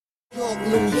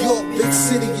New York, big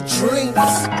city of dreams.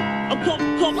 I'm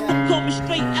coming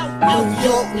straight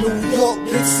out. New York,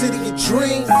 big city of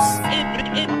dreams.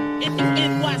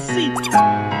 NYC.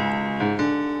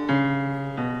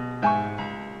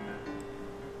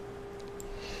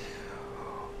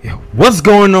 What's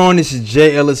going on? This is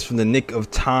Jay Ellis from the Nick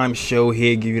of Time show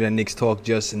here. Give you that Knicks talk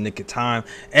just in nick of time.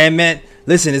 And man,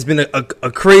 listen, it's been a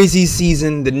crazy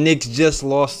season. The Knicks just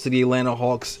lost to the Atlanta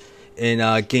Hawks in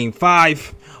Game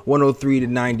 5,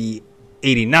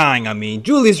 103-89. I mean,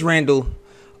 Julius Randle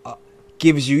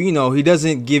gives you, he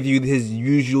doesn't give you his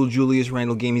usual Julius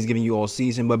Randle game he's giving you all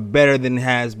season, but better than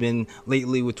has been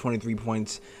lately with 23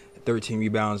 points, 13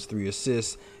 rebounds, 3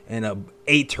 assists, and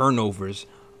 8 turnovers.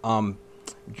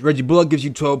 Reggie Bullock gives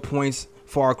you 12 points,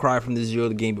 far cry from the 0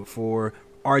 the game before.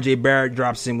 R.J. Barrett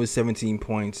drops in with 17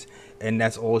 points, and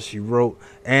that's all she wrote.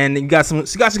 And you got some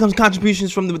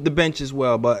contributions from the bench as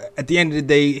well. But at the end of the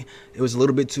day, it was a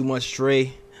little bit too much Trey.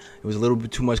 It was a little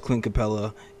bit too much Clint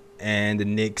Capella. And the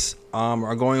Knicks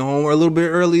are going home a little bit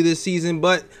early this season.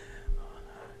 But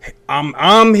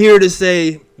I'm here to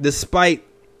say, despite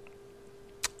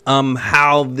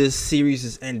how this series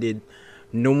has ended,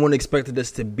 no one expected us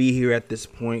to be here at this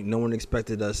point. No one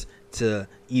expected us to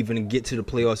even get to the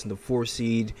playoffs in the 4th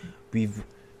seed. We've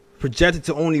projected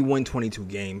to only win 22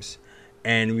 games,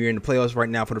 and we're in the playoffs right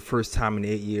now for the first time in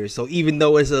 8 years. So even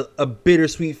though it's a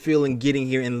bittersweet feeling getting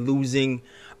here and losing,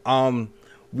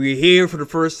 we're here for the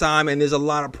first time, and there's a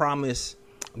lot of promise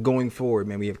going forward,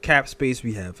 man. We have cap space.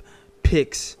 We have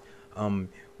picks.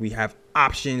 We have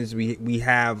options. We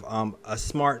have a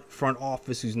smart front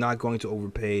office who's not going to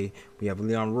overpay. We have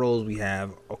Leon Rose. We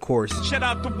have, of course, shout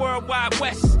out the Worldwide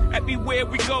West. Everywhere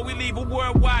we go, we leave a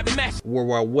worldwide mess.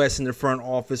 Worldwide West in the front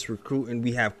office recruiting.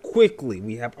 We have Quickly.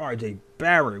 We have R.J.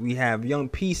 Barrett. We have young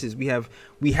pieces. We have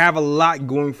a lot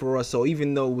going for us. So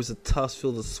even though it was a tough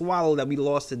pill to swallow that we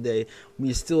lost today,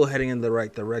 we're still heading in the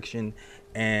right direction.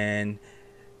 And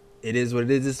it is what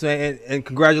it is. And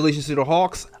congratulations to the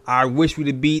Hawks. I wish we'd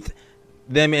have beat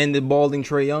them and the balding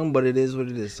Trae Young, but it is what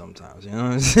it is sometimes. You know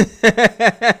what I'm saying?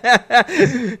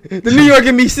 The New York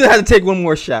and me still had to take one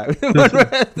more shot.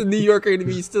 The New Yorker and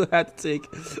me still had to take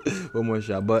one more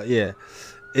shot. But yeah,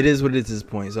 it is what it is at this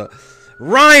point. So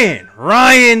Ryan,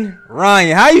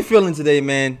 how you feeling today,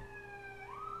 man?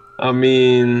 I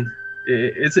mean,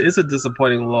 it's a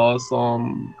disappointing loss.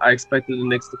 I expected the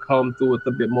Knicks to come through with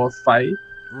a bit more fight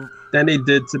than they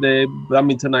did tonight.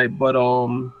 But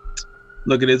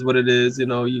look, it is what it is.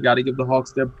 You got to give the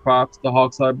Hawks their props. The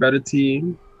Hawks are a better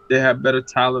team. They have better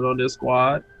talent on their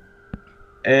squad.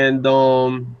 And,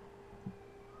 the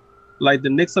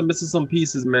Knicks are missing some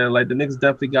pieces, man. Like, the Knicks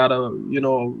definitely got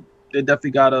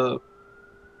to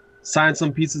sign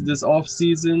some pieces this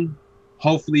offseason,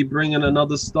 hopefully bring in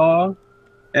another star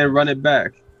and run it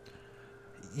back.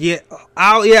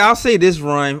 I'll say this,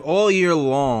 Ryan. All year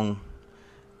long,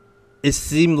 it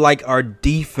seemed like our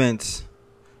defense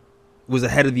was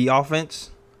ahead of the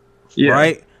offense,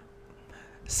 right?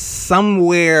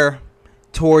 Somewhere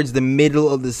towards the middle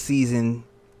of the season,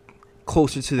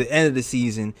 closer to the end of the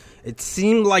season, it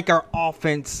seemed like our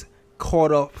offense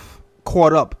caught up,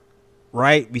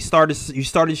 right? You started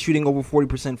shooting over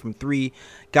 40% from 3.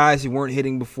 Guys who weren't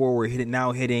hitting before were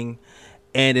now hitting,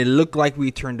 and it looked like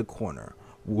we turned the corner.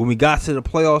 When we got to the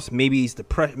playoffs, maybe it's the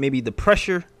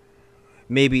pressure,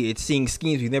 maybe it's seeing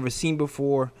schemes we've never seen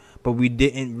before, but we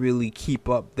didn't really keep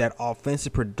up that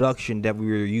offensive production that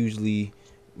we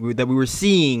were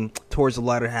seeing towards the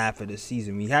latter half of the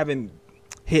season. We haven't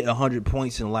hit 100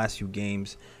 points in the last few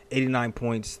games, 89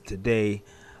 points today,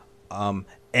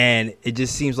 and it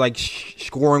just seems like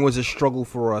scoring was a struggle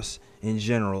for us in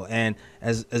general. And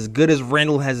as good as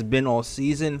Randle has been all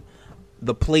season,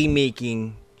 the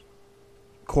playmaking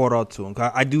caught up to him.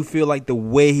 I do feel like the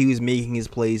way he was making his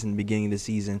plays in the beginning of the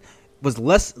season was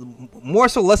less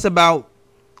about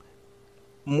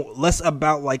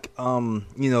like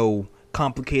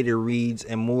complicated reads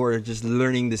and more just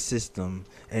learning the system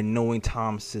and knowing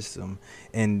Tom's system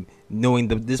and knowing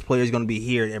that this player is going to be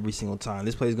here every single time.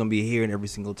 This player is going to be here every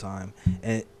single time,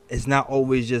 and it's not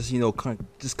always just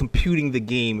just computing the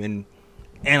game and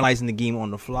analyzing the game on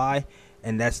the fly.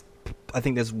 And I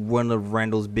think that's one of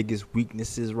Randle's biggest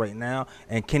weaknesses right now.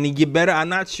 And can he get better? I'm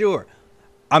not sure.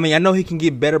 I mean, I know he can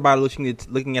get better by looking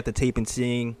at the tape and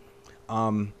seeing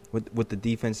what the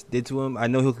defense did to him. I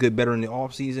know he'll get better in the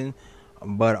offseason,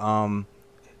 but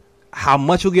how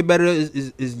much he'll get better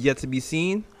is yet to be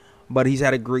seen. But he's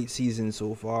had a great season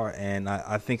so far, and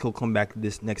I think he'll come back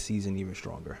this next season even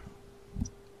stronger.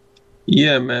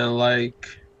 Yeah, man. Like,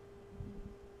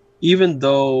 even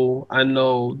though I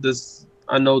know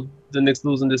the Knicks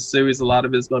losing this series, a lot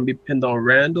of it is going to be pinned on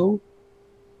Randall.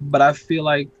 But I feel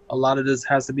like a lot of this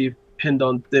has to be pinned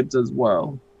on Thibs as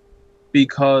well.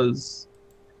 Because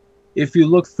if you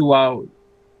look throughout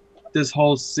this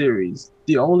whole series,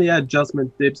 the only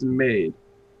adjustment Thibs made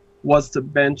was to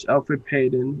bench Elfrid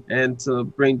Payton and to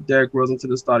bring Derrick Rose into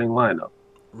the starting lineup.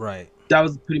 Right. That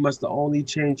was pretty much the only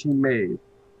change he made.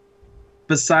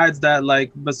 Besides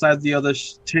that, besides the other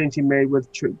change he made with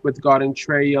guarding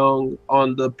Trae Young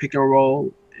on the pick and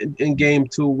roll in game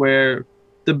 2, where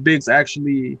the bigs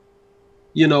actually,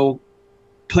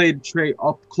 played Trae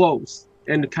up close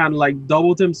and kind of like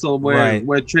doubled him, so where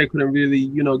Trae couldn't really,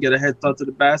 get a head start to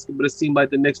the basket. But it seemed like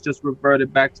the Knicks just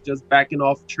reverted back to just backing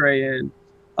off Trae and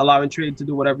allowing Trae to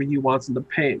do whatever he wants in the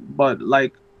paint. But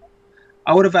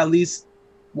I would have at least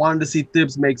wanted to see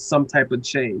Thibs make some type of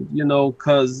change,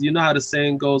 because you know how the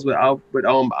saying goes with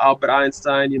Albert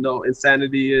Einstein,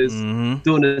 insanity is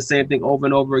doing the same thing over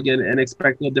and over again and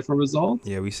expecting a different result.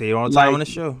 Yeah, we say it all the time on the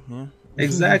show. Yeah.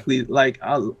 Exactly.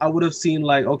 I would have seen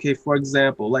okay, for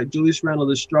example, Julius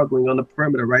Randle is struggling on the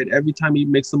perimeter, right? Every time he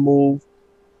makes a move,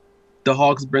 the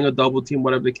Hawks bring a double team,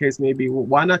 whatever the case may be. Well,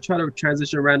 why not try to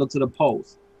transition Randle to the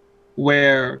post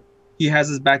where he has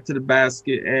his back to the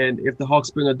basket, and if the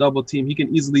Hawks bring a double team, he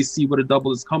can easily see where the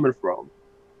double is coming from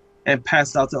and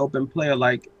pass out to open player.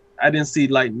 I didn't see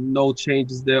no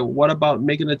changes there. What about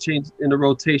making a change in the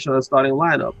rotation on the starting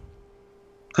lineup?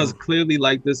 Because clearly,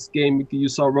 this game, you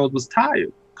saw Rose was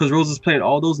tired because Rose is playing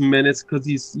all those minutes because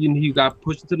he got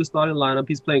pushed into the starting lineup.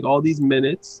 He's playing all these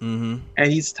minutes and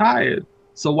he's tired.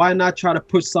 So why not try to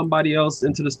push somebody else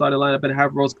into the starting lineup and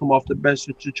have Rose come off the bench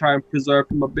to try and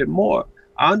preserve him a bit more?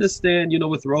 I understand,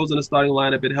 with Rose in the starting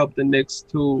lineup, it helped the Knicks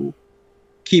to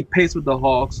keep pace with the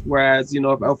Hawks. Whereas, if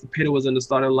Elfrid Payton was in the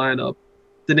starting lineup,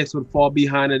 the Knicks would fall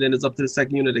behind it and it's up to the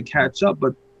second unit to catch up.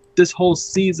 But this whole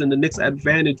season, the Knicks'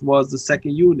 advantage was the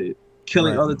second unit,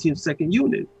 killing other teams' second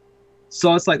unit.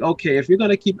 So it's okay, if you're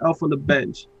going to keep Elf on the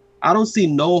bench, I don't see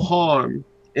no harm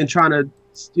in trying to,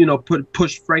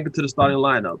 push Frank into the starting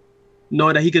lineup,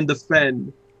 knowing that he can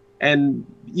defend. And,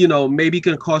 maybe he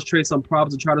can cause Trae some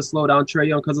problems and try to slow down Trae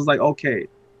Young, because it's okay,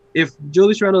 if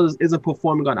Julius Randle isn't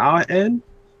performing on our end,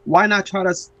 why not try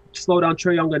to slow down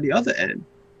Trae Young on the other end?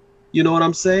 You know what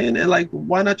I'm saying? And,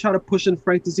 why not try to push in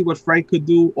Frank to see what Frank could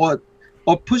do, or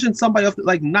pushing somebody off,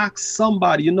 knock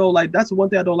somebody, that's one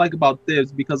thing I don't like about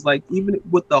Thibs, because, even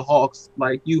with the Hawks,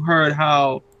 you heard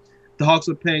how the Hawks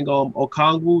were playing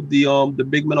Okongwu, the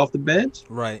big man off the bench.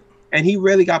 Right. And he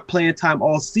really got playing time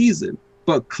all season.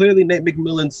 But clearly Nate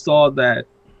McMillan saw that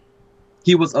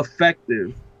he was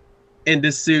effective in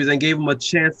this series and gave him a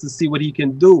chance to see what he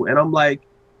can do. And I'm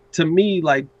to me,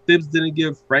 Thibs didn't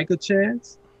give Frank a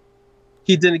chance.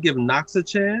 He didn't give Knox a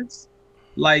chance.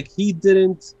 He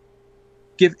didn't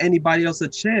give anybody else a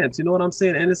chance. You know what I'm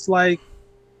saying? And it's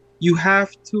you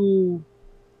have to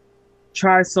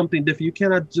try something different. You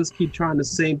cannot just keep trying the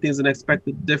same things and expect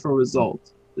a different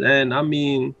result. And I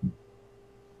mean,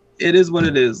 it is what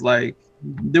it is.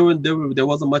 There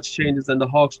wasn't much changes, and the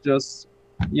Hawks just,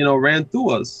 ran through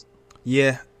us.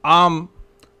 Yeah.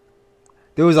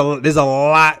 There's a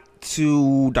lot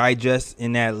to digest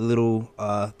in that little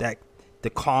the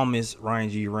calmest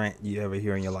Ryan G rant you ever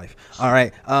hear in your life. All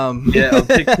right.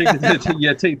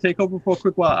 Take over for a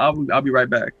quick while. I'll be right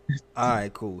back. All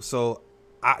right, cool. So,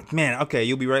 okay,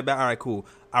 you'll be right back. All right, cool.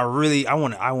 I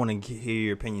want to hear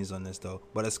your opinions on this though,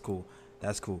 but that's cool.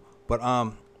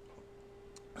 But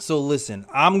so listen,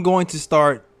 I'm going to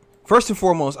start. First and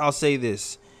foremost, I'll say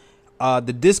this.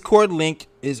 The Discord link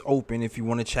is open if you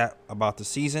want to chat about the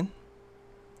season,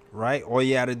 right? All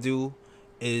you got to do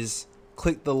is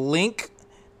click the link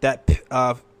that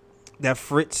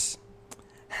Fritz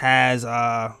has.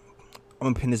 I'm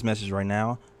going to pin this message right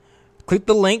now. Click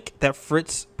the link that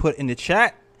Fritz put in the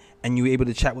chat, and you're able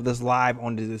to chat with us live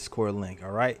on the Discord link,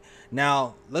 all right?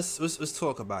 Now, let's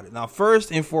talk about it. Now,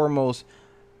 first and foremost,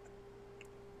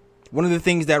 one of the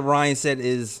things that Ryan said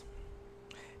is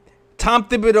Tom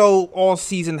Thibodeau all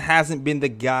season hasn't been the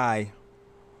guy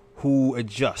who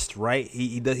adjusts, right?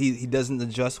 He doesn't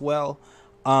adjust well.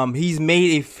 He's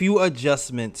made a few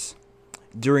adjustments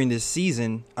during this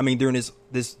season. I mean, during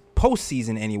this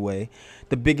postseason anyway.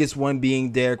 The biggest one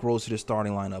being Derrick Rose to the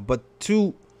starting lineup. But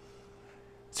to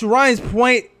Ryan's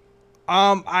point,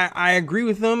 I agree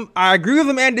with him. I agree with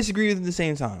him and disagree with him at the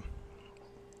same time.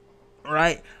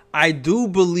 Right? I do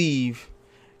believe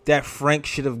that Frank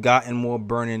should have gotten more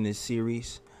burn in this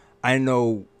series. I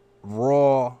know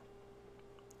Raw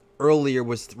earlier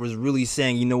was really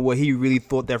saying, you know what, he really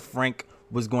thought that Frank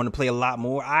was going to play a lot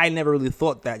more. I never really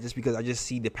thought that, just because I just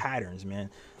see the patterns, man.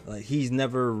 He's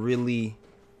never really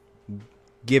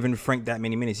giving Frank that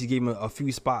many minutes. He gave him a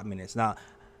few spot minutes. Now,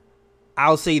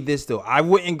 I'll say this though, I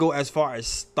wouldn't go as far as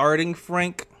starting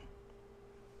Frank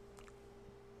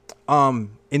in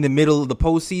the middle of the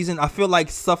postseason. I feel like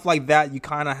stuff like that, you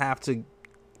kind of have to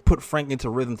put Frank into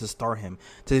rhythm to start him.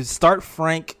 To start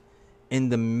Frank in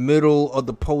the middle of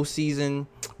the postseason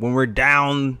when we're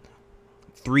down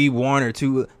 3-1 or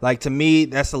 2, like, to me,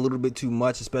 that's a little bit too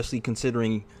much, especially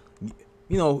considering,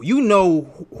 you know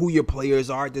who your players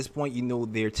are at this point. You know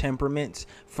their temperaments.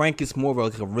 Frank is more of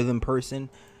like a rhythm person.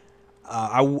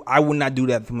 I would not do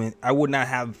that. I would not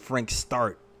have Frank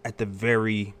start at the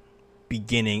very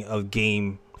beginning of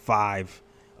Game 5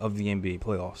 of the NBA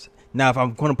playoffs. Now, if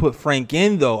I'm going to put Frank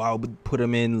in, though, I would put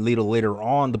him in later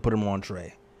on to put him on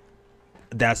Trey.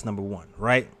 That's number one,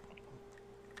 right?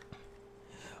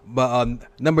 But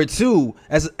number two,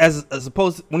 as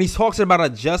opposed to, when he talks about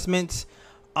adjustments,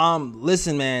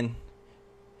 listen, man,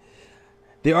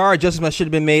 there are adjustments that should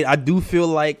have been made. I do feel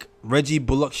like Reggie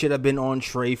Bullock should have been on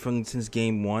Trey since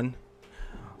Game 1.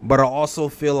 But I also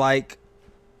feel like,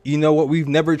 you know what, we've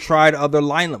never tried other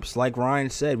lineups. Like Ryan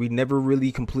said, we never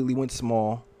really completely went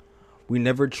small. We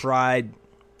never tried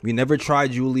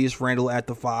Julius Randle at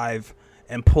the 5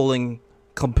 and pulling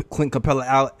Clint Capella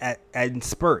out at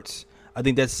spurts. I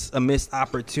think that's a missed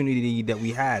opportunity that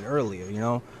we had earlier, you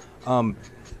know.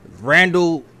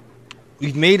 Randle,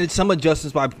 we've made some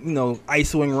adjustments by, you know,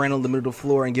 isoing Randle in the middle of the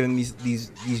floor and giving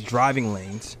these driving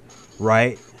lanes,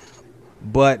 right?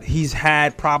 But he's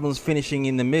had problems finishing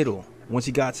in the middle once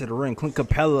he got to the rim. Clint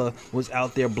Capella was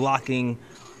out there blocking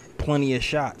plenty of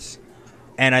shots.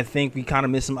 And I think we kind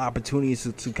of missed some opportunities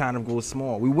to kind of go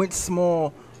small. We went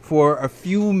small for a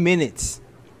few minutes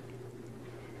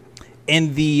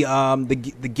in the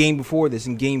game before this,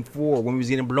 in Game 4, when we was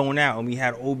getting blown out, and we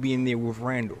had Obi in there with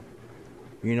Randle,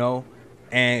 you know.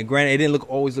 And granted, it didn't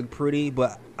always look pretty,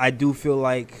 but I do feel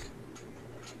like,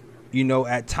 you know,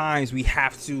 at times we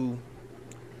have to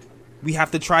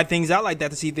try things out like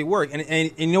that to see if they work.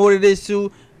 And you know what it is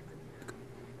too.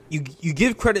 You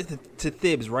give credit to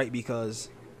Thibs, right? Because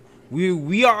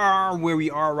we are where we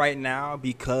are right now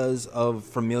because of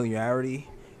familiarity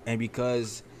and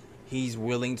because he's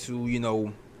willing to, you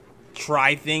know,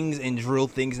 try things and drill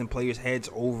things in players' heads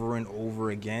over and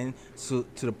over again, so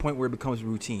to the point where it becomes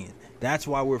routine. That's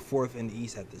why we're 4th in the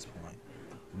East at this point.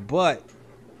 But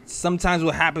sometimes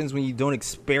what happens when you don't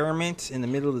experiment in the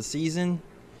middle of the season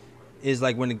is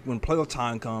like when playoff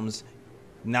time comes,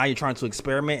 now you're trying to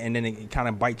experiment and then it kind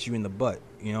of bites you in the butt,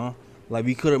 you know? Like,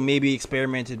 we could have maybe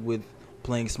experimented with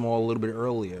playing small a little bit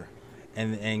earlier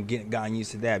and gotten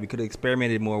used to that. We could have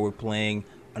experimented more with playing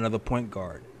another point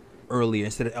guard earlier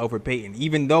instead of Elfrid Payton.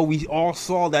 Even though we all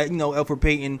saw that, you know, Elfrid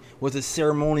Payton was a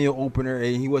ceremonial opener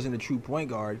and he wasn't a true point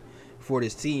guard for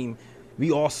this team.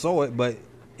 We all saw it,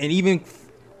 and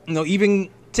even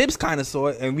Tibbs kind of saw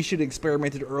it, and we should have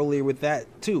experimented earlier with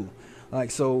that too.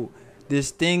 Like, so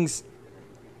there's things,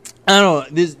 I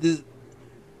don't know, this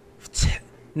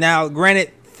now,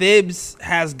 granted, Thibs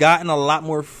has gotten a lot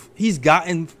more, he's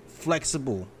gotten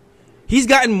flexible. He's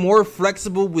gotten more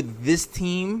flexible with this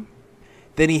team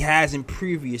than he has in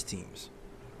previous teams,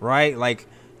 right? Like,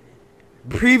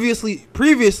 previously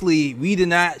we did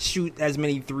not shoot as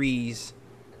many threes.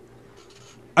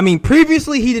 I mean,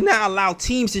 previously he did not allow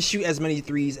teams to shoot as many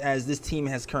threes as this team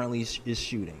has currently is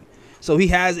shooting. So he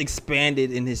has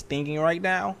expanded in his thinking right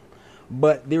now,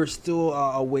 but there's still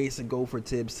a ways to go for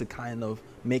Tibbs to kind of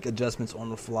make adjustments on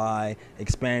the fly,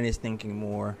 expand his thinking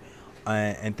more,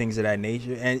 and things of that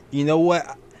nature. And you know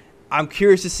what? I'm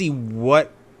curious to see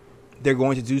what they're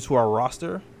going to do to our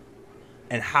roster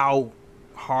and how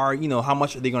hard, you know, how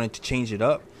much are they going to change it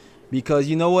up. Because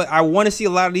you know what? I want to see a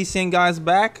lot of these same guys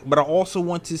back, but I also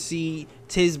want to see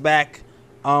Tiz back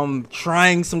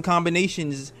trying some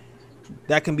combinations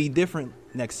that can be different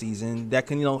next season, that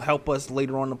can, you know, help us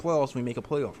later on in the playoffs when we make a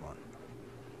playoff run.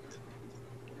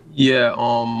 Yeah,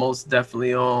 most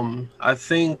definitely. I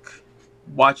think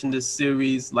watching this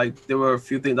series, like, there were a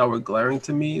few things that were glaring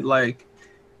to me. Like,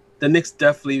 the Knicks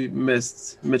definitely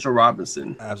missed Mitchell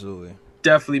Robinson. Absolutely.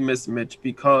 Definitely missed Mitch,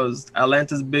 because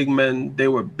Atlanta's big men, they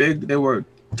were big, they were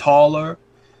taller,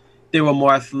 they were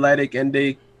more athletic, and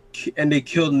they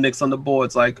killed Knicks on the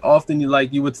boards. Like, often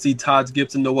you would see Todd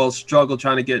Gibson Noel struggle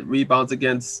trying to get rebounds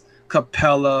against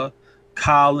Capella,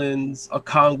 Collins,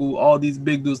 Okongwu, all these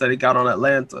big dudes that they got on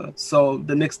Atlanta. So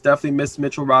the Knicks definitely missed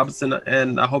Mitchell Robinson,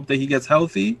 and I hope that he gets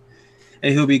healthy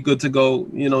and he'll be good to go,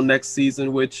 you know, next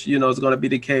season, which, you know, is going to be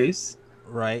the case.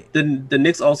 Right. Then the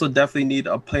Knicks also definitely need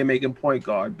a playmaking point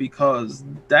guard, because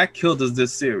that killed us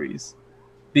this series.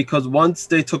 Because once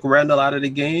they took Randle out of the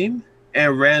game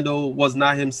and Randle was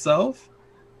not himself,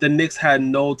 the Knicks had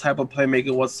no type of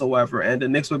playmaking whatsoever. And the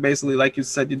Knicks were basically, like you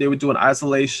said, they were doing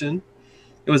isolation.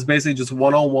 It was basically just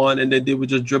one-on-one, and then they would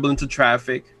just dribble into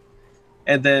traffic.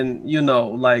 And then,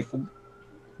 like,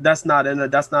 that's not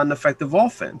an effective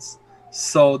offense.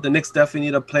 So the Knicks definitely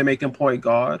need a playmaking point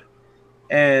guard.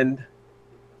 And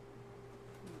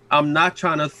I'm not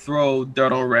trying to throw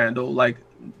dirt on Randall. Like,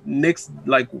 Knicks,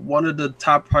 like, one of the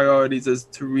top priorities is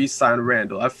to re-sign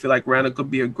Randall. I feel like Randall could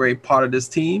be a great part of this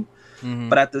team. Mm-hmm.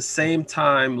 But at the same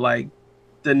time, like,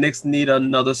 the Knicks need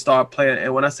another star player.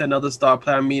 And when I say another star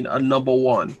player, I mean a number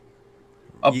one.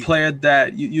 A player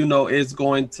that, is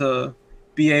going to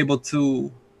be able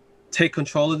to take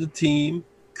control of the team,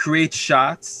 create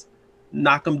shots,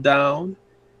 knock them down,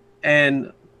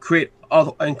 and create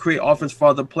offense for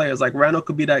other players. Like, Randall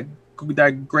could be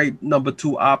that great number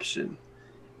 2 option.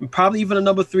 And probably even a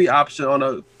number 3 option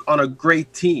on a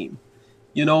great team.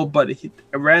 But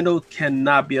Randall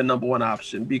cannot be a number 1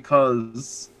 option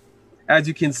because, as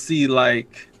you can see,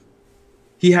 like,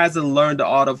 he hasn't learned the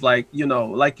art of, like,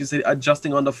 like you said,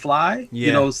 adjusting on the fly.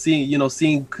 Yeah.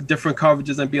 Seeing different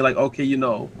coverages and be like, okay,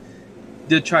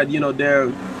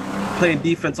 they're playing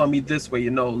defense on me this way,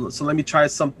 so let me try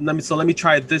something. Let me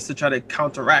try this to try to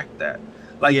counteract that.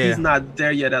 Like, he's not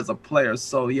there yet as a player.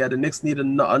 So yeah, the Knicks need a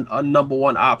number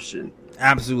 1 option.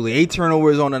 Absolutely. 8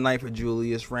 turnovers on the night for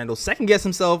Julius Randle. Second guess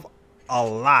himself a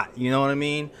lot. You know what I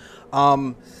mean?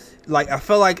 Like, I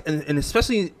felt like, and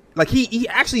especially, like, he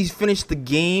actually finished the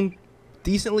game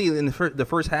decently in the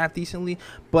first half decently,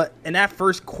 but in that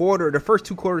first quarter, the first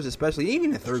 2 quarters especially,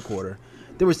 even the third quarter,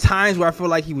 there was times where I feel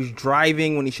like he was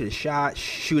driving when he should have shot,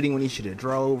 shooting when he should have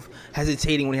drove,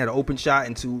 hesitating when he had an open shot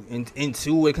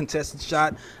into a contested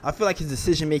shot. I feel like his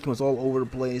decision making was all over the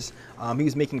place. He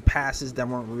was making passes that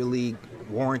weren't really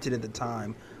warranted at the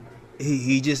time.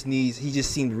 He just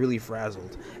seemed really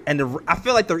frazzled, and I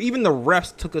feel like even the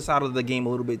refs took us out of the game a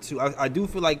little bit too. I do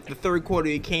feel like the third quarter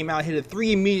he came out, hit a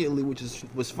 3 immediately, which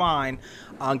was fine.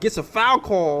 Gets a foul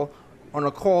call on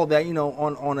a call that,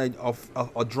 on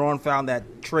a drawn foul that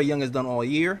Trae Young has done all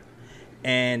year,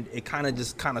 and it kind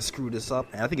of screwed us up,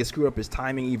 and I think it screwed up his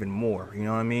timing even more. You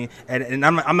know what I mean? And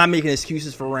I'm not making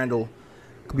excuses for Randall,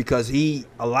 because a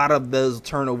lot of those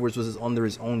turnovers was under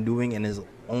his own doing and his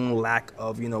own lack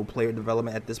of player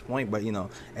development at this point. But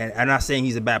and I'm not saying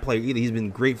he's a bad player either. He's been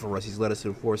great for us. He's led us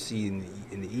to the 4th seed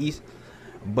in the East.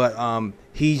 But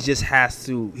he just has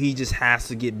to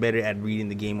get better at reading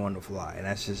the game on the fly, and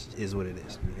that's just is what it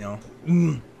is,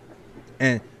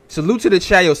 And salute to the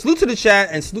chat, salute to the chat,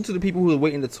 and salute to the people who are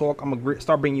waiting to talk. I'm gonna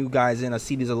start bringing you guys in. I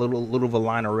see there's a little of a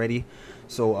line already,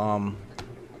 so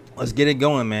let's get it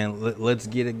going, man. Let's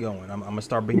get it going. I'm gonna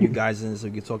start bringing you guys in so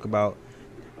we can talk about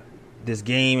this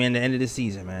game and the end of the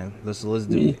season, man. Let's do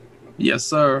it. Yes,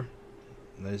 sir.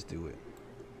 Let's do it.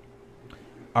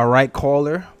 All right,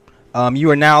 caller.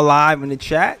 You are now live in the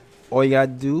chat. All you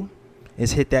gotta do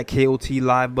is hit that KOT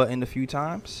live button a few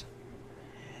times,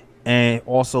 and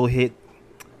also hit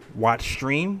watch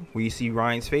stream where you see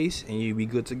Ryan's face, and you'll be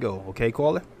good to go. Okay,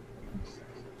 caller.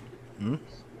 And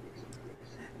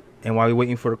while we're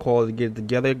waiting for the caller to get it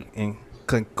together, and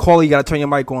caller, you gotta turn your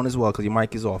mic on as well because your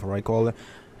mic is off. All right, caller.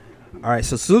 All right,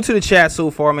 so salute to the chat so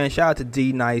far, man. Shout out to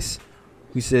D Nice,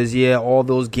 who says, yeah, all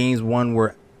those games won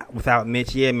were without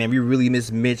Mitch. Yeah, man, we really miss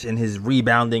Mitch and his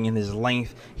rebounding and his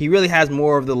length. He really has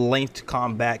more of the length to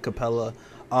combat Capella.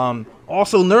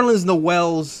 Also, Nerlens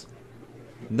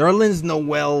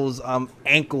Noel's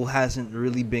ankle hasn't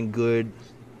really been good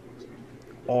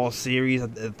all series. I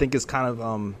think it's kind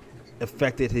of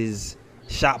affected his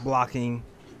shot blocking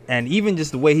and even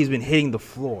just the way he's been hitting the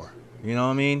floor. You know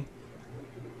what I mean?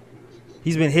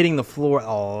 He's been hitting the floor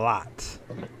a lot.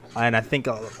 And I think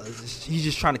he's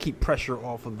just trying to keep pressure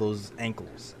off of those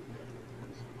ankles.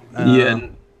 Go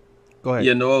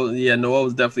ahead. Noel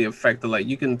was definitely affected. Like,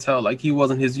 you can tell, like, he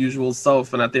wasn't his usual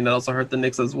self, and I think that also hurt the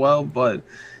Knicks as well. But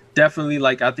definitely,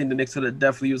 like, I think the Knicks could have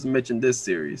definitely used Mitch in this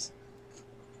series.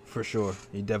 For sure,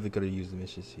 he definitely could have used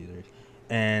Mitch this series.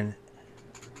 And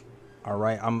all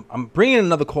right, I'm bringing in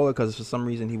another caller because for some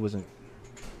reason he wasn't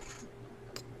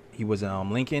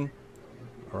linking.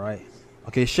 All right.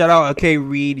 Okay, shout out. Okay,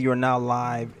 Reed, you're now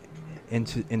live in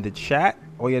the chat.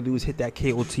 All you gotta do is hit that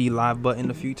KOT live button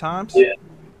a few times. Yeah.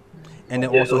 And then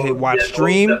also hit watch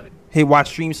stream. Hit watch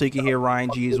stream so you can hear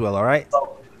Ryan G as well. All right.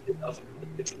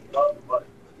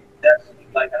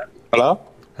 Hello.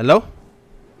 Hello.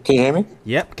 Can you hear me?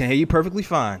 Yep, can hear you perfectly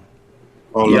fine.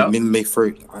 Oh, let me make sure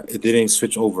it didn't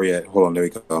switch over yet. Hold on, there we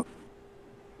go.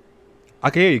 I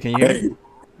can hear you. Can you hear me?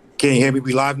 Can you hear me?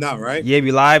 We live now, right? Yeah,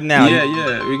 we live now.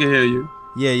 Yeah, we can hear you.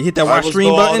 Yeah, you hit that watch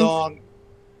stream button.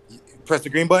 Press the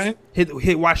green button.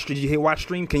 Hit watch. Did you hit watch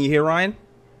stream? Can you hear Ryan?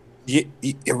 Yeah,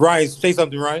 Ryan, say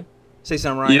something, Ryan. Say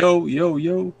something, Ryan.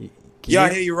 Yo. Yeah,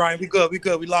 I hear you, Ryan. We good.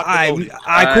 We locked All in.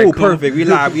 right, cool, perfect. We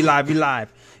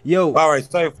live. Yo. All right,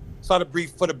 sorry for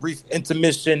the brief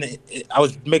intermission. I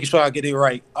was making sure I get it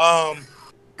right.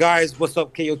 Guys, what's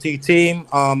up, KOT team?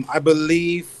 I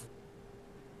believe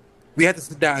we had to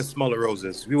sit down and smell the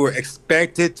roses. We were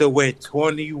expected to win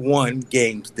 21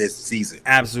 games this season.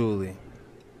 Absolutely.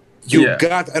 You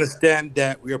got to understand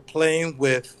that we are playing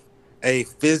with a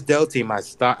Fizdale team. I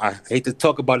hate to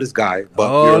talk about this guy,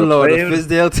 but the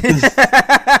Fizdale team.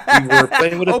 We were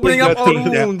playing with a opening up Fizdale all the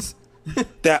team wounds.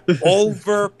 that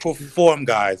overperform,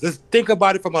 guys. Let's think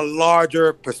about it from a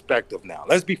larger perspective now.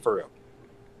 Let's be for real.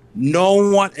 No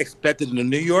one expected the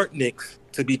New York Knicks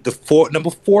to be the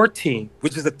number 4 team,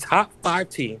 which is a top 5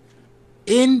 team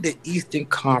in the Eastern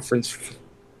Conference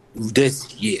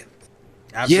this year.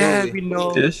 Absolutely. Yeah, we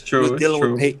know. It's true. We was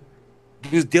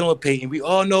dealing with Peyton. We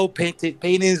all know Peyton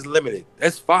is limited.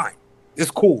 That's fine. It's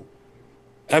cool.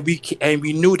 And we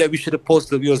knew that we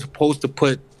were supposed to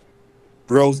put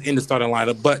Rose in the starting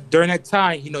lineup. But during that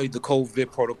time, the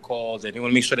COVID protocols, and they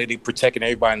want to make sure that they're protecting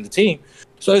everybody on the team.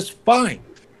 So it's fine.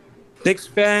 Knicks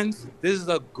fans, this is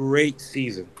a great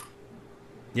season.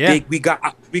 Yeah. We got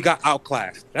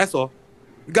outclassed. That's all.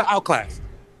 We got outclassed.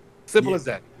 Simple as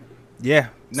that. Yeah.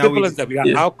 Simple as that. We got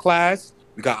outclassed.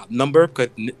 We got outnumbered because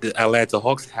the Atlanta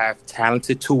Hawks have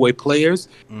talented two-way players,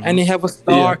 and they have a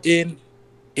star in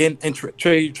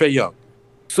Trey Young.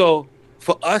 So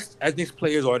for us as Knicks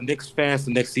players or Knicks fans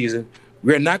the next season,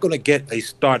 we're not going to get a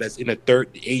star that's in the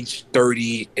age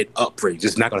 30 and up range.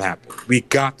 It's not going to happen. We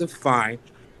got to find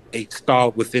a star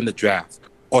within the draft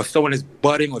or someone that's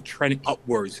budding or trending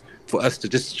upwards for us to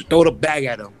just throw the bag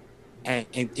at them and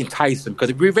entice them,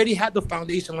 because we already had the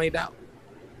foundation laid out.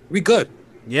 We good.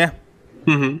 Yeah.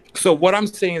 Mm-hmm. So what I'm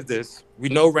saying is this: we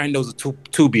know Randall's a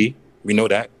 2B. We know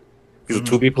that he's a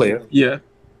 2B player. Yeah.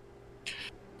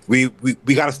 We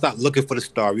got to start looking for the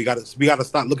star. We got to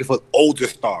start looking for older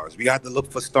stars. We got to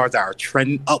look for stars that are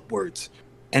trending upwards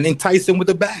and entice them with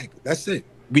the bag. That's it.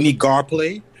 We need guard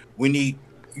play. We need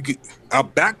our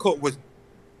backcourt was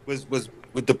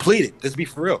depleted. Let's be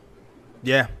for real.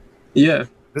 Yeah. Yeah.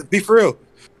 Let's be for real.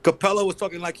 Capella was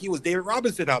talking like he was David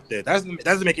Robinson out there. That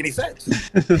doesn't make any sense.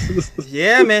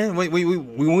 Yeah, man. We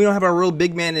don't have a real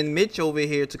big man in Mitch over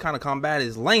here to kind of combat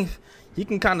his length. He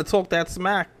can kind of talk that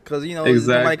smack because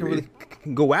nobody can really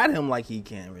go at him like he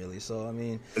can really. So I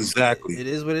mean, exactly, it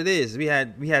is what it is. We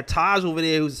had Taj over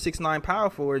there who's a 6'9" power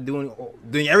forward doing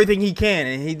everything he can,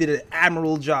 and he did an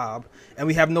admirable job. And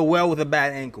we have Noel with a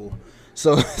bad ankle.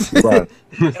 So right.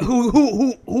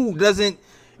 who doesn't?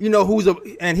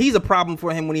 He's a problem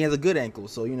for him when he has a good ankle.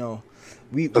 So,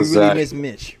 we really miss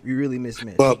Mitch. We really miss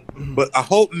Mitch. But I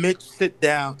hope Mitch sit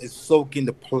down and soak in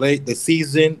the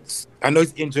season. I know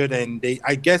he's injured, and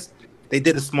I guess they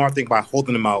did a smart thing by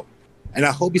holding him out. And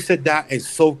I hope he sit down and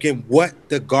soak in what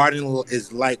the Garden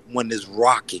is like when it's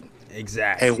rocking.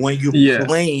 Exactly. And when you're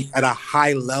playing at a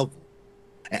high level,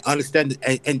 and understand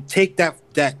and take that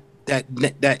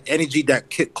energy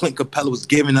that Clint Capella was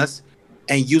giving us,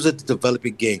 and use it to develop a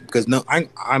game. Because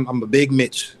I'm a big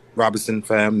Mitchell Robinson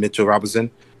fan,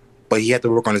 but he had to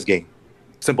work on his game.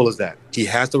 Simple as that. He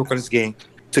has to work on his game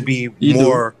to be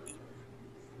more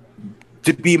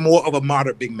of a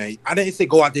moderate big man. I didn't say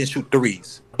go out there and shoot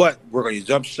threes, but work on your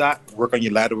jump shot, work on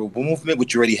your lateral movement,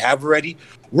 which you already have already.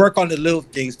 Work on the little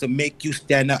things to make you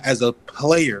stand out as a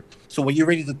player. So when you're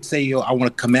ready to say, I want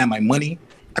to command my money,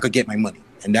 I could get my money,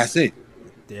 and that's it.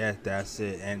 Yeah, that's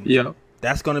it. And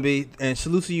That's gonna be, and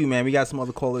salute to you, man. We got some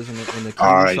other callers in the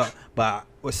all right. But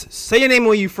say your name,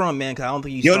 where you from, man, because I don't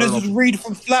think you. This is Reed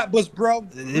from Flatbush, bro.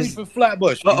 Reed from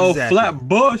Flatbush. Exactly.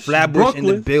 Flatbush in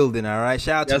the building. All right,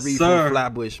 shout out to Yes, Reed sir. from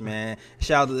Flatbush, man.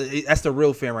 Shout out that's the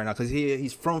real fan right now, because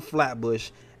he's from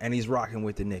Flatbush and he's rocking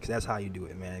with the Knicks. That's how you do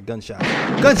it, man.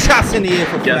 Gunshots in the air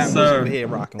from Yes, Flatbush sir. over here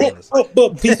rocking with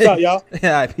us. Peace out, y'all.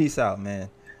 Yeah, peace out, man.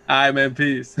 All right, man.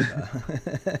 Peace.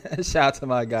 Shout out to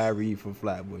my guy Reed from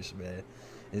Flatbush, man.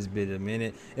 It's been a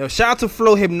minute. Shout out to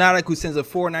Flo Hypnotic, who sends a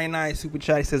 $4.99 super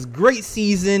chat. He says, "Great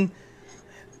season.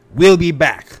 We'll be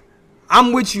back."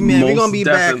 I'm with you, man. We're gonna be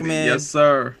back, man. Yes,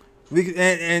 sir.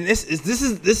 And this is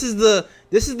the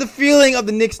feeling of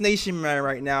the Knicks Nation, man.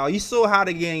 Right now, you saw how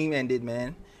the game ended,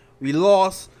 man. We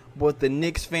lost, but the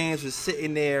Knicks fans were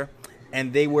sitting there,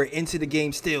 and they were into the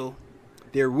game still.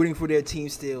 They were rooting for their team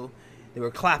still. They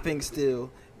were clapping still.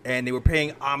 And they were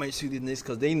paying homage to the Knicks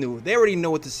because they already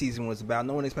know what the season was about.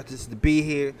 No one expected us to be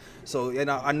here. So,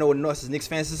 I know us as Knicks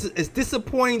fans, it's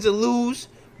disappointing to lose,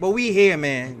 but we here,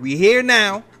 man. We here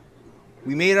now.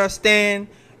 We made our stand.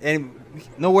 and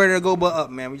nowhere to go but up,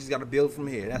 man. We just got to build from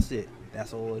here. That's it.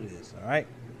 That's all it is. All right.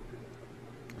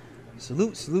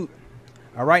 Salute.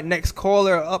 All right, next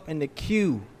caller up in the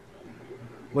queue.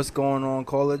 What's going on,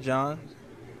 caller John?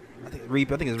 I think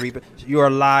it's Reaper. You are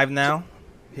live now.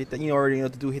 Hit that. You already know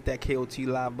what to do. Hit that KOT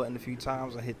live button a few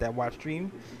times and hit that watch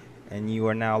stream, and you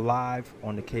are now live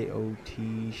on the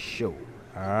KOT show.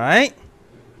 All right.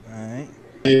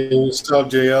 Hey, what's up,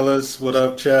 Jay Ellis? What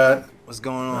up, chat? What's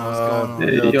going on?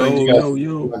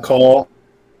 Yo. Call.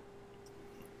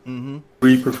 Mm-hmm.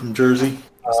 Reaper from Jersey.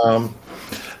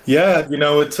 Yeah,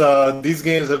 it's these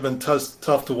games have been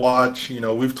tough to watch.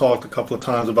 We've talked a couple of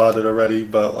times about it already,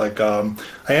 but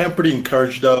I am pretty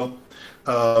encouraged though.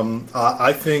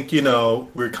 I think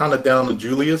we're kind of down to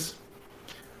Julius.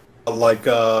 We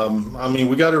got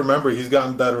to remember he's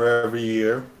gotten better every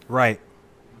year. Right.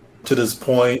 To this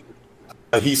point,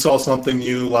 he saw something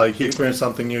new. He experienced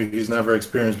something new he's never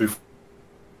experienced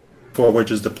before,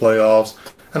 which is the playoffs.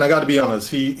 And I got to be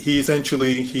honest,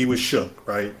 he was shook,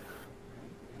 right?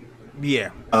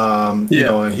 Yeah.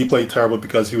 And he played terrible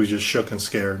because he was just shook and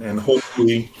scared. And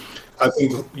hopefully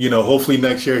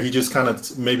next year he just kind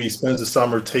of maybe spends the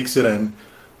summer, takes it in,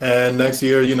 and next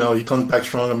year, he comes back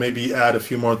strong and maybe add a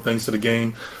few more things to the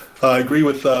game. I agree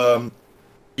with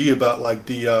G about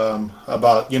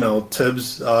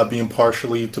Tibbs being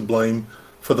partially to blame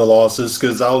for the losses,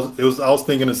 because I was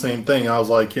thinking the same thing. I was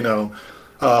like,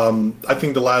 I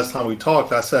think the last time we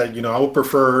talked, I said, I would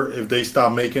prefer if they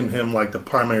stop making him like the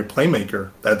primary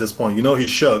playmaker at this point. He's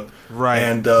shook. Right.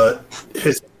 And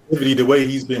his activity, the way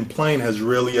he's been playing, has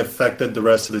really affected the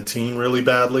rest of the team really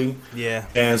badly. Yeah.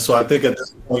 And so I think at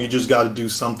this point, you just got to do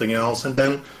something else. And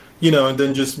then,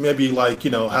 just maybe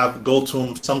have go to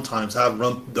him sometimes, have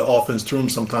run the offense through him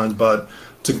sometimes, but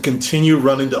to continue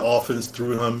running the offense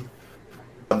through him,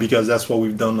 because that's what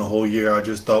we've done the whole year, I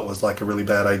just thought was a really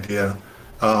bad idea.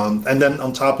 And then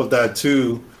on top of that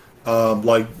too,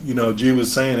 G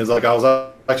was saying, is I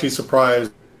was actually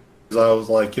surprised. I was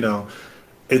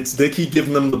they keep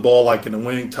giving them the ball in the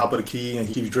wing, top of the key, and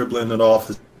he keeps dribbling it off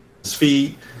his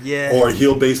feet. Yeah. Or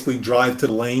he'll basically drive to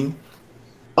the lane.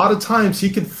 A lot of times he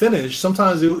can finish.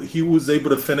 Sometimes he was able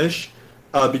to finish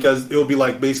because it'll be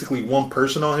basically one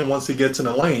person on him once he gets in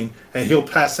the lane, and he'll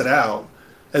pass it out.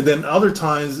 And then other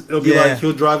times it'll be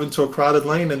he'll drive into a crowded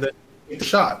lane and then take the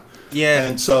shot. Yeah.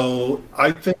 And so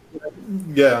I think,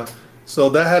 so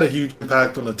that had a huge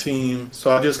impact on the team.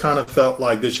 So I just kind of felt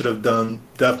like they should have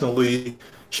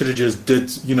just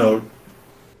did,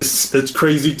 it's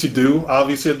crazy to do,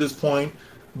 obviously, at this point.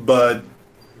 But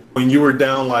when you're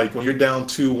down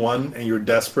 2-1 and you're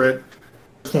desperate,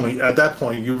 at that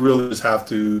point, you really just have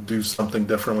to do something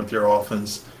different with your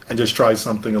offense and just try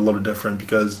something a little different,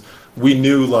 because we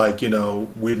knew,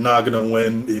 we're not going to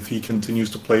win if he continues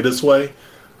to play this way.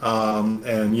 And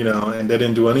they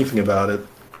didn't do anything about it.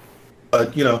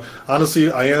 But,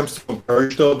 honestly, I am still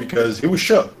encouraged, though, because he was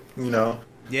shook,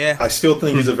 Yeah. I still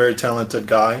think he's a very talented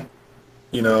guy.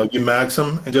 You max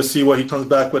him and just see what he comes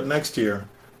back with next year.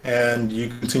 And you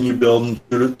continue building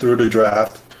through the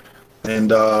draft.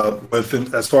 And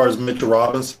as far as Mitchell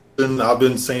Robinson, I've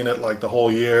been saying it the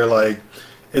whole year.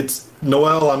 It's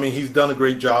Noel, he's done a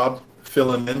great job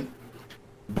filling in.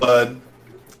 But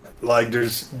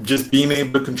there's just being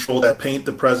able to control that paint,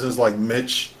 the presence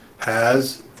Mitch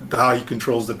has, how he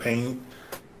controls the paint.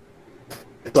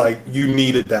 It's you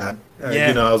needed that.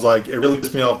 Yeah. I was it really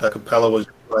pissed me off that Capella was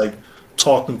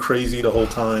talking crazy the whole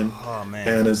time. Oh man.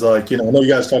 And it's I know you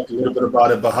guys talked a little bit about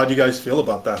it, but how do you guys feel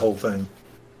about that whole thing?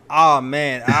 Oh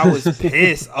man, I was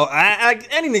pissed.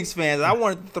 Any Knicks fans, I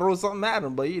wanted to throw something at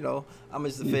him, but I'm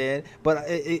just a fan. But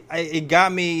it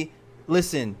got me.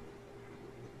 Listen.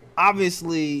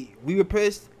 Obviously, we were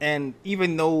pissed, and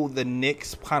even though the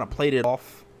Knicks kind of played it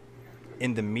off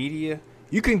in the media,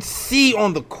 you can see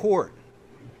on the court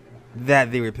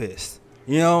that they were pissed.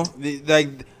 There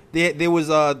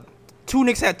was two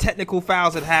Knicks had technical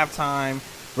fouls at halftime.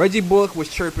 Reggie Bullock was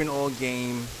chirping all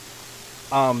game.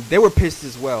 They were pissed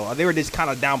as well. They were just kind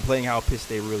of downplaying how pissed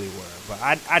they really were. But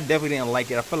I definitely didn't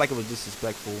like it. I felt like it was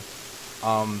disrespectful.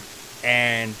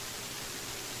 And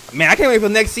man, I can't wait for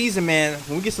next season, man.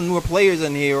 When we get some newer players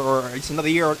in here, or it's another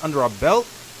year under our belt,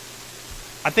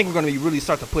 I think we're going to really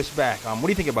start to push back. What do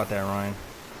you think about that, Ryan?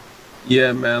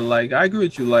 Yeah, man. I agree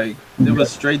with you. It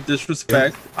was straight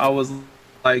disrespect. I was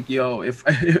yo, if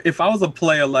I was a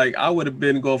player, I would have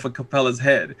been going for Capella's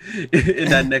head in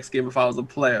that next game if I was a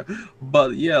player.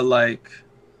 But yeah,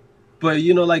 but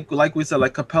like we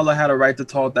said, Capella had a right to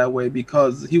talk that way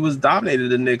because he was dominating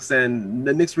the Knicks, and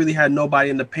the Knicks really had nobody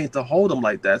in the paint to hold him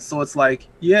like that. So it's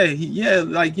he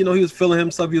was feeling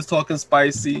himself. He was talking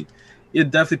spicy,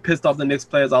 it definitely pissed off the Knicks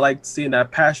players. I like seeing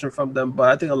that passion from them, but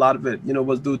I think a lot of it,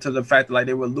 was due to the fact that like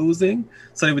they were losing,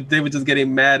 so they were just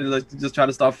getting mad and like, just trying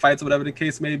to start fights or whatever the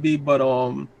case may be. But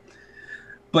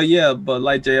yeah, but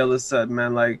like Jay Ellis said,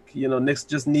 man, like Knicks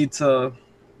just need to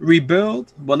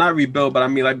rebuild. Well, not rebuild, but I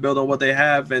mean like build on what they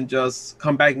have and just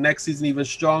come back next season even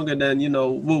stronger. Then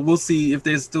we'll see if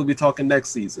they still be talking next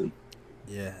season.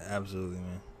 Yeah, absolutely,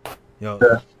 man. Yo.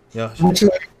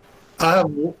 Actually, I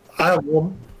have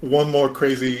one more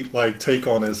crazy like take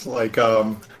on this. Like,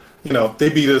 they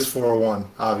beat us 4-1,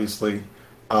 obviously.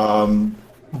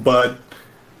 But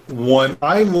when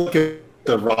I look at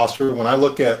the roster, when I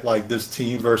look at like this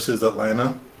team versus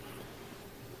Atlanta,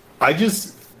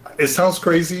 it sounds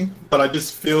crazy, but I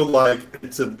just feel like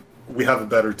we have a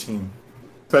better team,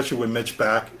 especially with Mitch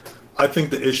back. I think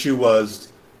the issue was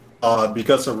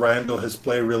because of Randall, his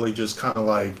play really just kind of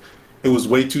like it was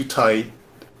way too tight.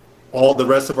 All the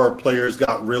rest of our players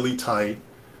got really tight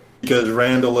because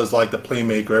Randall is like the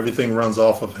playmaker. Everything runs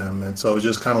off of him, and so it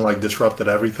just kind of like disrupted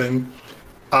everything.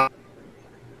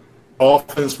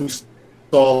 Offense, we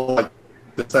saw like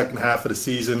the second half of the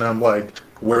season. I'm like,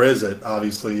 where is it?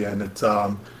 Obviously, and it's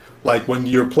like when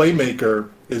your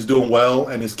playmaker is doing well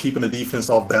and is keeping the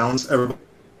defense off balance,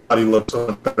 everybody looks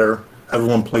better.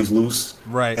 Everyone plays loose,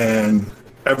 Right. And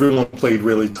everyone played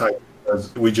really tight.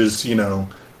 We just,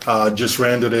 just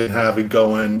Randall didn't have it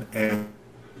going, and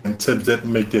Tibbs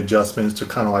didn't make the adjustments to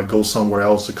kind of like go somewhere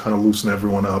else to kind of loosen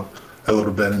everyone up a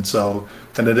little bit. And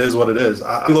it is what it is.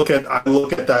 I look at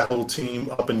that whole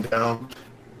team up and down.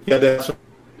 Yeah, they have some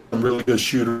really good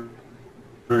shooters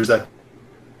that.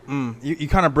 You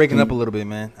kind of breaking up a little bit,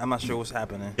 man. I'm not sure what's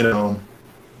happening. And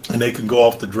they can go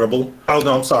off the dribble. Oh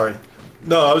no, I'm sorry.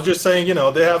 No, I was just saying,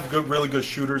 they have really good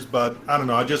shooters, but I don't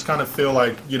know. I just kind of feel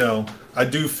like, I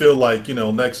do feel like,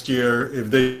 next year,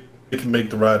 if they can make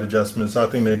the right adjustments, I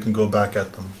think they can go back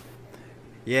at them.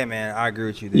 Yeah, man, I agree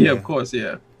with you there. Yeah, of course,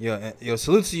 yeah. Yo,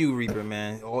 salute to you, Reaper,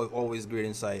 man. Always great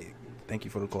insight. Thank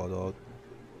you for the call, dog.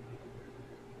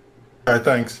 All right,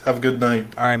 thanks. Have a good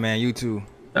night. All right, man. You too.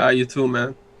 You too,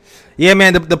 man. Yeah,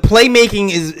 man. The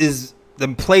playmaking is the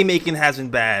playmaking has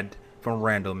been bad from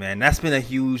Randall, man. That's been a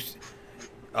huge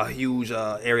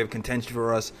area of contention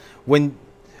for us. When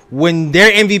their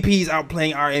MVP is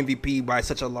outplaying our MVP by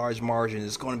such a large margin,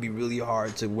 it's going to be really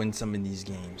hard to win some of these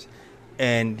games.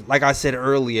 And like I said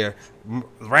earlier,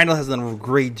 Randall has done a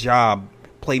great job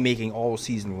playmaking all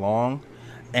season long,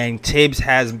 and Tibbs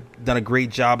has done a great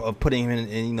job of putting him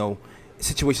in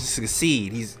situations to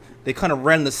succeed. They kind of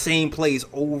ran the same plays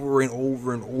over and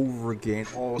over and over again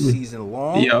all season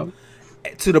long. Yeah.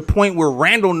 To the point where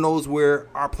Randall knows where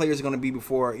our players are going to be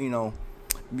before they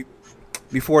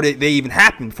even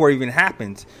happen. Before it even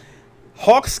happens,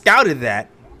 Hawks scouted that,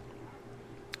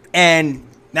 and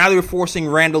now they're forcing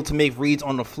Randall to make reads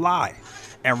on the fly,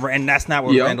 and that's not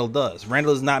what Randall does.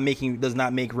 Randall does not make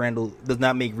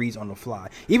reads on the fly.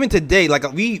 Even today,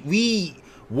 like we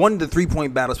won the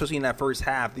 3-point battle, especially in that first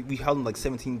half. We held them like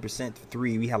 17% for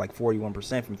three. We had like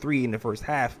 41% from three in the first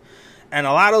half. And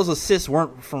a lot of those assists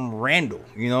weren't from Randall,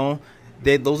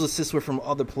 Those assists were from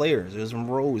other players. It was from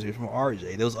Rose, it was from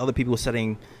RJ. Those other people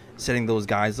setting those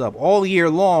guys up. All year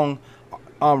long,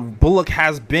 Bullock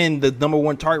has been the number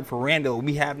one target for Randall.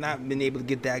 We have not been able to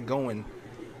get that going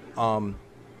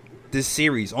this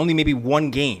series. Only maybe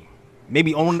one game.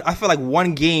 I feel like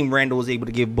one game Randall was able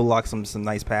to give Bullock some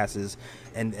nice passes.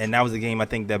 And that was the game I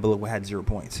think that Bullock had 0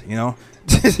 points, Yeah.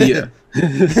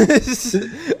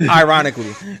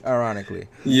 Ironically.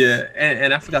 Yeah,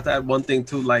 and I forgot to add one thing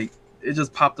too. Like, it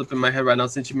just popped up in my head right now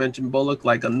since you mentioned Bullock.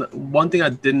 Like, one thing I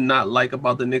did not like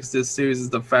about the Knicks this series is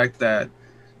the fact that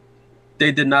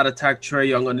they did not attack Trae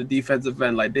Young on the defensive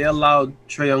end. Like, they allowed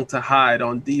Trae Young to hide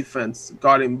on defense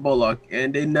guarding Bullock,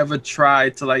 and they never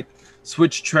tried to like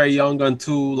switch Trae Young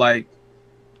onto like,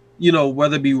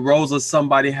 whether it be Rose or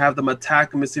somebody, have them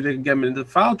attack him and see if they can get him into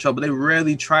foul trouble. They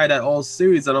rarely try that all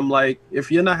series. And I'm like,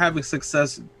 if you're not having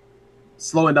success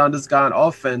slowing down this guy on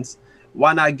offense,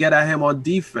 why not get at him on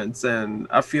defense? And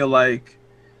I feel like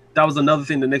that was another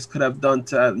thing the Knicks could have done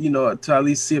to, to at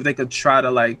least see if they could try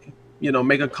to like,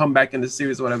 make a comeback in the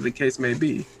series, or whatever the case may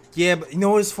be. Yeah, but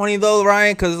what's funny though,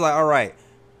 Ryan? Because like, all right,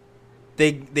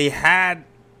 they had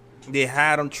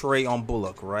Trae on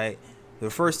Bullock, right? The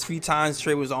first 3 times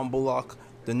Trae was on Bullock,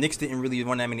 the Knicks didn't really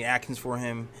run that many actions for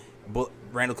him. But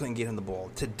Randall couldn't get him the ball.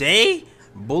 Today,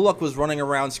 Bullock was running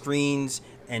around screens,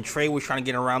 and Trae was trying to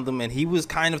get around them, and he was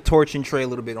kind of torching Trae a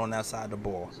little bit on that side of the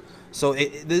ball. So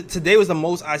today was the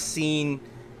most I've seen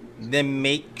them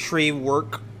make Trae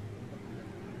work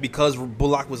because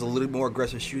Bullock was a little more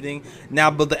aggressive shooting. Now,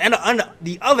 but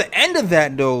the other end of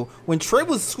that though, when Trey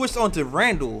was switched on to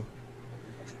Randall,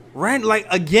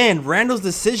 Randall's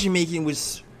decision making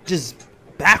was just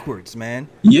backwards, man.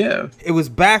 Yeah, it was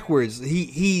backwards.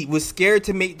 He was scared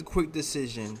to make the quick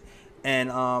decision, and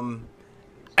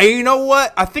you know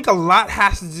what? I think a lot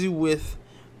has to do with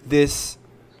this,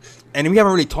 and we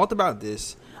haven't really talked about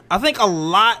this. I think a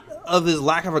lot of his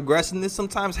lack of aggressiveness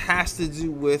sometimes has to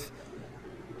do with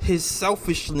his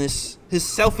selfishness, his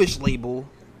selfish label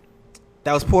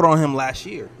that was put on him last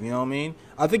year. You know what I mean?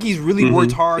 I think he's really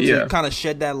worked hard to kind of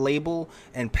shed that label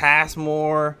and pass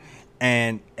more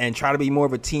and try to be more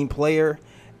of a team player.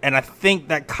 And I think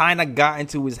that kind of got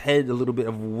into his head a little bit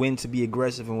of when to be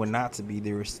aggressive and when not to be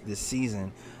this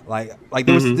season. Like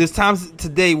there's times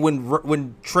today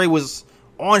when Trey was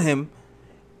on him,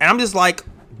 and I'm just like,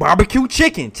 barbecue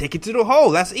chicken, take it to the hole.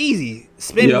 That's easy.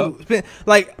 Spin.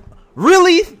 Like,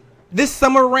 really? This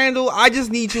summer, Randall, I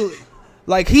just need you.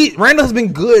 Like, Randall has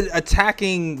been good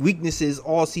attacking weaknesses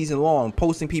all season long,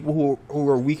 posting people who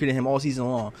are weaker than him all season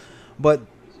long. But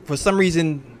for some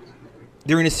reason,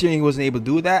 during the series, he wasn't able to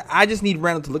do that. I just need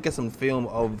Randall to look at some film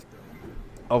of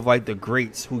like the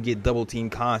greats who get double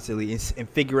teamed constantly and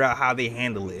figure out how they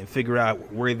handle it and figure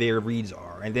out where their reads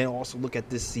are, and then also look at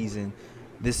this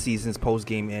season's post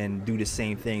game and do the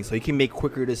same thing, so he can make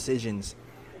quicker decisions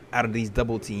out of these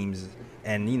double teams,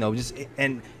 and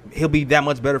and he'll be that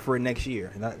much better for it next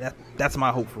year. That's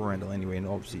my hope for Randall anyway in the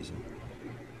offseason.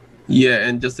 Yeah,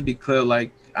 and just to be clear,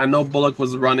 like, I know Bullock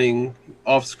was running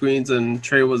off screens and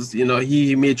Trey was,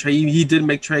 he made Trey. He did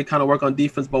make Trey kind of work on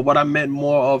defense, but what I meant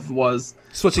more of was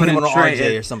switching him on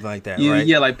RJ or something like that, right?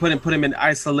 Yeah, like put him in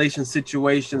isolation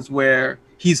situations where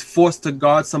he's forced to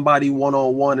guard somebody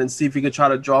one-on-one and see if he could try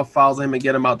to draw fouls on him and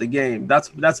get him out the game.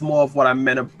 That's more of what I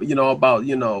meant, about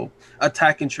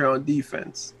attacking Trey on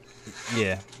defense.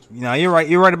 Yeah, you're right.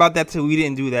 You're right about that too. We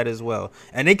didn't do that as well,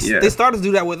 and they started to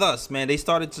do that with us, man. They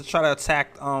started to try to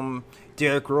attack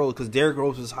Derrick Rose because Derrick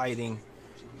Rose was hiding.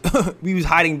 We was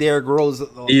hiding Derrick Rose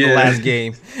the last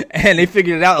game, and they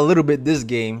figured it out a little bit this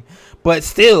game. But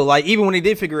still, like, even when they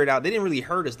did figure it out, they didn't really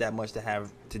hurt us that much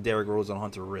to Derrick Rose and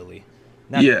Hunter, really.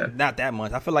 Not that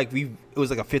much. I feel like it was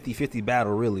like a 50-50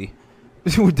 battle, really,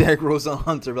 with Derrick Rose and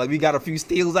Hunter. Like, we got a few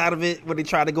steals out of it when they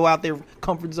tried to go out their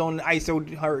comfort zone and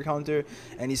ISO Hunter,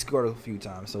 and he scored a few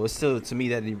times. So it's still, to me,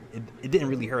 that it didn't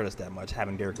really hurt us that much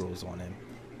having Derrick Rose on him.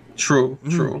 True.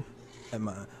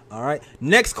 All right.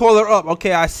 Next caller up.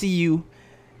 Okay, I see you,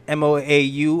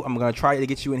 MOAU. I'm going to try to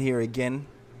get you in here again.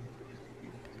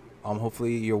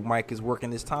 Hopefully your mic is working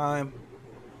this time.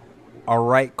 All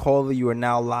right, caller, you are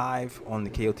now live on the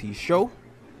KOT show.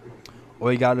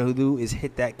 All you got to do is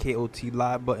hit that KOT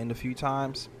live button a few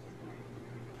times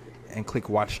and click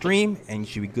watch stream, and you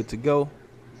should be good to go.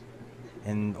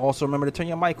 And also remember to turn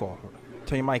your mic on.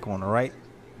 All right?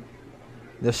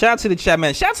 Now, shout out to the chat,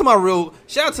 man. Shout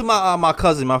out to my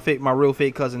cousin, my real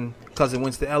fake cousin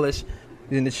Winston Ellis.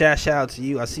 He's in the chat. Shout out to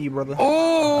you. I see you, brother.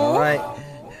 Oh, all right.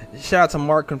 Shout out to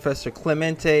Mark Professor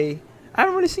Clemente. I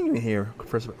haven't really seen you in here,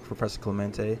 Professor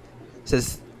Clemente.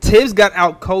 Says Tibbs got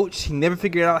out coached. He never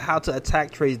figured out how to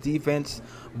attack Trey's defense.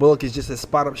 Bullock is just a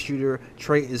spot up shooter.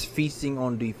 Trey is feasting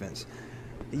on defense.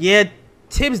 Yeah,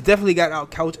 Tibbs definitely got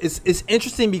out coached. It's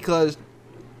interesting because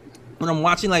when I'm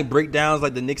watching like breakdowns,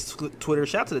 like the Knicks Twitter,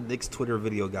 shout out to the Knicks Twitter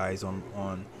video guys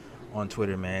on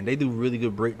Twitter, man. They do really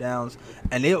good breakdowns,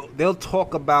 and they'll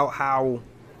talk about how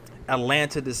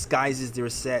Atlanta disguises their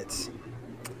sets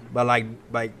by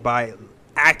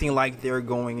acting like they're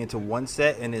going into one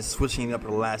set and then switching up at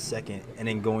the last second and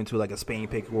then going to like a Spain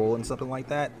pick roll and something like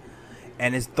that,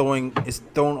 and it's thrown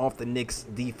off the Knicks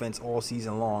defense all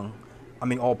season long. I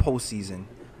mean all postseason,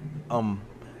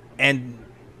 and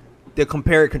they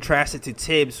compare it, contrast it to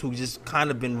Tibbs, who just kind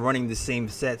of been running the same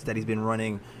sets that he's been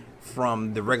running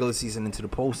from the regular season into the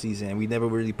postseason, and we never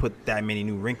really put that many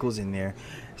new wrinkles in there.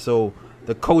 So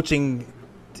the coaching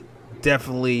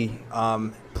definitely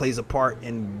plays a part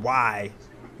in why,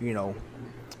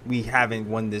 we haven't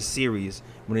won this series.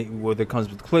 Whether it comes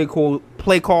with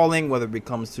play calling, whether it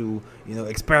comes to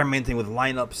experimenting with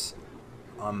lineups,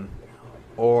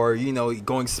 or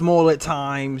going small at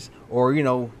times, or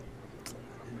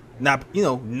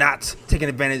not taking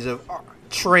advantage of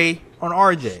Trey on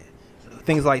RJ,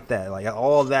 things like that. Like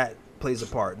all that plays a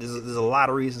part. There's a lot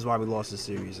of reasons why we lost this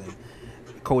series, and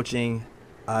coaching,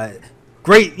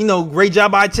 great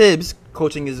job by Tibbs.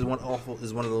 Coaching is one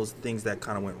of those things that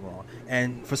kind of went wrong.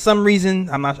 And for some reason,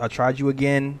 I tried you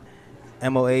again,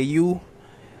 MOAU.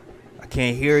 I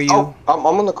can't hear you. Oh, I'm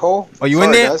on the call. Are you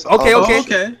in there? Guys. Okay.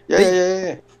 Okay.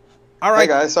 Yeah. All right. Hey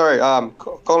guys, sorry.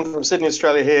 Calling from Sydney,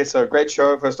 Australia here. So great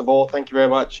show, first of all. Thank you very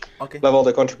much. Okay. Love all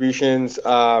the contributions.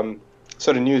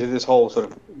 Sort of new to this whole sort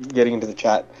of getting into the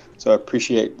chat. So I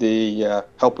appreciate the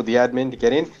help with the admin to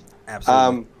get in.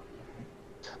 Absolutely.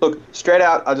 Look, straight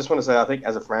out, I just want to say I think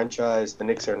as a franchise, the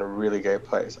Knicks are in a really great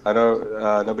place. I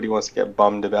know nobody wants to get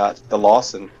bummed about the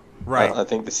loss, and Right. I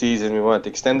think the season, we wanted to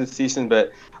extend the season,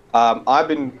 but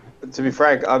to be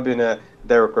frank, I've been a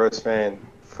Derrick Rose fan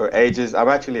for ages. I'm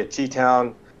actually a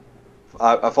T-Town.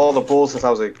 I followed the Bulls since I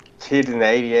was a kid in the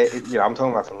 88. I'm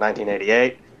talking about from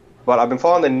 1988. But I've been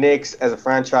following the Knicks as a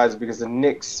franchise because the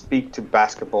Knicks speak to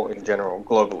basketball in general,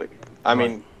 globally. I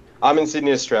mean, I'm in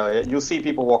Sydney, Australia. You'll see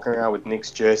people walking around with Knicks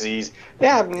jerseys. They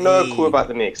have no clue about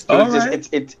the Knicks.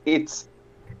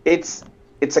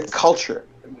 It's a culture.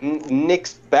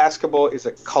 Knicks basketball is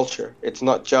a culture. It's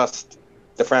not just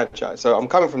the franchise. So I'm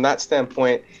coming from that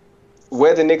standpoint.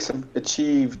 Where the Knicks have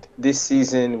achieved this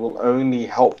season will only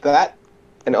help that,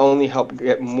 and only help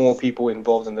get more people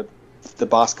involved in the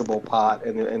basketball part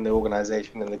and the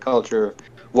organization and the culture of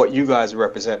what you guys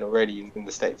represent already in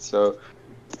the States. So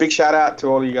big shout out to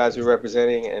all you guys who are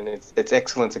representing, and it's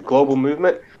excellent. It's a global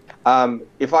movement.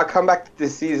 If I come back to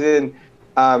this season,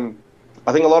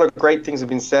 I think a lot of great things have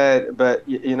been said, but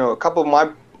a couple of my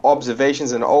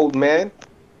observations as an old man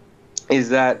is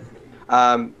that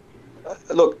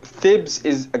look, Thibs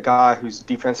is a guy who's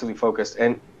defensively focused,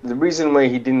 and the reason why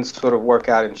he didn't sort of work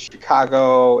out in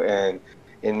Chicago and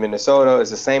in Minnesota is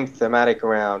the same thematic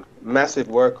around massive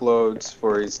workloads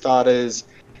for his starters,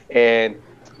 and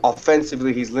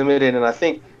offensively he's limited. And I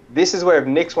think this is where if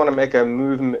Knicks want to make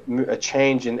a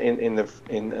change in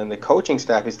the coaching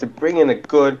staff, is to bring in a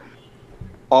good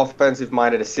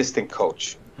offensive-minded assistant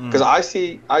coach. Because I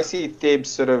see Thibs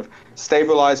sort of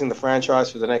stabilizing the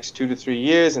franchise for the next 2 to 3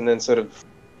 years and then sort of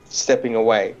stepping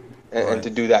away and to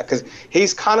do that. Because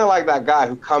he's kind of like that guy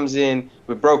who comes in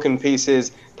with broken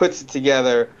pieces, puts it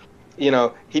together.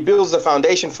 He builds the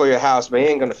foundation for your house, but he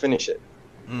ain't going to finish it.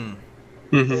 And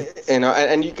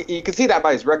you can see that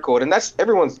by his record. And that's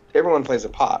everyone plays a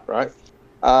part, right?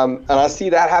 And I see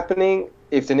that happening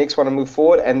if the Knicks want to move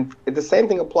forward. And the same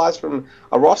thing applies from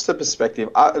a roster perspective.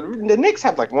 The Knicks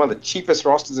have like one of the cheapest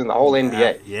rosters in the whole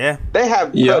NBA. Yeah. They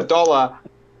have per dollar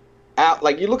out.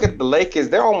 Like you look at the Lakers,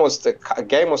 they're almost a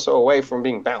game or so away from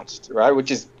being bounced, right?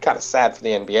 Which is kind of sad for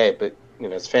the NBA, but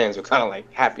as fans, we're kind of like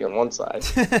happy on one side.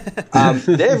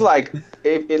 They've like,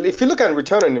 if you look at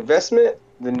return on investment,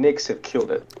 the Knicks have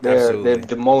killed it. They've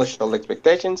demolished all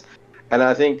expectations. And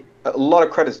I think a lot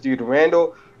of credit's due to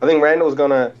Randall. I think Randall's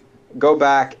going to go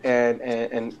back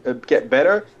and get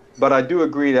better, but I do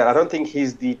agree that I don't think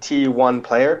he's the tier 1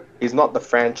 player. He's not the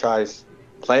franchise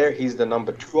player. He's the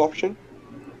number 2 option.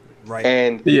 Right.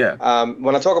 And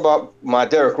when I talk about my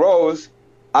Derrick Rose,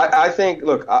 I think,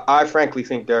 look, I frankly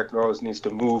think Derrick Rose needs to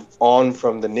move on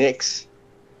from the Knicks.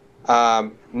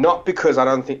 Not because I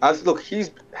don't think, look,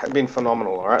 he's been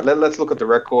phenomenal. All right, let's look at the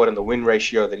record and the win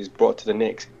ratio that he's brought to the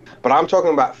Knicks. But I'm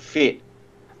talking about fit.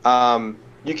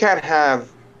 You can't have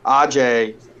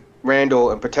RJ, Randall,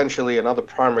 and potentially another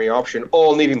primary option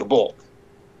all needing the ball.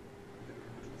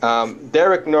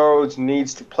 Derrick Rose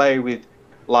needs to play with,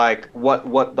 like,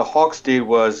 what the Hawks did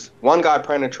was one guy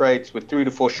penetrates with 3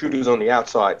 to 4 shooters on the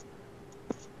outside.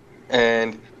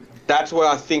 And that's where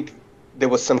I think there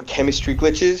was some chemistry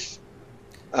glitches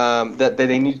that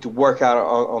they needed to work out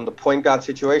on the point guard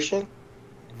situation.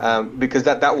 Because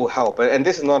that will help, and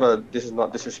this is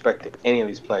not disrespect to any of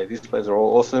these players. These players are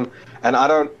all awesome, and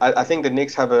I think the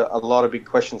Knicks have a lot of big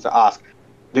questions to ask.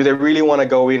 Do they really want to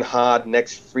go in hard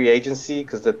next free agency?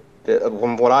 Because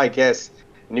from what I guess,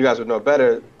 and you guys would know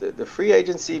better, the free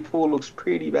agency pool looks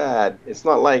pretty bad. It's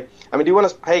not like, do you want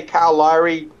to pay Kyle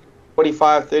Lowry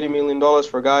 $25-30 million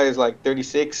for a guy who's like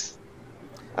 36?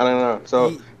 I don't know.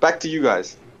 So back to you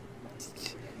guys.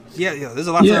 Yeah, there's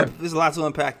a lot to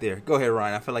unpack there. Go ahead,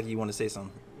 Ryan. I feel like you want to say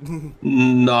something.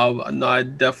 No, I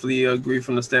definitely agree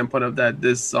from the standpoint of that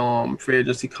this free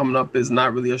agency coming up is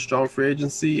not really a strong free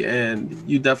agency, and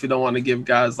you definitely don't want to give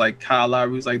guys like Kyle Lowry,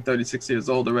 who's like 36 years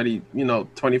old already,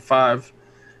 25,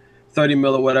 30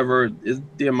 mil or whatever is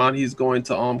the amount he's going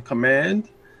to command.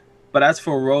 But as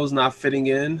for Rose not fitting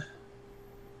in,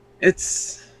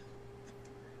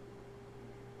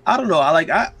 I don't know.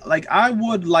 I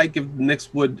would like if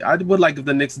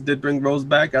the Knicks did bring Rose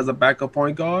back as a backup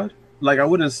point guard. Like, I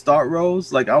wouldn't start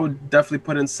Rose. Like, I would definitely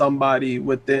put in somebody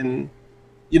within,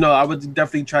 I would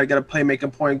definitely try to get a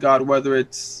playmaking point guard, whether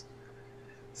it's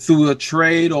through a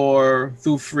trade or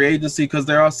through free agency, because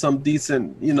there are some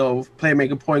decent,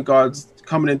 playmaking point guards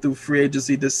coming in through free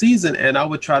agency this season. And I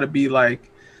would try to be like,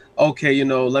 okay,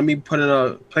 let me put in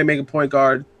a playmaking point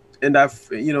guard in that,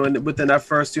 within that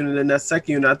first unit and that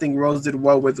second unit. I think Rose did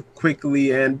well with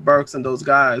Quickly and Burks and those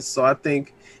guys. So I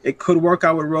think it could work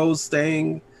out with Rose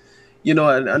staying,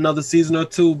 another season or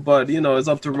two. But it's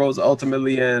up to Rose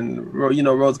ultimately, and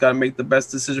Rose got to make the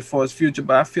best decision for his future.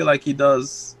 But I feel like he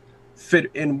does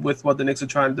fit in with what the Knicks are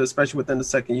trying to do, especially within the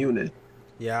second unit.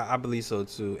 Yeah, I believe so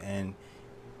too. And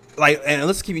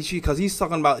let's keep it true, because he's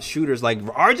talking about shooters. Like,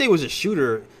 RJ was a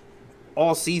shooter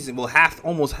all season. Well,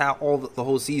 almost all the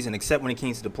whole season, except when it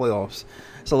came to the playoffs.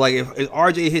 So like, if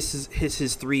RJ hits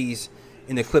his threes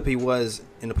in the clip he was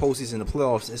in the postseason, the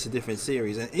playoffs, it's a different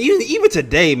series. And even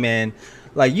today, man,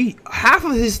 like, half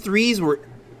of his threes were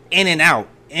in and out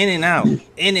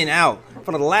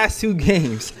for the last two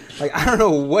games. Like, I don't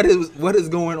know what is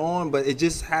going on, but it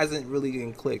just hasn't really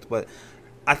been clicked. But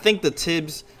I think the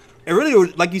Tibbs, it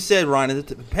really, like you said, Ryan, it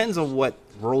depends on what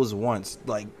Rose wants.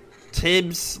 Like,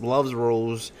 Tibbs loves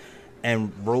Rose,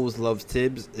 and Rose loves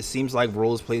Tibbs. It seems like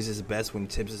Rose plays his best when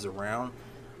Tibbs is around.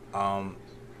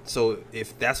 So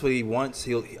if that's what he wants,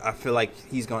 I feel like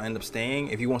he's gonna end up staying.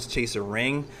 If he wants to chase a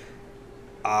ring,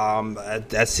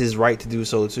 that's his right to do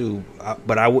so too.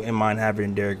 But I wouldn't mind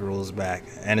having Derrick Rose back.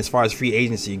 And as far as free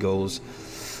agency goes,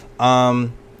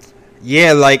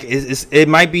 yeah, like it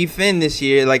might be Finn this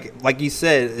year. Like you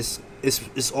said,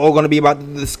 it's all gonna be about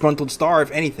the disgruntled star,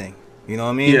 if anything. You know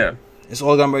what I mean? Yeah. It's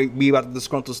all gonna be about the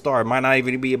disgruntled star. It might not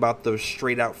even be about the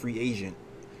straight out free agent.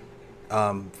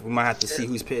 We might have to see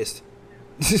who's pissed.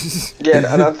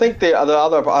 Yeah, and I think the other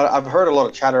I've heard a lot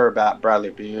of chatter about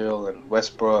Bradley Beal and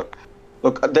Westbrook.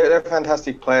 Look, they're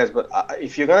fantastic players, but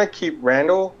if you're gonna keep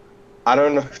Randall, I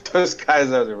don't know if those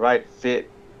guys are the right fit.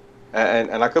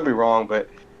 And I could be wrong, but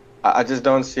I just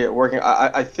don't see it working.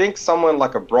 I think someone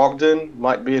like a Brogdon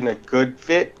might be in a good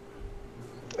fit.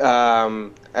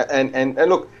 And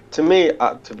look, to me,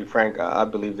 to be frank, I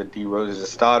believe that D Rose is a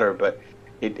starter, but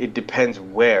it depends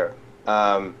where.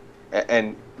 And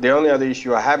the only other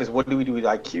issue I have is, what do we do with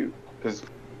IQ? Because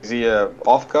is he a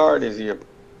off guard? Is he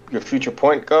your future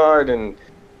point guard? And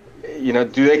do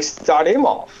they start him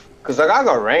off? Because that guy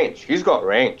got range. He's got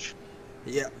range.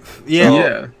 Yeah.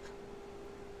 Yeah.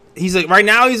 He's like, right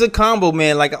now he's a combo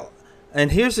man. Like,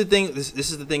 and here's the thing. This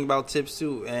is the thing about Tibbs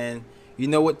too. And you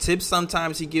know what? Tibbs,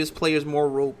 sometimes he gives players more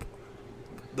rope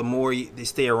the more they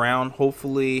stay around.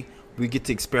 Hopefully, we get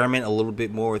to experiment a little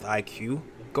bit more with IQ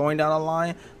going down the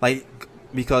line. Like,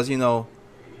 because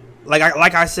like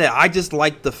I said, I just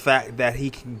like the fact that he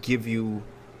can give you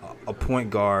a point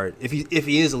guard, if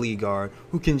he is a lead guard,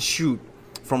 who can shoot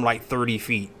from like 30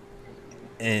 feet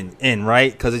in,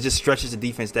 right? Because it just stretches the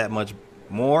defense that much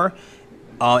more.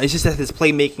 It's just that his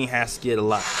playmaking has to get a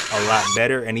lot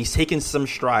better, and he's taken some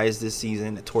strides this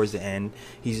season towards the end.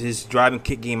 His driving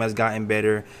kick game has gotten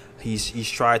better. He's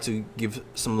tried to give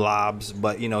some lobs,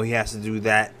 but he has to do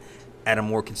that at a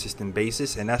more consistent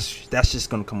basis, and that's just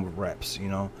gonna come with reps,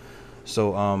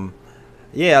 So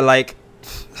yeah, like,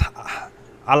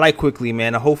 I like Quickly,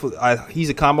 man. Hopefully, he's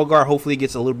a combo guard. Hopefully, he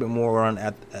gets a little bit more run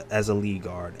as a lead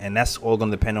guard, and that's all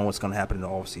gonna depend on what's gonna happen in the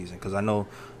offseason. Because I know,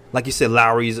 like you said,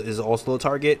 Lowry is also a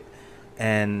target,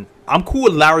 and I'm cool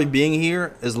with Lowry being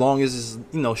here as long as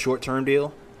it's short-term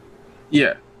deal.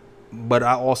 Yeah, but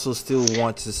I also still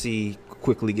want to see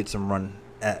Quickly get some run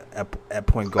at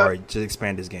point guard to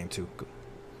expand his game too.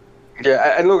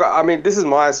 Yeah, and look, I mean, this is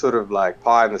my sort of like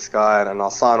pie in the sky, and I'll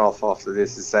sign off after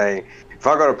this is saying, if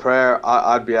I got a prayer,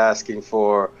 I'd be asking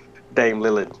for Dame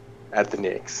Lillard at the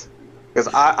Knicks, because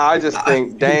I just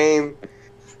think Dame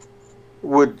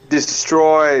would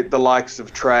destroy the likes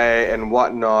of Trey and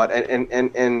whatnot.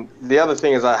 And the other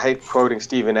thing is, I hate quoting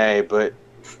Stephen A, but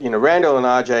Randall and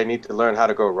RJ need to learn how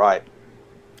to go right.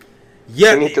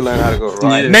 Yeah, they need to learn how to go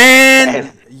right,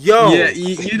 man. Yo, yeah,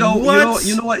 you know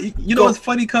what's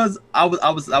funny? Because I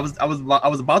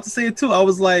was about to say it too. I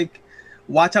was like,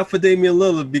 watch out for Damian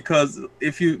Lillard, because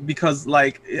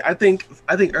I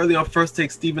think early on First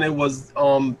Take, Stephen A was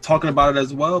talking about it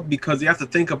as well, because you have to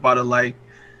think about it. Like,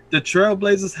 the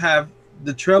Trailblazers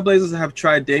have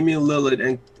tried Damian Lillard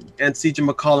and CJ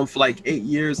McCollum for like 8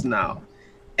 years now,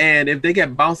 and if they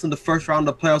get bounced in the first round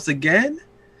of the playoffs again,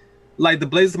 like, the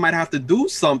Blazers might have to do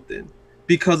something,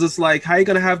 because it's like, how you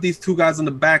gonna have these two guys in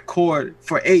the backcourt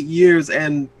for 8 years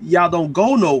and y'all don't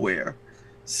go nowhere?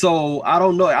 So I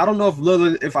don't know if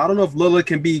Lillard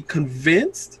can be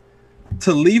convinced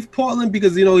to leave Portland,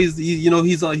 because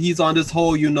he's on this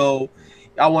whole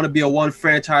I want to be a one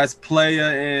franchise player,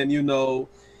 and y'all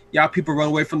people run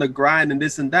away from the grind and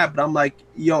this and that. But I'm like,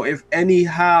 if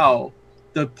anyhow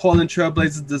the Portland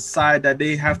Trailblazers decide that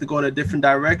they have to go in a different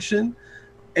direction,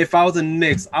 if I was a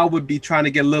Knicks, I would be trying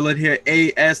to get Lillard here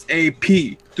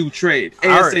ASAP through trade.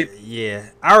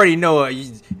 ASAP. I already know.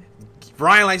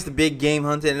 Ryan likes the big game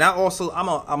hunting, and I'm also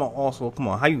come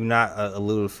on. How you not a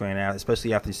Lillard fan now,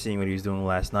 especially after seeing what he was doing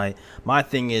last night? My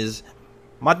thing is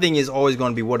always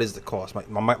going to be, what is the cost?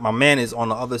 My man is on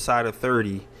the other side of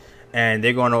 30, and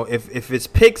they're going to if it's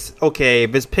picks, okay.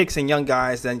 If it's picks and young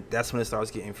guys, then that's when it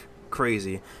starts getting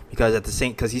crazy,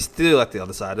 because he's still at the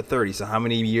other side of 30. So how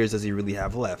many years does he really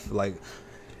have left? Like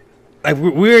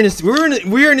we're in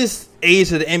this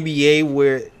age of the NBA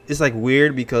where it's like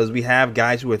weird, because we have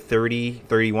guys who are 30,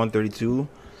 31, 32,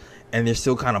 and they're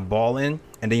still kind of balling.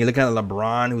 And then you look at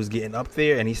LeBron, who's getting up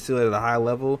there, and he's still at a high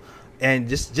level. And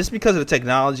just because of the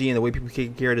technology and the way people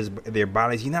take care of their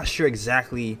bodies, you're not sure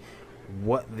exactly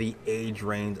what the age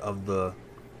range of the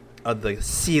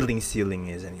ceiling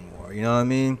is anymore. You know what I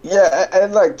mean? Yeah,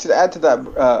 and like to add to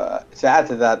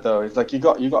that though, it's like you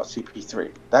got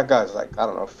CP3. That guy's like, I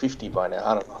don't know, 50 by now.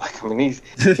 I don't know. Like, I mean, he's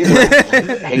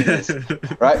like haters,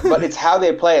 right? But it's how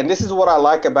they play, and this is what I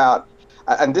like about,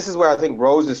 and this is where I think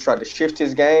Rose has tried to shift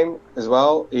his game as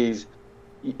well. Is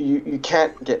you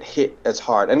can't get hit as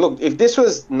hard. And look, if this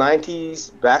was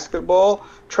 90s basketball,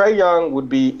 Trae Young would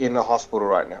be in the hospital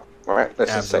right now. All right,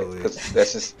 let's Absolutely. just say, because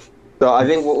that's just. So I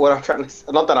think what I'm trying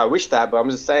to, not that I wish that, but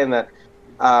I'm just saying that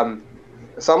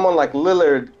someone like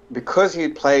Lillard, because he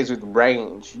plays with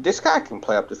range, this guy can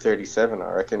play up to 37,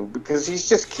 I reckon, because he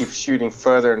just keeps shooting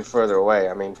further and further away.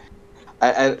 I mean,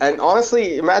 and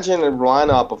honestly, imagine a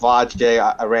lineup of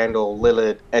RJ, Randall,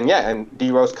 Lillard, and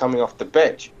D Rose coming off the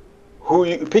bench. Who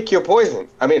you pick your poison?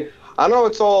 I mean, I know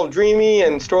it's all dreamy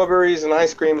and strawberries and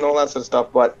ice cream and all that sort of stuff,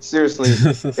 but seriously,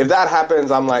 if that happens,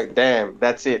 I'm like, damn,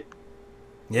 that's it.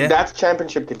 Yeah. That's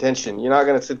championship contention. You're not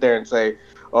going to sit there and say,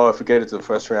 oh, if we get it to the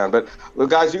first round. But look,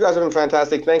 guys, you guys have been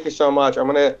fantastic. Thank you so much. I'm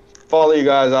going to follow you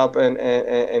guys up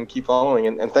and keep following.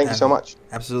 And thank you so much.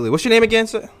 Absolutely. What's your name again,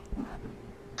 sir?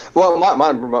 Well,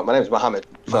 my name is Mohammed.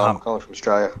 So I'm calling from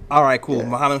Australia. All right, cool. Yeah.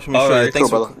 Mohammed from Australia.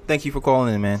 Right. Thank you for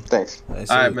calling in, man. Thanks. All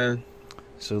right, man.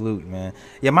 Salute, man.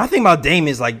 Yeah, my thing about Dame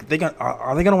is, like,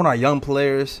 are they going to want our young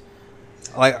players?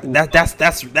 Like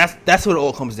that's what it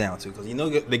all comes down to, because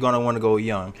they're gonna want to go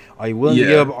young. Are you willing to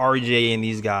give up RJ and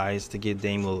these guys to get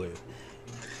Dame Lillard?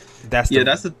 That's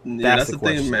the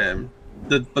thing, man.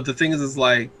 But the thing is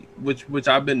like which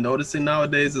I've been noticing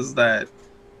nowadays is that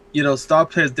star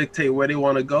players dictate where they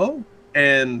want to go,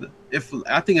 and if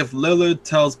Lillard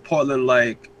tells Portland,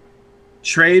 like,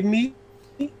 trade me,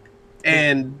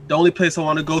 and the only place I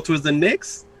want to go to is the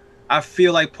Knicks, I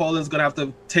feel like Portland's gonna have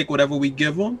to take whatever we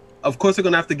give them. Of course, they're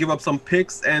going to have to give up some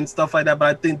picks and stuff like that, but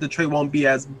I think the trade won't be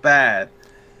as bad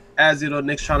as,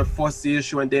 Knicks trying to force the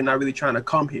issue and they're not really trying to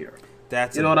come here.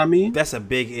 You know what I mean? That's a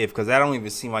big if, because that don't even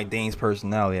seem like Dame's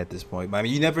personality at this point. But, I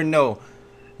mean, you never know.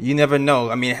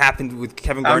 I mean, it happened with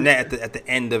Kevin Garnett at the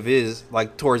end of his,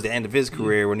 like, towards the end of his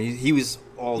career, when he was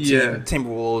all team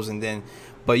Timberwolves, and then,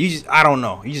 but I don't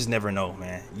know. You just never know,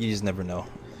 man. You just never know.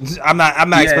 I'm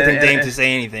not expecting Dame to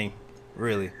say anything,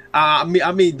 really. I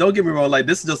mean, don't get me wrong. Like,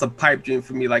 this is just a pipe dream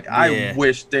for me. Like, I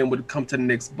wish Dame would come to the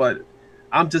Knicks, but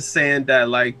I'm just saying that,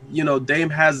 like, Dame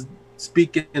has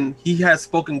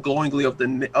spoken glowingly of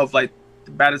the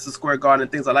Madison Square Garden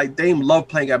and things like. Dame loved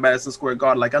playing at Madison Square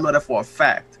Garden. Like, I know that for a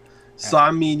fact. So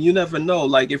I mean, you never know.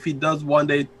 Like, if he does one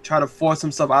day try to force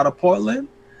himself out of Portland,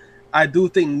 I do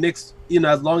think Knicks.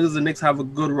 As long as the Knicks have a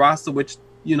good roster, which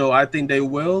I think they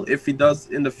will, if he does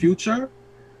in the future,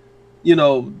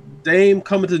 Dame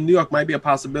coming to New York might be a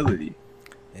possibility.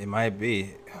 It might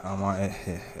be.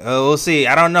 We'll see.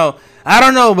 I don't know,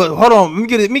 but hold on.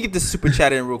 Let me get this super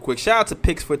chat in real quick. Shout out to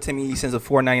Picks for Timmy. He sends a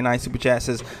 $4.99 super chat.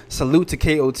 Says, salute to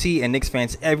KOT and Knicks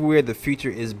fans everywhere. The future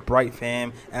is bright,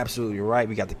 fam. Absolutely right.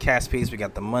 We got the cap space. We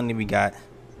got the money. We got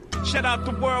shout out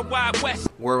to Worldwide West.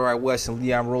 Worldwide West and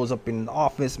Leon Rose up in the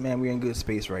office, man. We're in good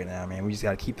space right now, man. We just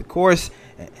got to keep the course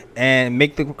and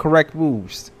make the correct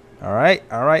moves. All right.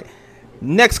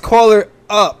 Next caller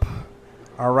up.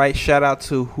 All right, shout out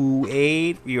to Who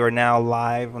Aid. We are now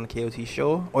live on the KOT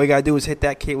show. All you got to do is hit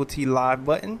that KOT live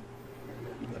button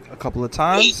a couple of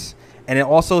times. And then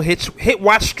also hit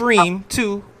watch stream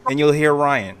too, and you'll hear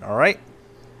Ryan. All right?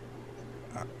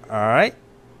 All right.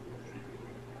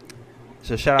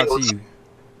 So shout out to you.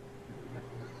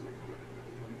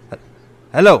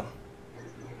 Hello.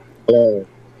 Hello.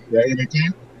 Yeah, you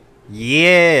can?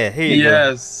 Yeah, here you go.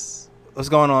 Yes. What's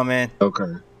going on, man?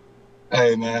 Okay.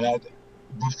 Hey, man.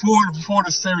 Before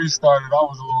the series started, I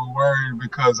was a little worried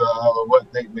because of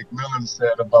what Nate McMillan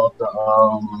said about the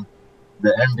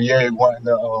NBA wanting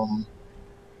to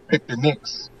pick the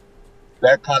Knicks.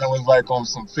 that kind of was like on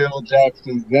some Phil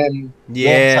Jackson Zen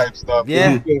type stuff.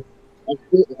 Yeah. I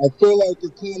feel like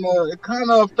it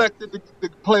kind of affected the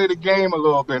play of the game a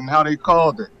little bit and how they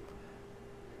called it.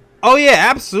 Oh yeah,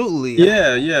 absolutely.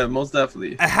 Yeah, most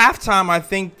definitely. At halftime, I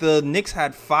think the Knicks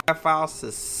had 5 fouls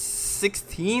to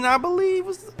 16. I believe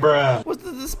was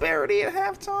the disparity at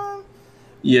halftime.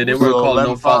 Yeah, they were calling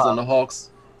no fouls on the Hawks.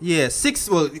 Yeah,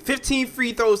 15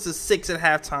 free throws to 6 at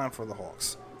halftime for the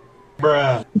Hawks.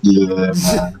 Yeah,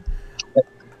 man.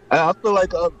 I feel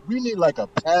like we need like a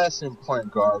passing point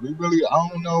guard. I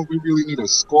don't know if we really need a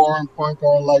scoring point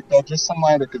guard like that. Just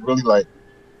somebody that could really like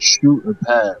shoot and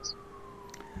pass.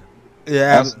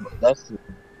 Yeah,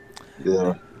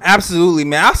 yeah. Absolutely,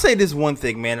 man. I'll say this one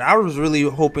thing, man. I was really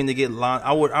hoping to get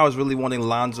I was really wanting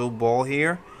Lonzo Ball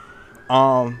here,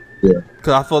 because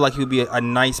I feel like he would be a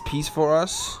nice piece for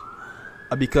us,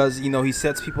 because he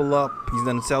sets people up. He's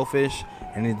unselfish,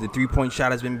 and the 3-point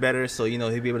shot has been better, so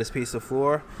he'll be able to space the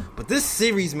floor. But this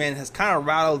series, man, has kind of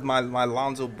rattled my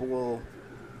Lonzo Ball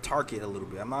target a little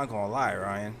bit. I'm not gonna lie,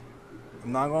 Ryan.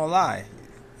 I'm not gonna lie.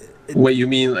 Wait, you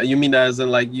mean that as in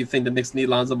like you think the Knicks need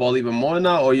Lonzo Ball even more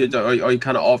now, or are you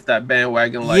kind of off that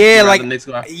bandwagon? Like the Knicks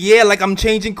go like I'm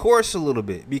changing course a little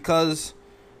bit because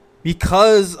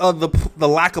of the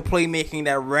lack of playmaking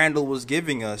that Randall was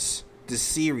giving us this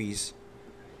series.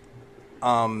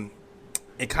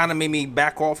 It kind of made me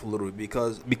back off a little bit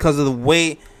because of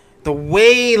the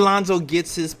way Lonzo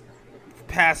gets his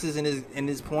passes and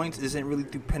his points isn't really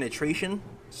through penetration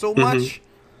so much,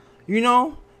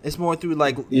 It's more through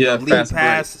lead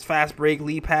fast break,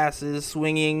 lead passes,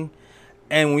 swinging.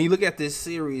 And when you look at this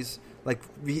series,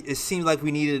 it seems like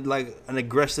we needed an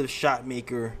aggressive shot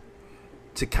maker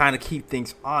to kind of keep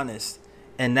things honest,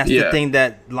 and that's the thing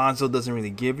that Lonzo doesn't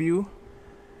really give you.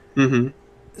 Mm-hmm.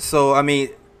 So I mean,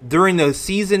 during the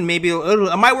season, maybe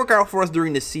it might work out for us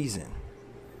during the season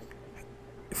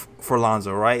for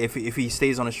Lonzo, right? If he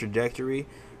stays on his trajectory,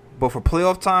 but for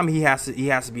playoff time, he has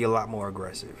to be a lot more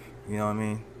aggressive. You know what I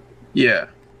mean? Yeah,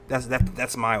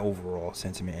 that's my overall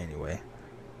sentiment anyway.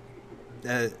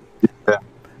 Yeah,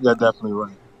 definitely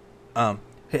right.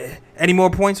 Any more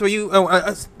points for you?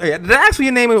 Did I ask you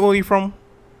your name and where you from?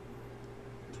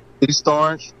 East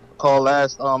Orange. Called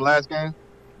last game.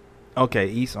 Okay,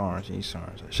 East Orange.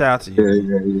 Shout out to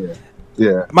you.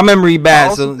 Yeah. My memory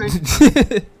bad, so.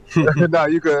 No,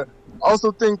 you could.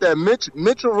 Also think that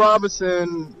Mitchell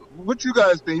Robinson. What you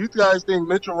guys think? You guys think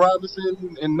Mitchell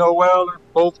Robinson and Noel are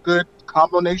both good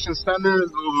combination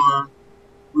centers, or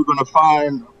we're gonna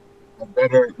find a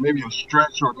better, maybe a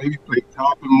stretch, or maybe play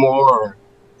Toppin more or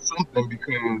something?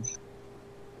 Because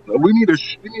we need a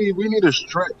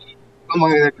stretch.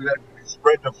 Somebody that can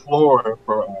spread the floor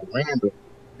for Randall.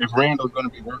 If Randall's gonna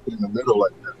be working in the middle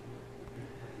like that.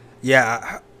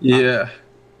 Yeah.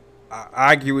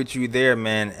 I agree with you there,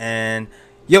 man. And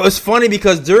it's funny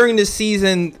because during the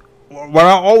season, what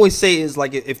I always say is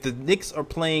if the Knicks are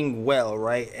playing well,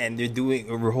 right, and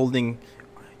we're holding.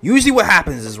 Usually, what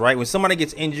happens is when somebody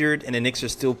gets injured and the Knicks are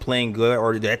still playing good,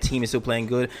 or that team is still playing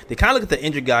good, they kind of look at the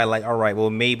injured guy all right, well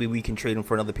maybe we can trade him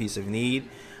for another piece of need.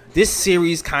 This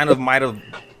series kind of might have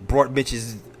brought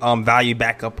Mitch's value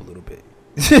back up a little bit.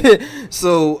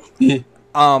 So,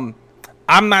 I'm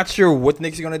not sure what the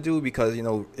Knicks are gonna do because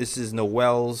this is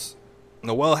Noel's.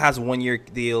 Noel has a 1-year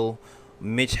deal.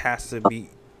 Mitch has to be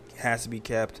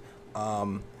kept.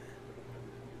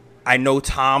 I know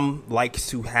Tom likes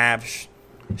to have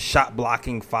shot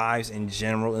blocking fives in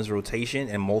general in his rotation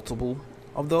and multiple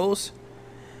of those.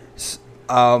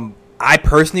 I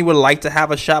personally would like to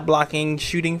have a shot blocking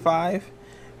shooting five.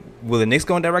 Will the Knicks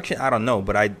go in that direction? I don't know,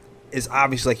 but it's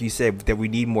obvious, like you said, that we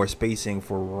need more spacing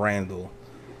for Randall.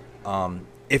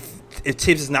 If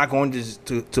Tibbs is not going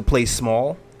to play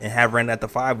small and have Randall at the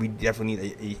 5, we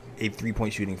definitely need a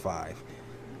 3-point shooting 5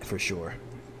 for sure.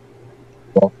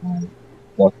 Definitely.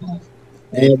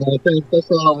 Yeah, man, that's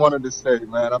all I wanted to say,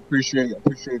 man. I appreciate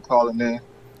calling in.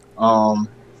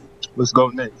 Let's go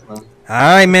Knicks, man. All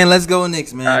right, man. Let's go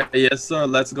Knicks, man. Yes, sir.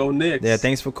 Let's go Knicks. Yeah,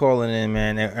 thanks for calling in,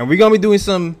 man. And we're gonna be doing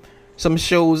some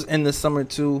shows in the summer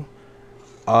too.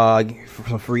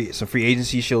 Some free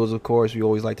agency shows, of course. We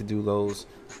always like to do those.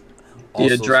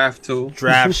 Also, draft too.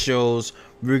 Draft shows.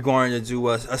 We're going to do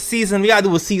a season. We gotta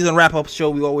do a season wrap up show.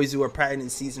 We always do our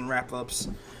patented season wrap ups.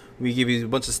 We give you a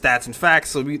bunch of stats and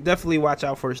facts, so we definitely watch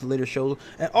out for later shows,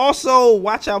 and also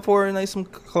watch out for some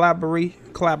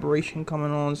collaboration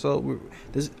coming on. So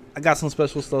I got some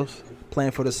special stuff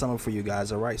planned for the summer for you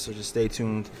guys. All right, so just stay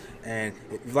tuned. And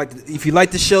if you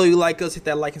like the show, you like us, hit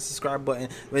that like and subscribe button.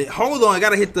 Wait, hold on, I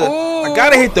gotta hit the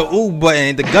ooh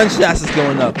button. The gunshots is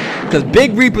going up because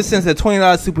Big Reaper sends a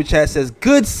 $20 super chat, says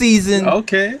good season.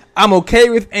 Okay, I'm okay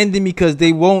with ending because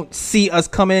they won't see us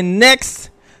come in next.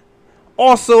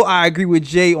 Also, I agree with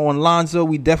Jay on Lonzo.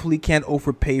 We definitely can't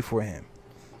overpay for him.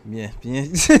 Yeah.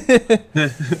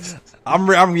 I'm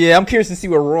curious to see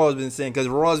what Raw's been saying because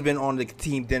Raw's been on the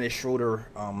Team Dennis Schroeder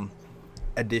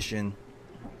edition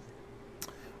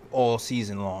all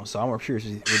season long. So I'm curious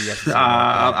what he has to say.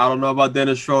 I don't know about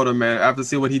Dennis Schroeder, man. After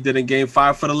seeing what he did in Game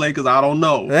 5 for the Lakers, I don't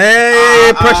know.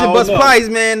 Hey, pressure bust price,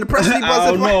 man. The pressure bust price. I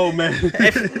don't know, man.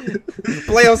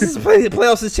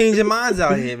 Playoffs is changing minds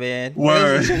out here, man.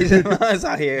 Word. Changing minds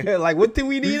out here. Like, what do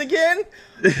we need again?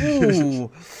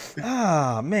 Ooh.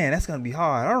 Man, that's gonna be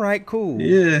hard. All right, cool.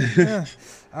 Yeah.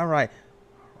 All right.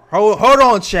 Hold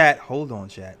on, chat. Hold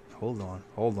on.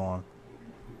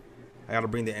 I gotta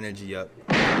bring the energy up.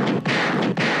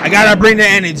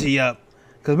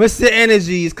 Cause Mr.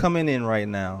 Energy is coming in right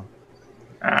now.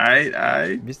 All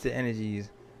right. Mr. Energy's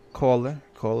caller,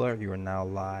 you are now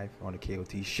live on the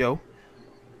KOT show.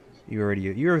 You're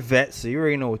a vet, so you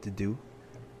already know what to do.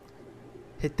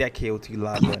 Hit that KOT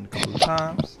live button a couple of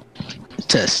times.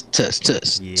 Test.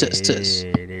 Yeah,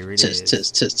 there it is.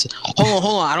 Test. Hold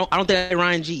on. I don't think that's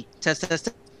Ryan G. Test.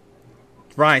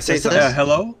 Ryan, say something.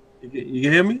 Hello? You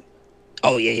can hear me?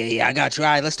 Oh, yeah. I got you.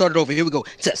 All right, let's start it over. Here we go.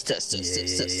 Test.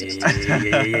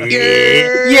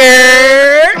 Yeah.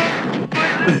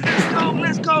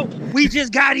 Let's go. We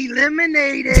just got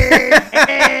eliminated.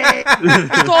 Hey.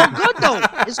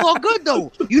 It's all good,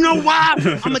 though. You know why?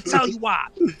 I'm going to tell you why.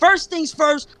 First things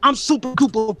first, I'm super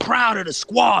proud of the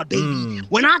squad, baby.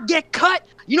 When I get cut,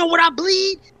 you know what I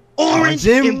bleed? Orange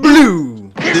and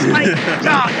blue. It's like,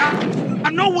 y'all, I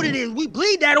know what it is. We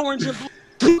bleed that orange and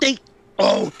blue. Think,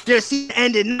 oh, their season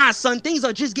ended. Nah, son, things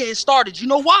are just getting started. You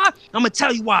know why? I'm going to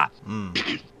tell you why.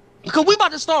 Because we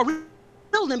about to start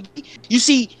rebuilding. You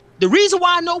see, the reason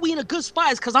why I know we in a good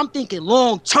spot is because I'm thinking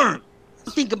long term.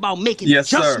 I'm thinking about making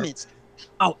adjustments,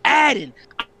 about adding.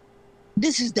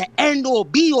 This is the end all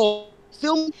be all.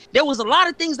 Feel me? There was a lot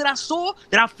of things that I saw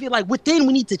that I feel like within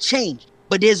we need to change.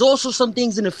 But there's also some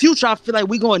things in the future I feel like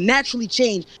we're going to naturally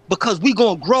change because we're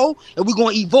going to grow and we're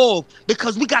going to evolve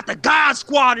because we got the God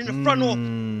Squad in the front of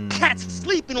cats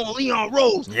sleeping on Leon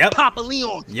Rose, Papa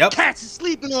Leon. Cats is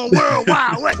sleeping on World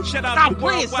Wide West. Stop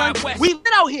playing, son. We lit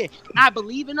out here. I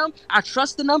believe in them. I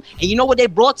trust in them. And you know what they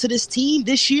brought to this team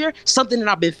this year? Something that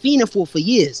I've been fiending for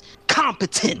years.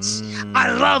 Competence.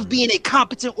 I love being a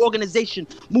competent organization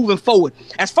moving forward.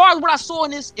 As far as what I saw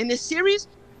in this series,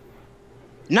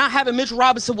 not having Mitchell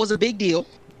Robinson was a big deal.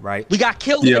 Right. We got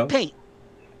killed in the paint.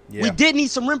 Yeah. We did need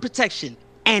some rim protection.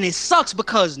 And it sucks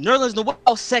because Nerlens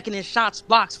Noel, second in shots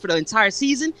blocks for the entire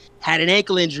season, had an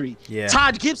ankle injury. Yeah.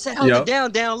 Todd Gibson held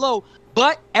it down low.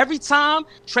 But every time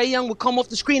Trae Young would come off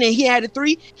the screen and he had a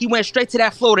three, he went straight to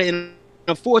that floater. And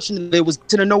unfortunately, it was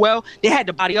to the Noel. They had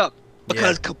to body up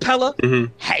because Capella,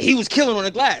 he was killing on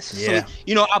the glass. Yeah. So,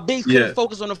 you know, our bigs couldn't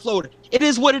focus on the floater. It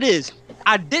is what it is.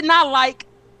 I did not like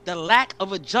the lack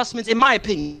of adjustments, in my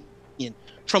opinion,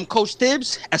 from Coach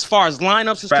Tibbs as far as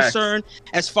lineups is concerned,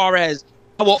 as far as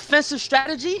our offensive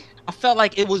strategy. I felt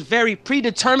like it was very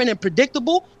predetermined and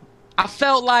predictable. I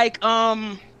felt like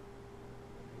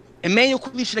Emmanuel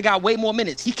Quigley should have got way more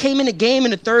minutes. He came in the game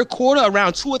in the third quarter,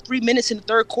 around 2 or 3 minutes in the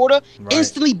third quarter,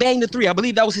 instantly banged the three. I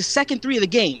believe that was his second three of the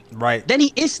game. Right. Then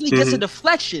he instantly gets a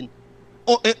deflection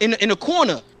in the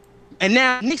corner. And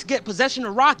now Knicks get possession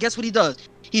of rock. Guess what he does?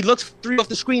 He looks for three off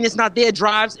the screen. It's not there.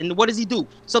 Drives. And what does he do?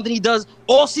 Something he does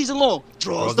all season long.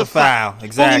 Draws the foul.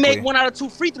 Exactly. Only made 1 out of 2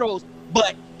 free throws.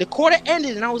 But the quarter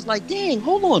ended, and I was like, dang,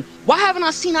 hold on. Why haven't I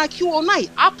seen IQ all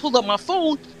night? I pulled up my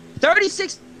phone.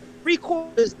 36 free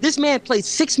quarters. This man played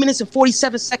 6 minutes and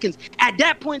 47 seconds. At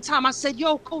that point in time, I said,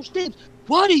 yo, Coach Tibbs,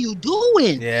 what are you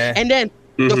doing? Yeah. And then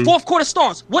the fourth quarter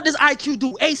starts. What does IQ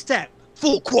do? ASAP.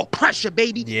 Full court pressure,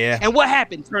 baby. Yeah. And what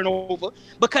happened? Turnover.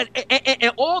 Because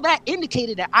and all that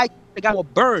indicated that I got more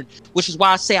burned, which is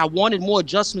why I say I wanted more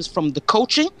adjustments from the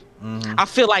coaching. I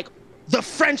feel like the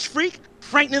French freak,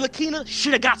 Frank Ntilikina,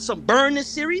 should have got some burn this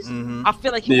series. I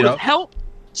feel like he would have helped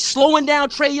slowing down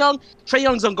Trae Young. Trae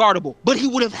Young's unguardable, but he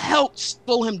would have helped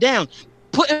slow him down.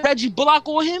 Putting Reggie Bullock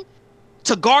on him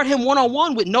to guard him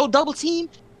one-on-one with no double team,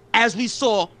 as we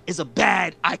saw, is a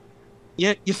bad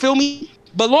idea. You feel me?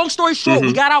 But long story short,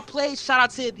 we got outplayed. Shout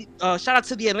out to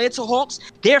the Atlanta Hawks.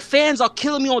 Their fans are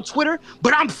killing me on Twitter,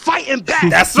 but I'm fighting back.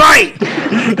 That's right.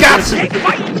 Gotcha. They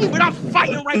fighting me, but I'm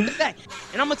fighting right back.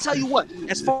 And I'm gonna tell you what,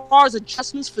 as far as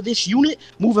adjustments for this unit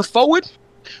moving forward,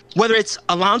 whether it's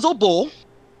Alonzo Ball,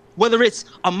 whether it's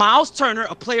a Miles Turner,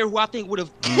 a player who I think would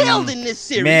have killed in this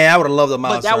series. Man, I would have loved a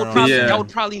Miles Turner. That would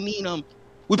probably mean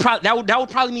that would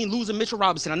probably mean losing Mitchell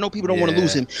Robinson. I know people don't want to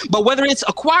lose him, but whether it's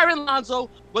acquiring Lonzo,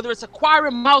 whether it's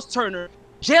acquiring Miles Turner,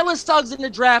 Jalen Suggs in the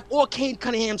draft, or Kane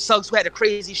Cunningham Suggs who had a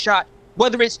crazy shot,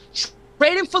 whether it's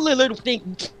trading for Lillard, I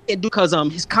think because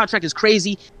his contract is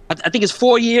crazy. I think it's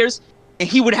 4 years, and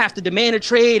he would have to demand a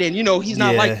trade, and he's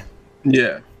not like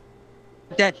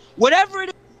that. Whatever it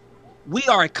is, we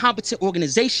are a competent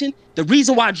organization. The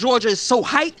reason why Georgia is so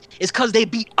hyped is because they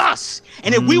beat us.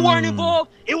 And if we weren't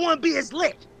involved, it wouldn't be as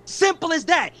lit. Simple as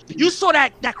that. You saw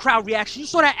that crowd reaction. You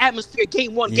saw that atmosphere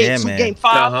game 1, game 2, game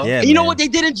 5. And you know what they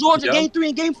did in Georgia game 3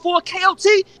 and game 4? KOT,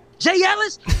 Jay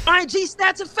Ellis, Ryan G,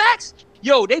 stats and facts.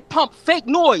 Yo, they pump fake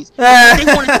noise. They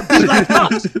wanted to be like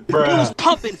us. It was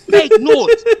pumping fake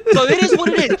noise. So it is what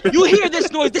it is. You hear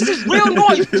this noise. This is real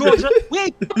noise, Georgia. We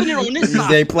ain't pumping it on this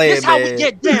side. This is how we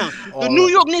get down. The New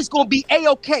York Knicks going to be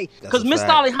A-OK. Because Mr.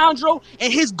 Alejandro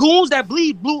and his goons that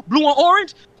bleed blue and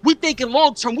orange, we thinking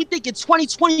long term. We thinking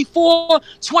 2024,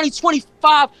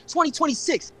 2025,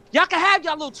 2026. Y'all can have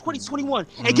y'all little 2021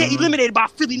 and get eliminated by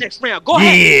Philly next round. Go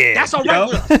ahead. That's all right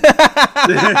with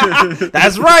us.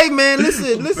 That's right, man.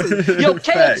 Listen. Yo,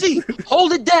 KOT,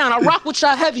 hold it down. I rock with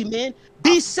y'all heavy, man.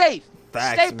 Be safe.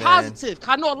 Stay positive.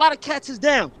 I know a lot of cats is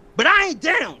down, but I ain't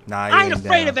down. I ain't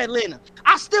afraid of Atlanta.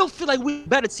 I still feel like we're a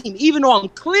better team, even though I'm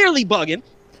clearly bugging.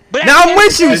 But now I'm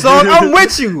with you, son. I'm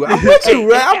with you. I'm with you,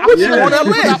 man. I'm with you on that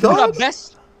list, dog.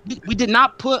 We did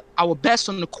not put our best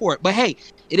on the court, but hey,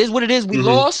 it is what it is. We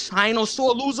lost. I ain't no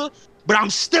sore loser, but I'm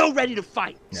still ready to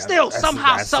fight.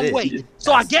 Somehow, some way.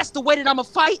 So I guess the way that I'm going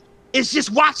to fight is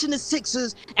just watching the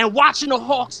Sixers and watching the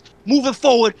Hawks moving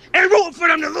forward and rooting for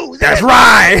them to lose. That's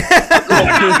right.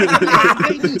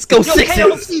 Let's go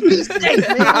Sixers. All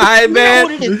right,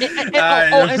 man.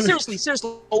 And seriously.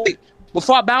 Oh, wait.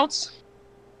 Before I bounce,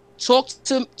 talk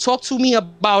to me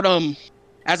about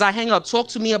as I hang up. Talk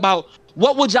to me about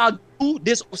what would y'all do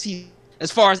this offseason as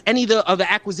far as any of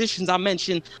the acquisitions I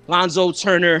mentioned, Lonzo,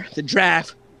 Turner, the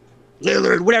draft,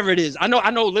 Lillard, whatever it is. I know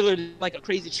Lillard is like a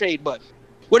crazy trade, but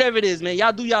whatever it is, man,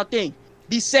 y'all do y'all thing.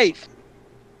 Be safe.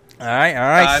 All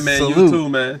right, man. Salute. You too,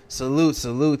 man.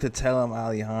 Salute to tell him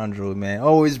Alejandro, man.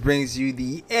 Always brings you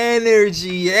the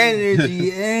energy.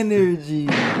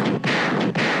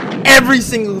 Every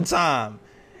single time.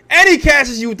 And he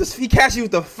catches you with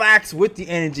the facts with the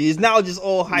energy. It's now just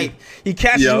all hype. He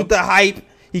catches you with the hype.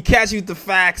 He catches you with the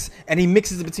facts, and he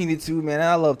mixes it between the two, man. And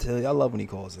I love when he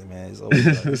calls it, man.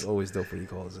 It's always dope when he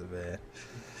calls it, man.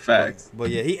 Facts.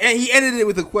 But yeah, he ended it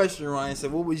with a question. Ryan said,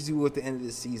 "What would you do at the end of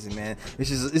the season, man?"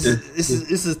 This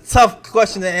is a tough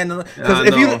question to end on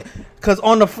because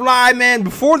on the fly, man.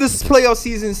 Before this playoff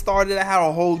season started, I had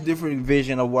a whole different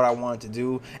vision of what I wanted to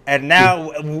do, and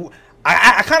now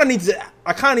I kind of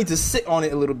need to sit on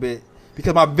it a little bit.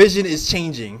 Because my vision is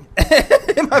changing.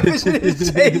 My vision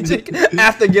is changing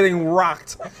after getting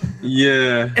rocked.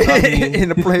 Yeah. In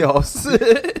the playoffs.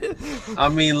 I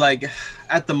mean, like,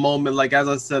 at the moment, like, as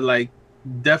I said, like,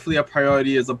 definitely a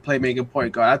priority is a playmaking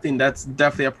point guard. I think that's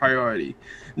definitely a priority.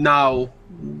 Now,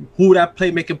 who that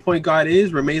playmaking point guard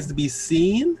is remains to be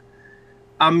seen.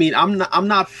 I mean, I'm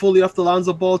not fully off the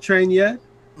Lonzo Ball train yet.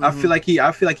 Mm-hmm. I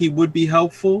feel like he would be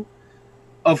helpful.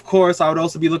 Of course, I would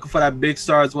also be looking for that big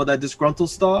star as well, that disgruntled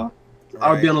star. Right.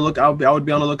 I would be on the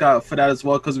lookout for that as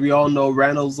well, because we all know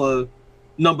Randall's a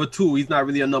number 2. He's not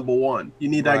really a number 1. You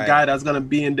need that guy that's gonna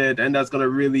be in there and that's gonna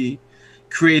really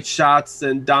create shots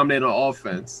and dominate on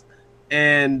offense.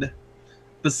 And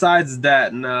besides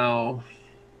that, now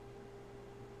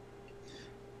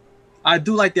I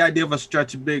do like the idea of a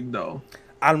stretch big though.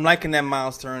 I'm liking that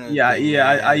Miles Turner. I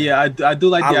do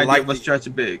like the idea of a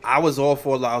stretch big. I was all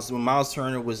for when Miles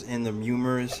Turner was in the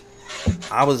rumors.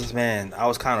 I was kind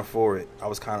of for it.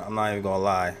 I'm not even gonna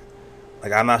lie.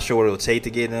 Like, I'm not sure what it'll take to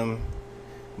get him,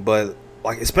 but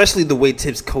like, especially the way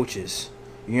Tibbs coaches.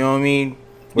 You know what I mean?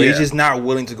 Where he's just not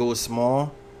willing to go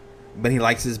small, but he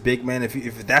likes his big man.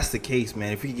 If that's the case,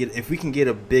 man, if we can get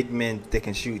a big man that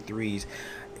can shoot threes.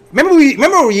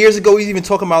 Remember years ago, he's even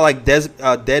talking about like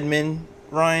Deadman.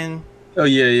 Ryan. Oh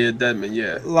yeah, Deadman,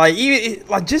 yeah. Like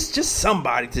just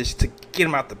somebody to get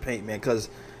him out the paint, man. Because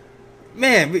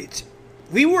man,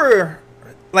 we were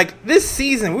like this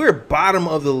season we were bottom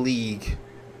of the league.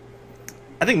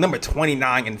 I think number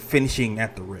 29 in finishing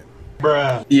at the rim.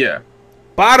 Bruh. Yeah.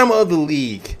 Bottom of the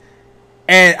league,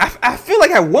 And I feel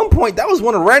like at one point that was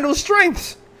one of Randall's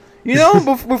strengths. You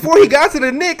know, before he got to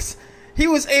the Knicks, he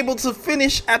was able to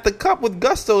finish at the cup with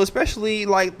gusto. Especially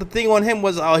like the thing on him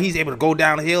was, he's able to go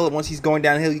downhill, and once he's going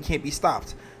downhill, he can't be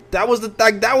stopped. That was the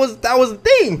thing.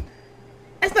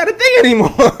 That's not a thing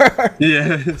anymore.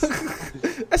 Yeah,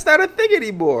 that's not a thing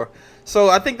anymore. So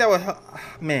I think that would help.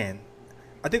 Man,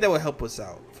 I think that would help us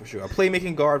out for sure. A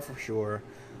playmaking guard for sure.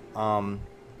 An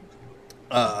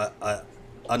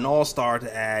all-star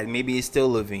to add. Maybe it's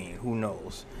still Levine. Who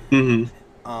knows? Mm-hmm.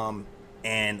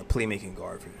 And a playmaking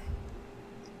guard for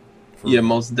yeah,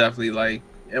 most definitely. Like,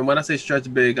 and when I say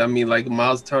stretch big, I mean like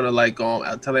Miles Turner. Like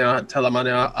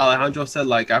Alejandro said,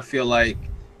 like I feel like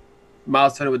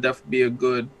Miles Turner would definitely be a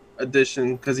good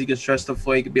addition because he can stretch the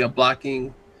floor. He could be a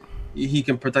blocking. He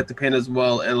can protect the paint as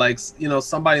well. And like, you know,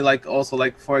 somebody like also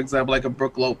like, for example, like a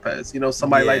Brook Lopez, you know,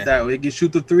 somebody like that where he can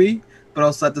shoot the three, but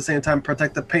also at the same time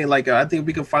protect the paint. Like I think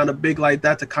we can find a big like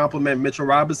that to complement Mitchell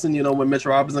Robinson. You know, when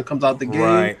Mitchell Robinson comes out the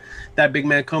game, that big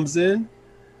man comes in.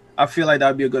 I feel like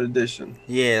that'd be a good addition.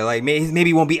 Yeah, like maybe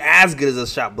he won't be as good as a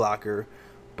shot blocker,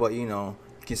 but you know,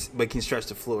 can stretch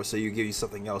the floor, so you give you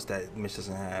something else that Mitch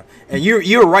doesn't have. And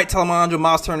you're right, Telemandro.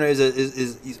 Miles Turner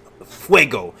is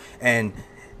fuego, and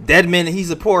Deadman, he's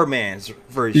a poor man's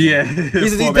version. Yeah,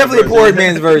 he's definitely a poor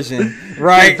man's version,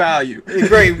 right? Great value,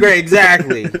 great,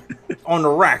 exactly. On the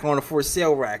rack, on the for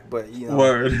sale rack, but you know,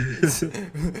 word.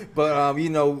 But you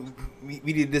know, we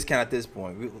need a discount at this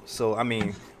point. So I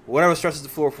mean, whatever stretches the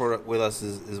floor with us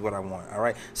is what I want. All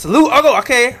right, salute.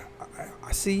 Okay.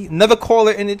 I see another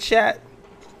caller in the chat.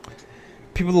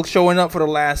 People look showing up for the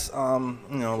last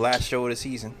last show of the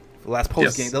season, the last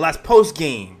post game, the last post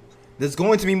game. There's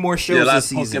going to be more shows this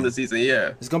season. Post game of the season, yeah.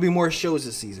 There's going to be more shows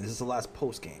this season. This is the last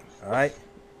post game. All right.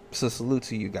 So salute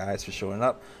to you guys for showing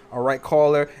up. All right,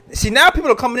 caller. See, now people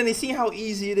are coming in. They see how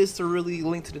easy it is to really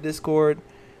link to the Discord.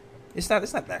 It's not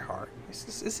that hard.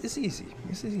 It's easy.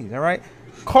 It's easy. All right,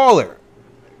 caller.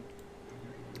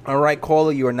 All right,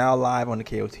 caller. You are now live on the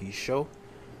KOT show.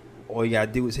 All you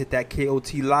gotta do is hit that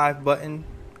KOT live button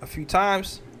a few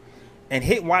times and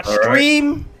hit watch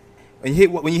stream. When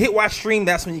you hit watch stream,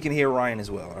 that's when you can hear Ryan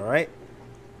as well. All right.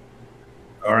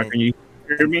 All right. Can you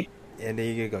hear me? And there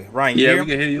you go, Ryan. Yeah, we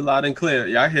can hear you loud and clear.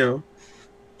 Yeah, I hear him.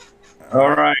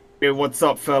 All right. Hey, what's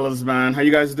up, fellas, man? How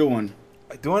you guys doing?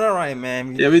 Doing all right,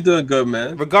 man. Yeah, we doing good,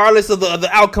 man. Regardless of the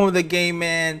outcome of the game,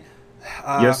 man.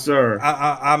 Yes, sir.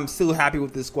 I'm still happy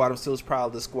with this squad. I'm still proud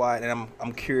of the squad, and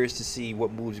I'm curious to see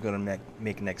what moves you're gonna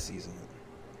make next season.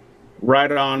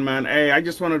 Right on, man. Hey, I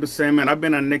just wanted to say, man, I've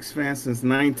been a Knicks fan since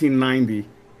 1990.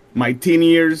 My teen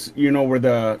years, you know, were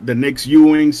the Knicks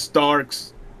Ewing,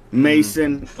 Starks,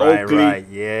 Mason, Oakley. Right,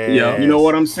 yeah. You know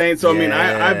what I'm saying? So, I mean,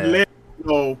 I've lived,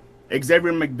 you know,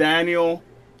 Xavier McDaniel,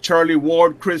 Charlie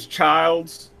Ward, Chris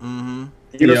Childs. Mm-hmm.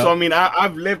 You know, so, I mean,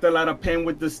 I've lived a lot of pain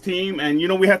with this team. And, you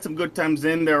know, we had some good times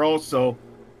in there also.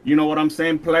 You know what I'm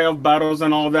saying? Playoff battles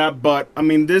and all that. But, I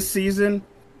mean, this season,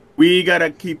 we got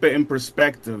to keep it in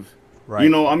perspective. Right. You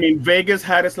know, I mean, Vegas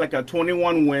had us like a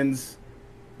 21 wins.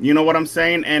 You know what I'm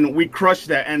saying? And we crushed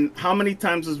that. And how many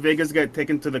times does Vegas get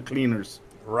taken to the cleaners?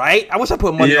 Right? I wish I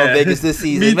put money on Vegas this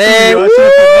season, Me man. Too,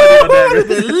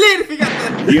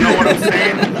 you know what I'm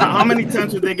saying? How many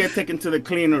times did they get taken to the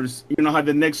cleaners? You know how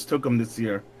the Knicks took them this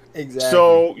year. Exactly.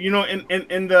 So, you know,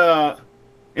 in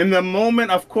the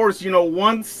moment, of course, you know,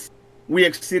 once we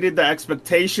exceeded the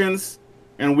expectations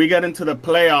and we got into the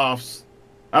playoffs,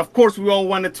 of course, we all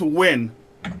wanted to win.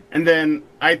 And then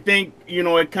I think, you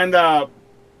know, it kind of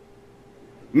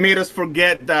made us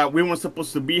forget that we weren't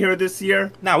supposed to be here this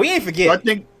year. No, we ain't forget. So I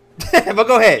think, but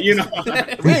go ahead. You know,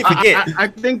 we ain't forget. I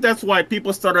think that's why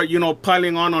people started, you know,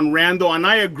 piling on Randall. And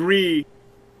I agree,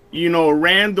 you know,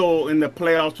 Randall in the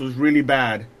playoffs was really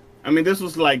bad. I mean, this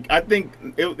was like, I think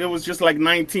it was just like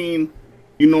 19,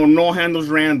 you know, no handles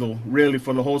Randall, really,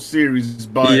 for the whole series.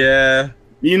 But,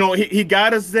 you know, he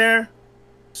got us there.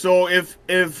 So if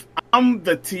I'm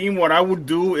the team, what I would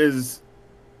do is,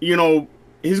 you know,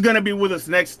 he's going to be with us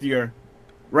next year,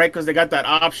 right? Because they got that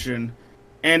option.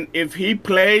 And if he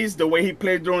plays the way he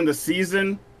played during the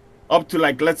season up to,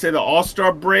 like, let's say the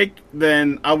All-Star break,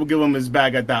 then I would give him his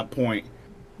bag at that point.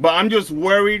 But I'm just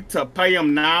worried to pay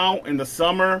him now in the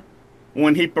summer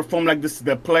when he performed like this in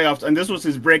the playoffs. And this was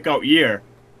his breakout year.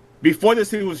 Before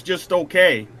this, he was just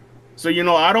okay. So, you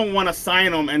know, I don't want to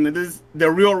sign him. And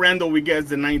the real Randall we get is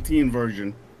the 19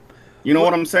 version. You know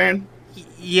what I'm saying?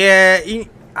 Yeah. You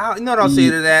know what I'll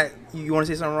say to that? You want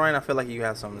to say something, Ryan? I feel like you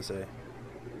have something to say.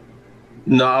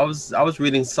 No, I was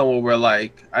reading somewhere where,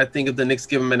 like, I think if the Knicks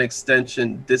give him an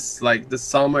extension this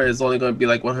summer, is only going to be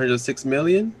like $106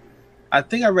 million. I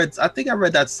think I read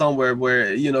that somewhere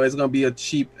where it's gonna be a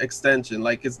cheap extension.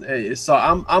 Like so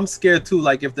I'm scared too.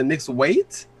 Like if the Knicks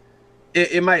wait,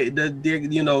 it might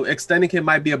extending him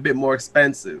might be a bit more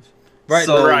expensive. Right.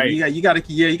 So right. you gotta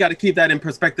keep that in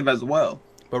perspective as well.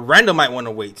 But Randall might want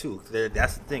to wait too.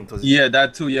 That's the thing. Yeah,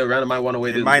 that too. Yeah, Randall might want to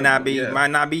wait. It might not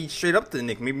be straight up to the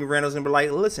Knicks. Maybe Randall's gonna be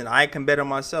like, listen, I can bet on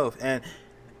myself. And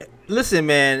listen,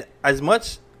 man, as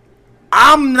much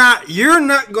you're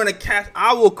not gonna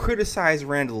I will criticize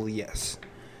Randall, yes.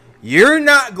 You're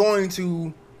not going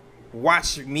to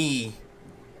watch me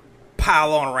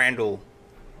pile on Randall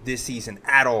this season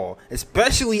at all.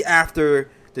 Especially after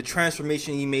the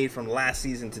transformation he made from last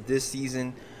season to this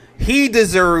season. He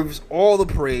deserves all the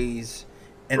praise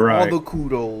and all the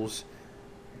kudos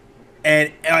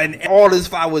and all this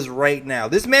flowers right now.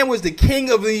 This man was the king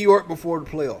of New York before the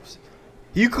playoffs.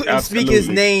 You couldn't speak his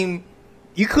name.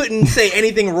 You couldn't say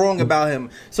anything wrong about him.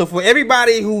 So for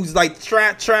everybody who's like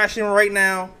trashing right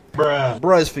now,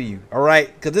 bruh's for you, all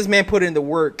right? Because this man put in the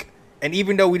work. And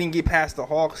even though we didn't get past the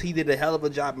Hawks, he did a hell of a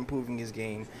job improving his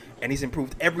game. And he's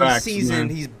improved every season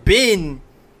he's been.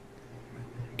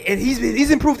 And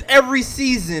he's improved every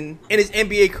season in his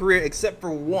NBA career except for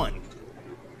one.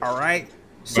 All right?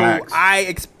 So I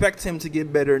expect him to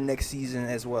get better next season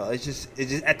as well. It's just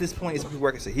at this point, it's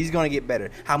work. He's going to get better.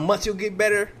 How much he'll get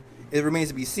better, it remains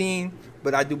to be seen.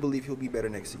 But I do believe he'll be better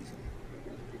next season.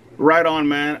 Right on,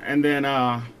 man. And then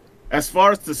as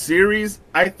far as the series,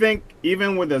 I think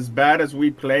even with as bad as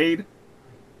we played,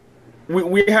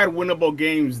 we had winnable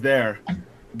games there.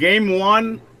 Game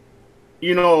 1,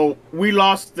 we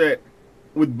lost it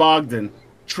with Bogdan.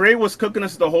 Trey was cooking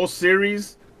us the whole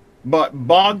series, but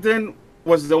Bogdan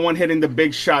was the one hitting the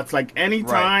big shots. Like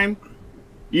anytime,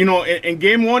 in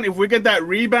Game 1, if we get that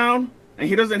rebound and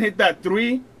he doesn't hit that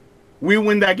 3, we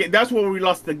win that game. That's where we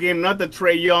lost the game, not the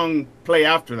Trey Young play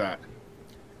after that.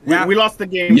 We lost the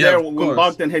game there when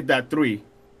Bogdan hit that 3.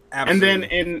 Absolutely. And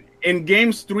then in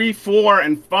games 3, 4,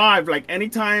 and 5, like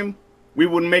anytime we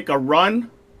would make a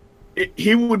run,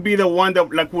 he would be the one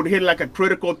that like would hit like a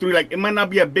critical 3. Like it might not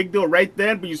be a big deal right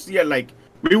then, but you see it like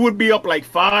we would be up like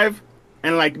 5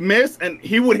 and like miss, and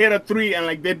he would hit a 3 and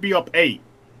like they'd be up 8.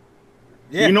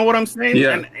 Yeah. You know what I'm saying?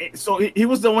 Yeah. And so he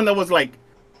was the one that was like,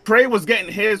 Trey was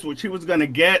getting his, which he was gonna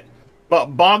get, but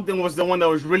Bogdan was the one that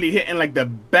was really hitting like the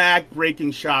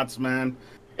back-breaking shots, man,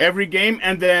 every game.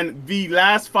 And then the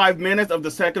last 5 minutes of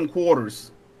the second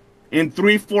quarters, in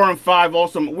 3, 4, and 5,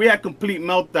 also we had complete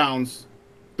meltdowns.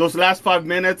 Those last 5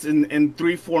 minutes in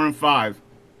 3, 4, and 5,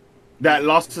 that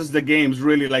lost us the games.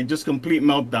 Really, like just complete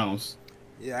meltdowns.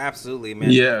 Yeah, absolutely,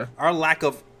 man. Yeah, our lack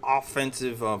of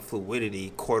offensive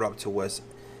fluidity caught up to us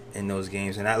in those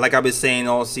games, and like I've been saying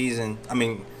all season. I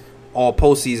mean, all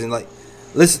postseason. Like,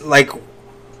 listen, like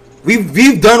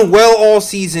we've done well all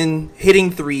season,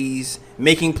 hitting threes,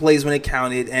 making plays when it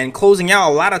counted, and closing out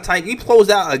a lot of tight. We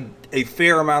closed out a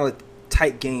fair amount of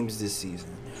tight games this season.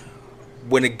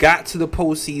 When it got to the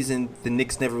postseason, the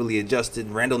Knicks never really adjusted.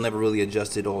 Randall never really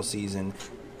adjusted all season,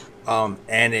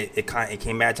 and it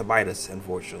came back to bite us,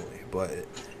 unfortunately. But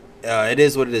it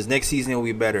is what it is. Next season will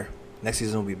be better.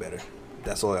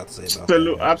 That's all I have to say about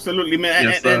that. Absolutely, man.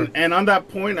 Yes, and on that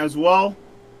point as well,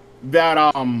 that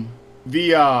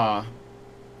the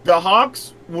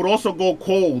Hawks would also go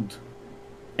cold,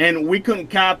 and we couldn't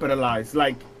capitalize.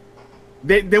 Like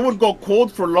they would go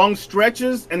cold for long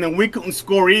stretches, and then we couldn't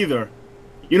score either.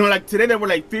 Like today they were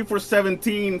like 3 for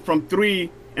 17 from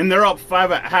 3, and they're up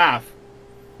 5 at half.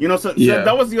 So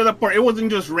that was the other part. It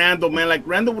wasn't just Randall, man. Like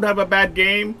Randall would have a bad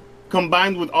game,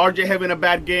 combined with RJ having a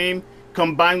bad game,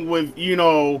 combined with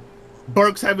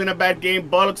Burks having a bad game,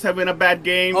 Bullocks having a bad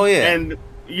game. Oh yeah, and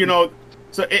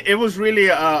so it was really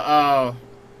a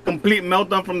complete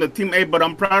meltdown from the team A. But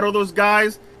I'm proud of those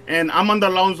guys, and I'm on the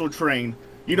Lonzo train.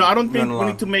 I don't think we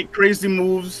need to make crazy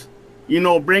moves.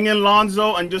 Bring in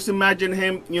Lonzo and just imagine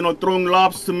him, throwing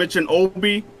lobs to Mitch and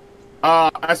Obi.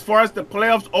 As far as the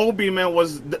playoffs, Obi, man,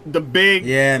 was the big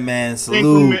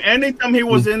salute. Anytime he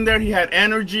was in there, he had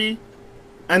energy,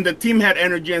 and the team had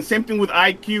energy. And same thing with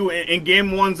IQ in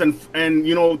game ones and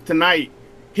tonight,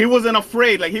 he wasn't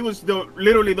afraid. Like he was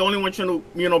literally the only one trying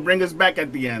to bring us back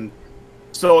at the end.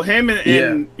 So him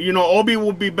and Obi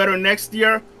will be better next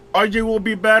year. RJ will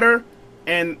be better.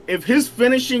 And if his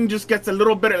finishing just gets a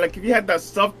little better, like if he had that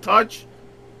soft touch,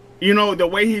 the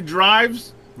way he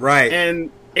drives, right?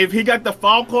 And if he got the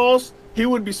foul calls, he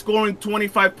would be scoring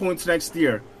 25 points next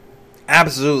year.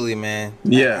 Absolutely, man.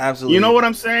 Yeah, absolutely. You know what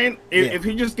I'm saying? If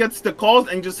he just gets the calls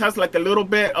and just has like a little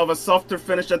bit of a softer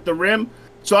finish at the rim.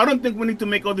 So I don't think we need to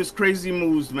make all these crazy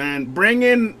moves, man. Bring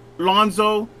in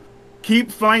Lonzo,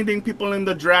 keep finding people in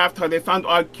the draft. How they found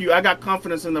RQ. I got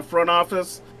confidence in the front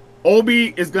office.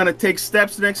 Obi is gonna take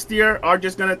steps next year.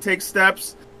 RJ's gonna take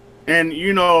steps, and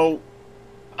you know,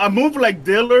 a move like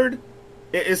Dillard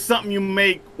is something you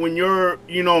make when you're,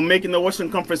 you know, making the Western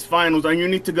Conference Finals, and you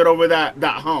need to get over that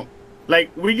hump.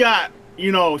 Like we got,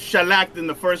 you know, shellacked in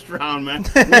the first round, man.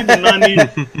 We do not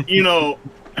need, you know,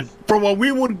 for what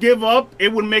we would give up,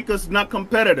 it would make us not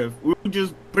competitive. We would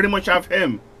just pretty much have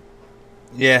him.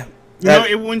 Yeah. You know,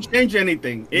 it wouldn't change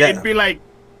anything. It'd be like,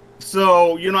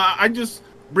 so, you know, I just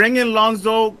bring in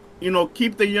Lonzo, you know,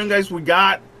 keep the young guys we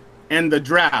got, and the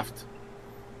draft.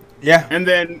 Yeah. And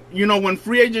then, you know, when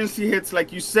free agency hits,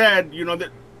 like you said, you know,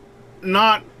 that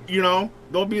not, you know,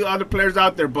 there'll be other players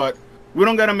out there, but we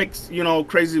don't got to make, you know,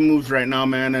 crazy moves right now,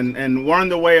 man. And we're on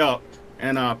the way up.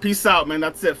 And peace out, man.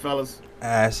 That's it, fellas.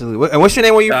 Absolutely. And what's your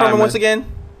name? Where you from once again?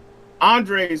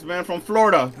 Andres, man, from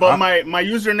Florida. But my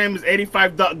username is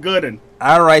 85.gooden.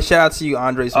 All right. Shout out to you,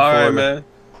 Andres. All right, man.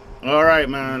 All right,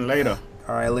 man. Later.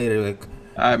 All right, later.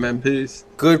 All right, man. Peace.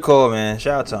 Good call, man.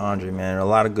 Shout out to Andre, man. A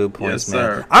lot of good points, Yes, man.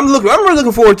 sir. I'm really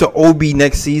looking forward to OB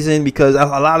next season because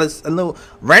I know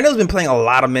Randall's been playing a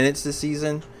lot of minutes this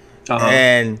season,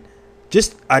 and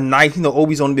just a nice, you know,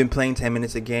 OB's only been playing 10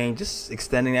 minutes a game, just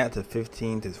extending that to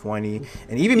 15 to 20,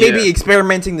 and even maybe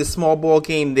experimenting the small ball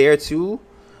game there too.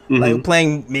 Like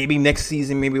playing maybe next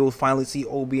season, maybe we'll finally see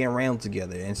OB and Randall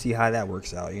together and see how that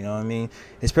works out. You know what I mean?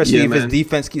 Especially if his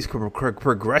defense keeps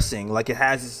progressing like it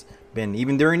has been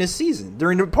even during this season.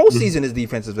 During the postseason, his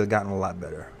defenses have gotten a lot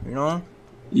better. You know?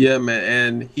 Yeah, man,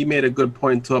 and he made a good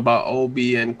point too about OB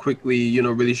and quickly, you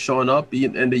know, really showing up,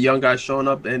 and the young guys showing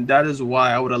up, and that is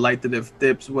why I would have liked it if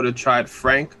Thibs would have tried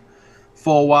Frank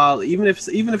for a while, even if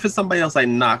it's somebody else like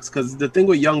Knox, because the thing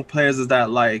with young players is that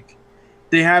like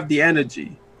they have the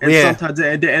energy, and sometimes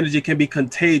the energy can be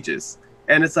contagious,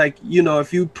 and it's like, you know,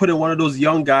 if you put in one of those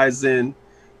young guys in,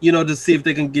 you know, to see if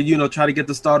they can get, you know, try to get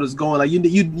the starters going. Like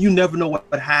you never know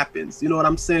what happens. You know what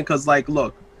I'm saying? Because like,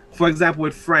 look, for example,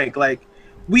 with Frank, like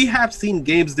we have seen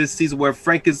games this season where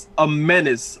Frank is a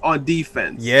menace on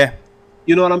defense. Yeah.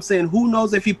 You know what I'm saying? Who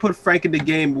knows if he put Frank in the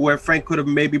game where Frank could have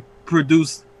maybe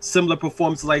produced similar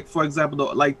performances, like for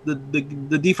example, like the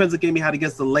defensive game he had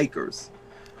against the Lakers.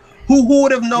 Who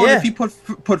would have known if he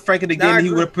put Frank in the game,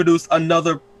 he would have produced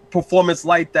another performance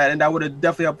like that, and that would have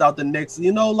definitely helped out the Knicks.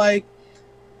 You know, like.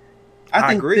 I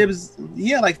think Thibs,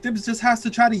 Thibs just has to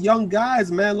try the young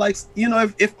guys, man. Like, you know,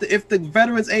 if the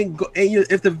veterans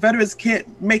if the veterans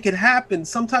can't make it happen,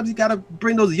 sometimes you gotta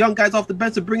bring those young guys off the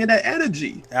bench to bring in that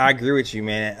energy. I agree with you,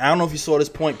 man. I don't know if you saw this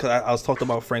point because I was talking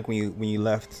about Frank when you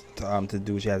left to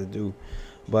do what you had to do,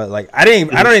 but like I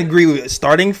don't agree with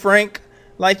starting Frank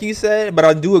like you said, but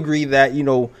I do agree that, you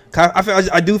know,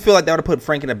 I do feel like that would have put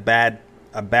Frank in a bad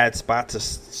spot to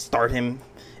start him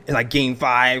in like Game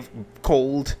 5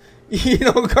 cold. You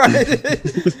know,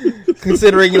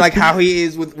 considering like how he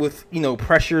is with you know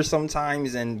pressure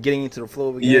sometimes and getting into the flow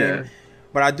of the game. Yeah.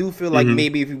 But I do feel like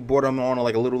maybe if you brought him on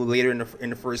like a little later in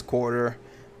the first quarter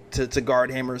to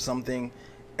guard him or something,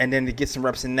 and then to get some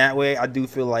reps in that way, I do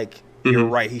feel like you're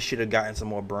right. He should have gotten some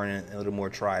more burn and a little more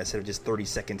try instead of just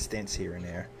 30-second stints here and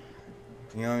there.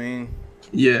 You know what I mean?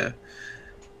 Yeah.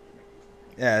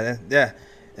 Yeah.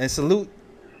 And salute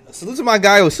to my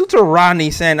guy. Salute to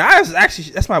Rodney saying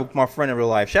that's my friend in real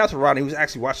life. Shout out to Rodney who's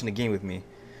actually watching the game with me.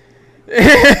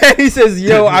 He says,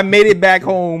 "Yo, I made it back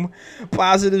home.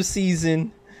 Positive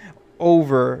season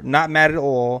over. Not mad at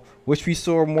all. Wish we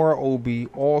saw more OB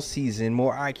all season.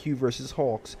 More IQ versus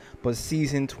Hawks. But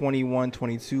season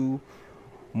 21-22,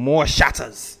 more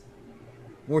shotters.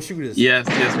 More shooters. Yes,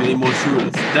 we need more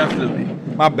shooters. Definitely.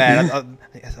 My bad.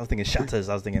 I was thinking shotters.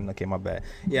 I was thinking, okay, my bad.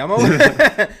 Yeah, I'm over.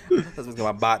 I was thinking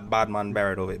about Bodman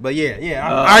Barrett over it. But yeah,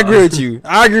 I agree with you.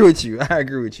 I agree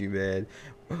with you, man.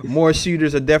 More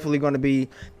shooters are definitely going to be.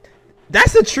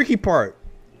 That's the tricky part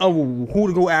of who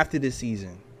to go after this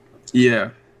season.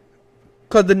 Yeah.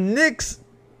 Because the Knicks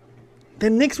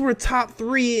were top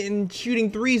 3 in shooting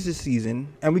threes this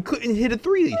season, and we couldn't hit a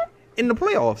 3 in the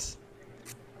playoffs.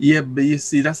 Yeah, but you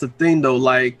see, that's the thing though.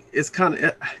 Like, it's kind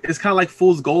of like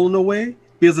fool's gold in a way,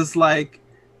 because it's like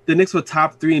the Knicks were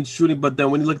top 3 in shooting, but then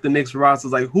when you look at the Knicks roster,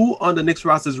 it's like who on the Knicks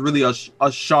roster is really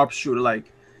a sharp shooter,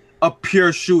 like a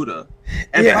pure shooter?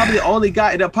 And probably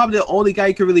the only guy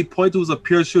you can really point to is a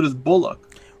pure shooter is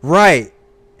Bullock. Right.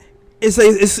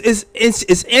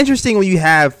 It's interesting when you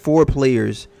have 4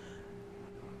 players.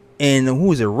 And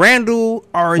who is it? Randall,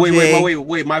 RJ.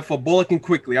 Wait. For Bullock and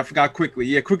Quickly. I forgot Quickly.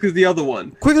 Yeah, Quickly's the other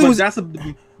one.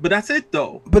 But that's it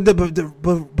though.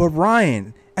 But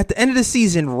Ryan, at the end of the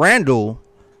season, Randall,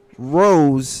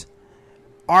 Rose,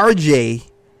 RJ,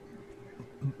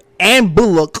 and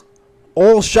Bullock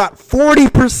all shot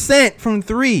 40% from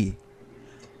three.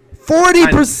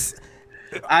 40%.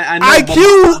 I know,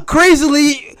 IQ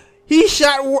crazily. He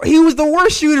was the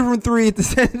worst shooter from three at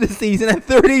the end of the season at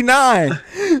 39.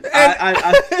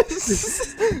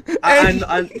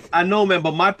 I know, man.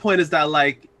 But my point is that,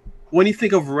 like, when you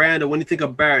think of Randall, when you think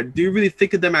of Barrett, do you really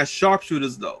think of them as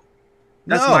sharpshooters, though?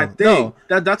 That's my thing.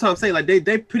 No. That's what I'm saying. Like,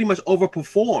 they pretty much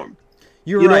overperformed.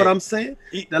 You know what I'm saying?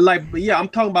 They're like, but yeah, I'm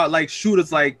talking about like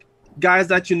shooters, like guys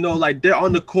that like they're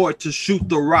on the court to shoot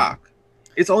the rock.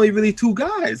 It's only really two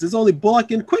guys. It's only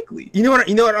Bullock and Quickly. You know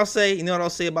what I'll say? You know what I'll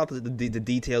say about the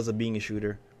details of being a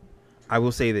shooter? I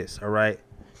will say this, all right?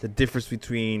 The difference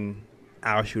between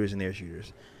our shooters and their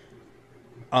shooters.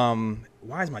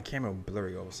 Why is my camera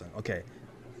blurry all of a sudden? Okay.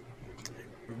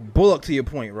 Bullock, to your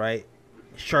point, right?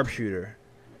 Sharpshooter.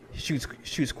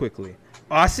 Shoots quickly.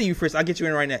 Oh, I see you, Fritz. I'll get you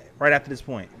in right after this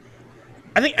point.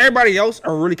 I think everybody else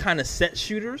are really kind of set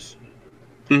shooters.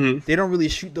 Mm-hmm. They don't really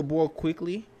shoot the ball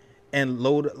quickly and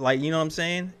load, like, you know what I'm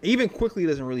saying? Even Quickly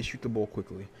doesn't really shoot the ball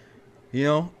quickly. You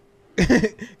know?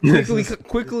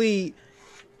 quickly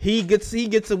he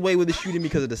gets away with the shooting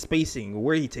because of the spacing,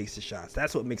 where he takes the shots.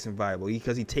 That's what makes him viable,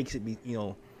 because he takes it, you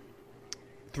know,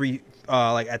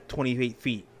 like at 28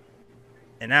 feet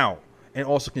and out, and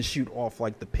also can shoot off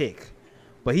like the pick.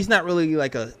 But he's not really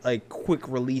like a quick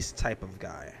release type of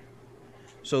guy.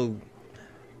 So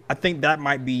I think that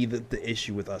might be the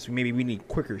issue with us. Maybe we need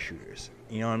quicker shooters.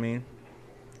 You know what I mean?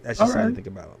 That's just something to think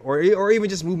about. Or even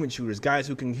just movement shooters, guys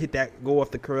who can hit that, go off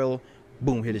the curl,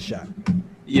 boom, hit a shot.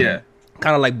 Yeah.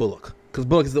 Kind of like Bullock, because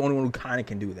Bullock is the only one who kind of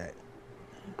can do that.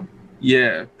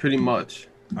 Yeah, pretty much.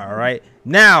 All right.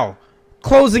 Now,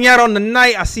 closing out on the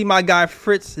night, I see my guy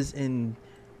Fritz is in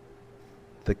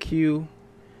the queue.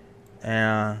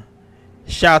 Shout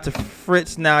out to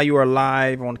Fritz. Now you are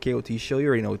live on the KOT show. You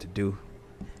already know what to do.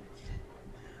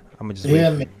 I'm gonna just wait.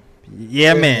 Man.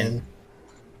 Yeah, man.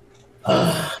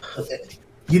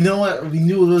 You know what? We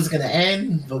knew it was gonna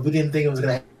end, but we didn't think it was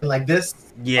gonna end like this.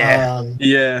 Yeah.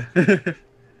 Yeah.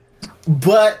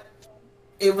 But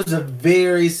it was a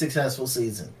very successful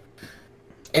season,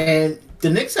 and the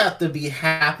Knicks have to be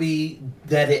happy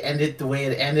that it ended the way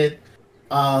it ended.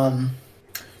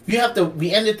 We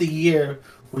ended the year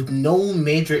with no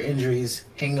major injuries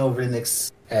hanging over the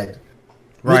Knicks' head.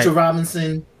 Right. Mitchell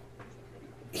Robinson,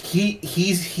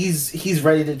 he's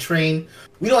ready to train.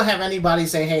 We don't have anybody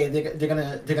say, hey, they're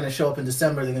gonna show up in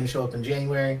December, they're gonna show up in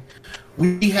January.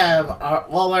 We have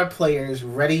all our players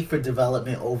ready for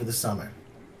development over the summer.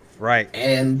 Right.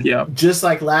 And just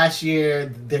like last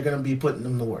year, they're gonna be putting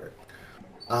them to work.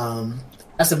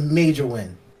 That's a major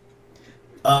win.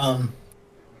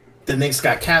 The Knicks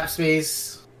got cap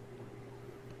space.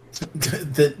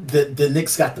 The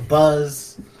Knicks got the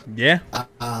buzz. Yeah.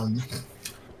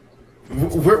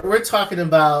 We're talking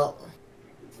about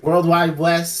Worldwide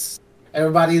West.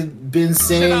 Everybody's been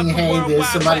saying, "Hey, there's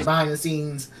somebody behind the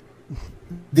scenes.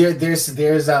 There's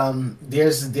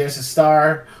a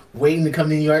star waiting to come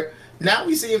to New York." Now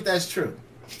we see if that's true.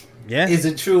 Yeah. Is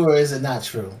it true or is it not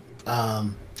true?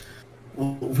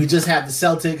 We just have the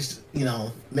Celtics, you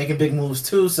know, making big moves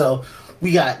too. So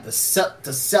we got the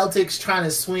Celtics trying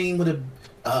to swing with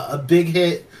a big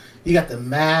hit. You got the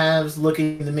Mavs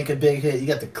looking to make a big hit. You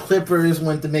got the Clippers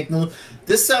wanting to make moves.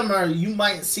 This summer, you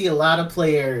might see a lot of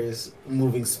players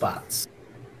moving spots.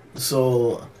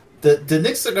 So the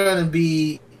Knicks are going to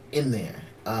be in there.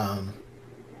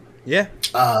 Yeah.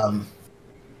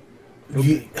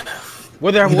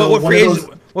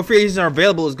 What free agents are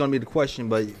available is going to be the question,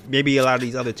 but maybe a lot of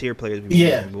these other tier players.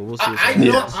 Yeah, we'll see. I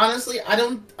know. Honestly, I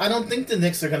don't think the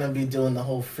Knicks are going to be doing the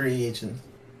whole free agency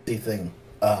thing.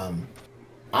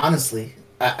 Honestly,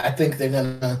 I think they're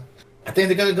gonna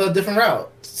go a different route.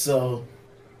 So,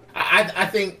 I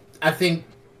think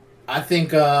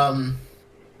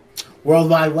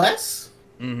Worldwide West.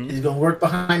 Mm-hmm. He's gonna work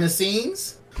behind the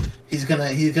scenes. He's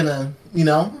gonna you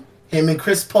know, him and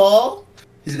Chris Paul.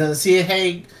 He's gonna see,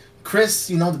 hey, Chris,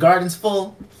 you know the garden's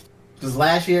full. Because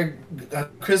last year,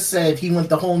 Chris said he went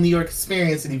the whole New York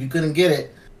experience, and if you couldn't get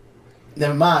it,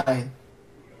 never mind.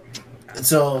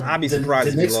 So I'd be surprised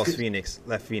if they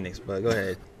left Phoenix, but go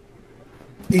ahead.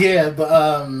 Yeah,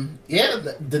 but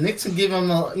the Knicks can give him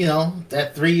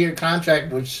that 3-year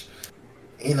contract, which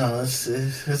it's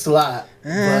a lot.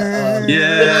 But,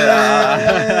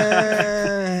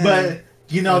 but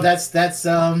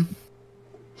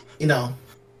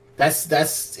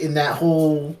that's in that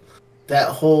whole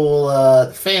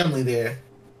family there.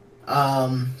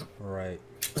 Right.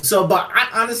 So, but I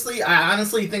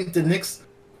honestly think the Knicks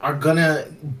are gonna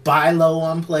buy low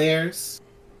on players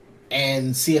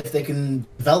and see if they can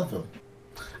develop them.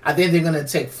 I think they're gonna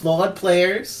take flawed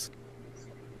players.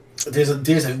 There's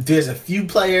a few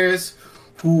players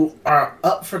who are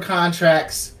up for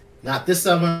contracts, not this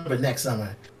summer but next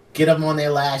summer. Get them on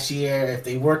their last year. If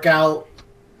they work out,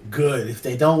 good. If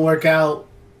they don't work out,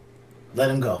 let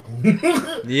them go.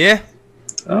 Yeah.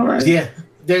 All right. Yeah.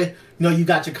 You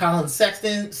got your Colin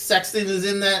Sexton. Sexton is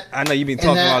in that. I know you've been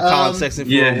talking about Colin Sexton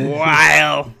for a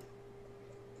while.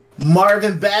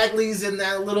 Marvin Bagley's in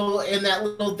that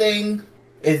little thing.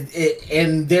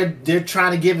 And they're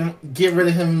trying to get rid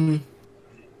of him,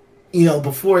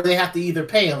 before they have to either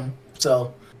pay him.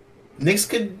 So Knicks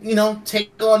could,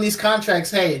 take on these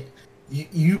contracts. Hey,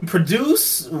 you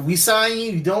produce, we sign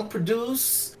you. You don't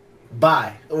produce,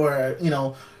 bye. Or you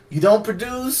don't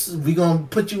produce, we gonna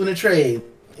put you in a trade.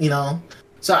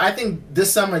 So I think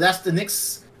this summer that's the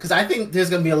Knicks, because I think there's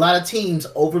gonna be a lot of teams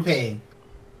overpaying.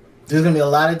 There's gonna be a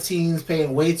lot of teams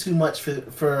paying way too much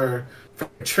for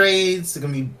trades. They're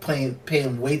gonna be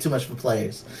paying way too much for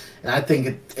players, and I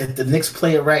think if the Knicks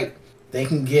play it right, they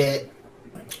can get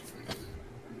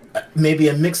maybe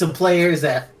a mix of players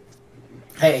that,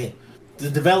 hey, the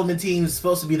development team is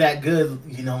supposed to be that good.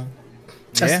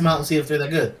 Test them out and see if they're that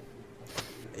good.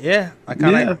 Yeah, I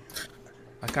can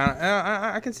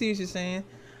see what you're saying.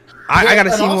 I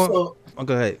gotta see more. Oh,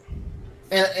 go ahead.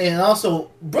 And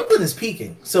also, Brooklyn is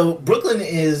peaking. So Brooklyn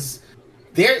is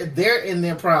they're in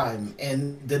their prime,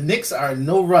 and the Knicks are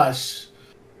no rush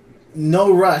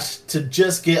to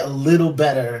just get a little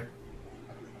better.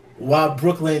 While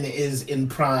Brooklyn is in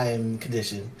prime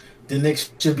condition, the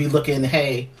Knicks should be looking.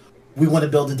 Hey, we want to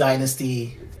build a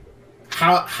dynasty.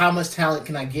 How much talent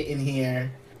can I get in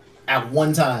here at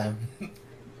one time,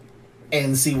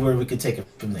 and see where we could take it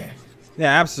from there.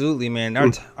 Yeah, absolutely, man.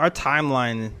 Our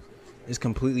timeline is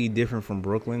completely different from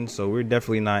Brooklyn, so we're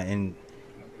definitely not in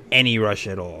any rush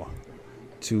at all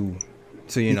to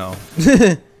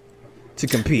to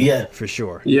compete. Yeah, for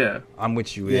sure. Yeah, I'm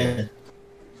with you. Yeah,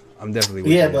 I'm definitely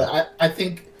with you. Yeah, but I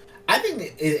think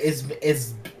it's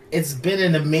been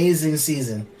an amazing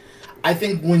season. I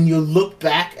think when you look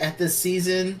back at this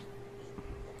season,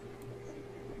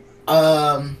 people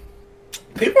are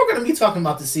going to be talking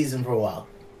about the season for a while.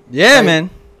 Yeah, man.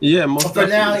 Yeah, most for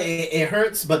now it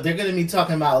hurts, but they're going to be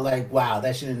talking about like, wow,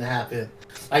 that shouldn't happen.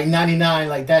 Like 99,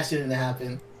 like that shouldn't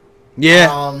happen.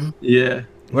 Yeah. Yeah.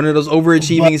 One of those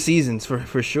overachieving seasons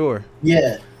for sure.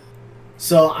 Yeah.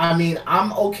 So I mean,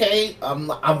 I'm okay. I'm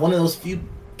one of those few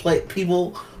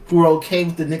people who are okay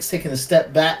with the Knicks taking a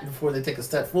step back before they take a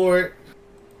step forward.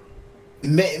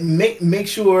 Make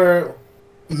sure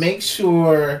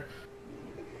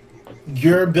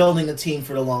you're building a team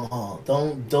for the long haul.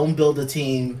 Don't build a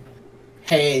team.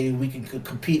 Hey, we can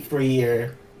compete for a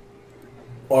year,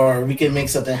 or we can make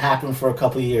something happen for a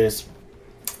couple of years.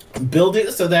 Build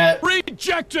it so that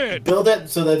rejected. Build it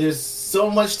so that there's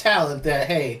so much talent that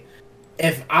hey,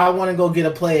 if I want to go get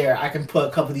a player, I can put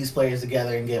a couple of these players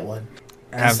together and get one.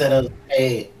 Instead of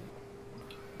make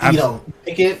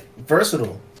it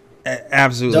versatile.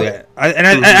 Absolutely,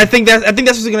 I think that's what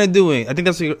they're gonna do. I think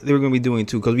that's what they're gonna be doing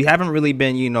too, because we haven't really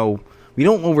been, we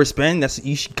don't overspend. That's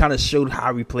you kind of showed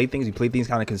how we play things. We play things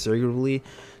kind of conservatively,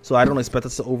 so I don't expect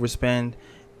us to overspend.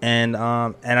 And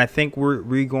I think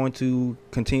we're going to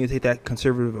continue to take that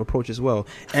conservative approach as well.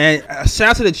 And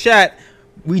shout out to the chat.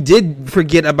 We did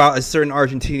forget about a certain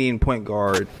Argentinian point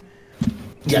guard,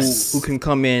 who can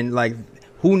come in like.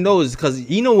 Who knows? Because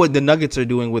you know what the Nuggets are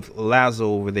doing with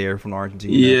Lazo over there from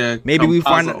Argentina. Yeah, maybe we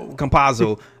find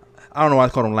Campazzo. I don't know why I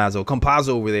called him Lazo. Campazzo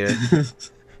over there.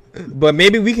 But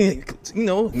maybe we can,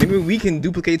 maybe we can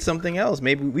duplicate something else.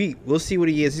 Maybe we'll see what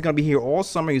he is. He's gonna be here all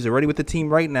summer. He's already with the team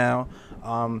right now.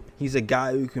 He's a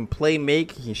guy who can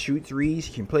make. He can shoot threes.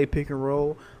 He can play pick and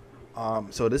roll.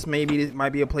 So this might be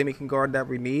a playmaking guard that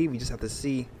we need. We just have to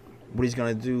see what he's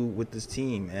gonna do with this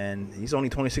team, and he's only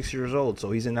 26 years old, so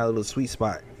he's in that little sweet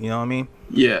spot. You know what I mean?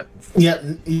 Yeah.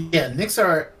 Knicks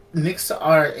are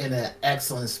in an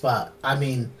excellent spot. I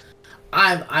mean,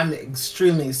 I'm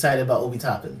extremely excited about Obi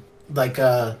Toppin. Like,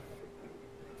 I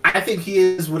think he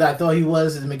is what I thought he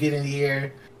was at the beginning of the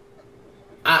year.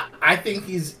 I think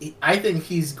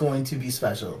he's going to be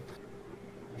special.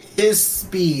 His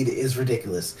speed is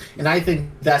ridiculous, and I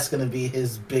think that's going to be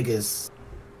his biggest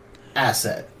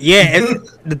asset. Yeah,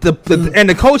 and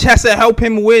the coach has to help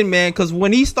him win, man. Because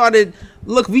when he started,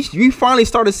 we finally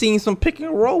started seeing some pick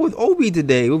and roll with Obi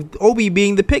today. With Obi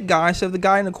being the pick guy instead of the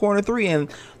guy in the corner three, and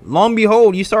lo and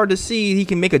behold, you started to see he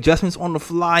can make adjustments on the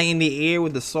fly in the air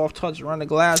with the soft touch around the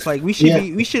glass. Like we should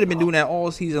have been doing that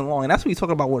all season long, and that's what he's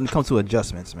talking about when it comes to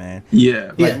adjustments, man.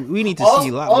 Yeah, we need to see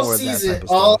a lot more of that type of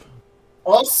stuff.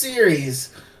 All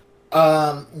series,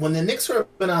 when the Knicks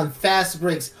have been on fast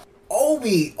breaks,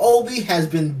 Obi has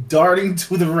been darting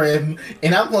to the rim,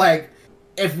 and I'm like,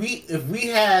 if we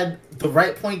had the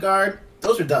right point guard,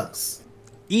 those are dunks.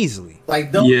 Easily. Like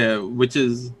yeah, which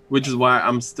is why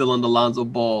I'm still on the Lonzo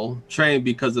Ball train,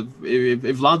 because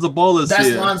if Lonzo Ball is that's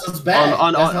here, Lonzo's bag.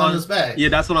 That's Lonzo's bag. Yeah,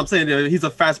 that's what I'm saying. He's a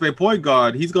fast break point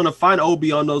guard. He's gonna find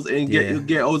Obi on those and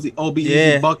get Obi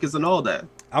easy buckets and all that.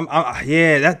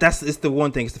 That's it's the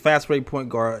one thing. It's the fast break point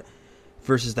guard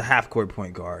versus the half court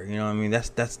point guard. You know what I mean?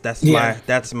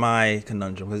 That's my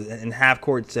conundrum. Because in half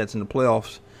court sets in the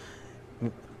playoffs,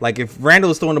 like if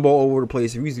Randall is throwing the ball all over the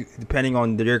place, if he's depending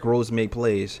on Derrick Rose to make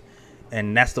plays,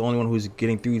 and that's the only one who's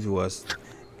getting through to us,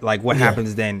 like what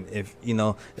happens then? If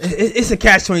it's a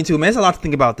catch-22, man. It's a lot to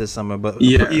think about this summer. But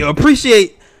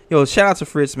appreciate shout out to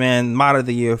Fritz, man, mod of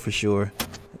the year for sure.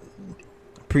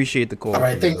 Appreciate the call. All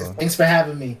right, thanks for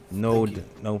having me. No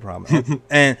problem.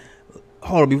 And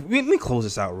hold on, let me close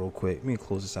this out real quick.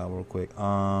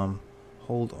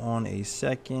 Hold on a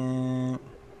second.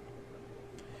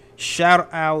 Shout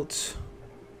out.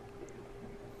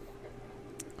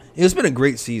 It's been a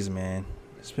great season, man.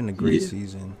 It's been a great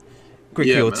season.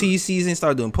 Great KOT season.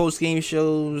 Started doing post game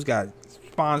shows. Got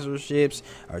sponsorships.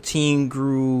 Our team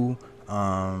grew.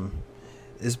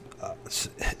 It's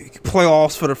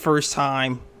playoffs for the first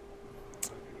time.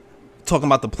 Talking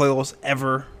about the playoffs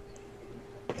ever.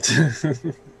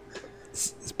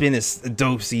 It's been a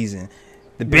dope season.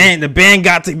 The band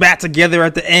got back together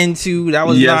at the end too. That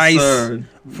was nice. Sir.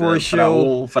 For a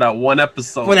show. For that one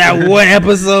episode.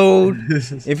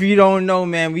 If you don't know,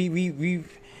 man, we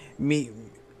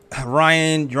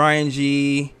Ryan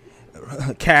G,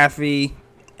 Kathy,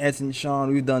 Edson,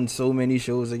 Sean, we've done so many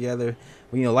shows together.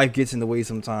 Life gets in the way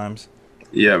sometimes.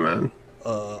 Yeah, man.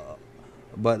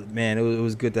 But man, it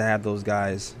was good to have those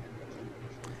guys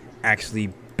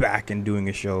actually back and doing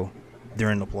a show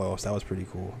during the playoffs. That was pretty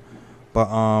cool. But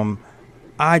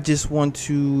I just want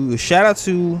to shout out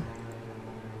to.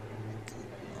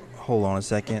 Hold on a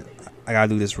second. I gotta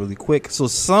do this really quick. So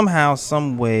somehow,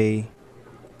 some way,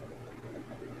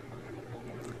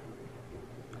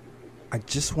 I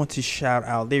just want to shout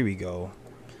out. There we go.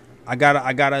 I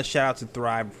gotta shout out to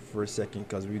Thrive for a second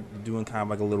because we're doing kind of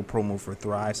like a little promo for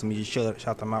Thrive. So let me just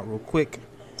shout them out real quick.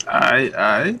 All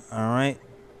right.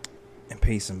 And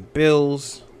pay some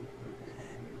bills.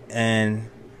 And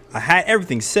I had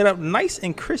everything set up nice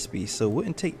and crispy, so it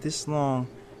wouldn't take this long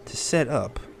to set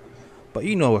up. But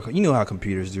you know how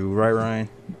computers do, right, Ryan?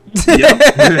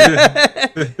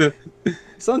 Yep.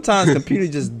 Sometimes computer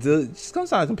just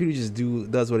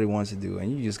does what it wants to do,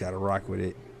 and you just gotta rock with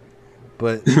it.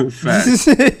 But you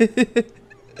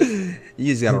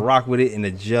just gotta rock with it and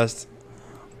adjust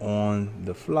on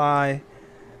the fly.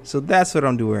 So that's what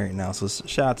I'm doing right now. So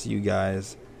shout out to you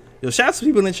guys. Shout out to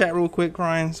people in the chat real quick,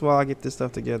 Ryan, while I get this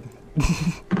stuff together.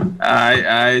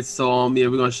 Alright. So we're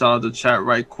gonna shout out the chat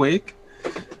right quick.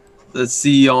 Let's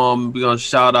see. We're gonna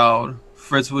shout out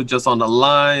Fritz was just on the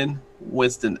line.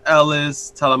 Winston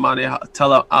Ellis, Tele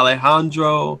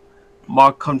Alejandro,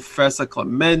 Mark Confessor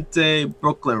Clemente,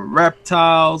 Brooklyn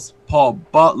Reptiles, Paul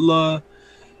Butler.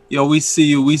 We see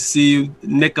you.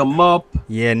 Nick 'em up.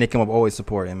 Yeah, Nick 'em up, always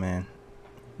supporting, man.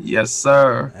 Yes,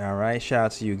 sir. All right, shout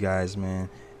out to you guys, man,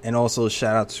 and also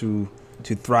shout out to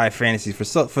Thrive Fantasy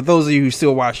for those of you who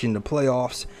still watching the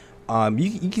playoffs.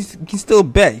 You can still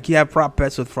bet. You can have prop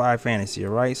bets with Thrive Fantasy,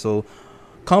 all right? So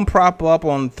come prop up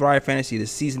on Thrive Fantasy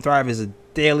this season. Thrive is a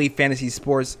daily fantasy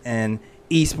sports and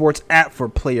esports app for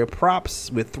player props.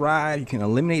 With Thrive, you can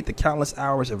eliminate the countless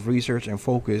hours of research and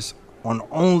focus on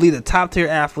only the top tier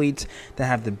athletes that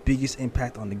have the biggest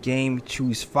impact on the game.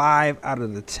 Choose 5 out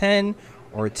of the 10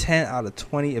 or 10 out of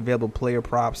 20 available player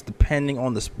props depending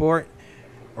on the sport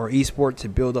or esport to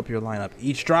build up your lineup.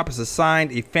 Each drop is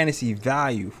assigned a fantasy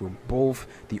value for both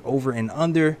the over and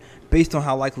under based on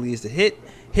how likely it is to hit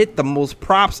the most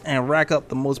props and rack up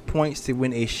the most points to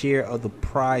win a share of the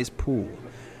prize pool.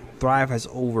 Thrive has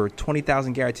over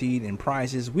 20,000 guaranteed in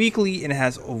prizes weekly and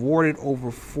has awarded over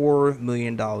 $4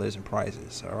 million in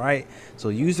prizes. All right, so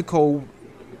use the code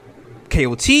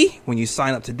KOT when you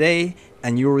sign up today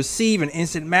and you'll receive an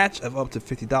instant match of up to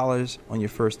 $50 on your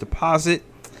first deposit.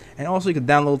 And also you can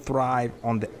download Thrive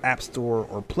on the App Store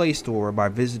or Play Store by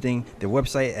visiting their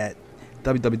website at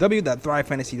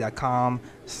www.thrivefantasy.com.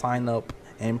 Sign up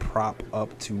and prop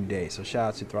up today. So shout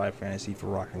out to Thrive Fantasy for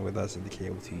rocking with us at the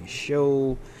KOT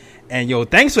show. And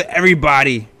thanks for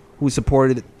everybody who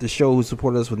supported the show, who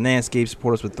supported us with Manscaped,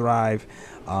 support us with Thrive,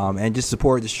 and just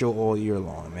supported the show all year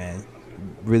long, man.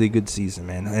 Really good season,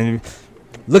 man. And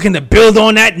looking to build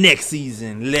on that next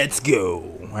season. Let's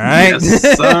go. All right.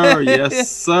 Yes, sir. Yes,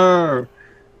 sir.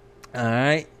 All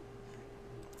right.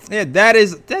 Yeah,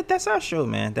 that's our show,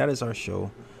 man. That is our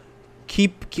show.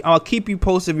 I'll keep you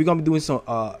posted. We're gonna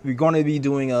be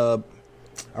doing a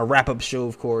wrap up show,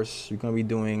 of course. We're gonna be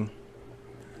doing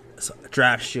a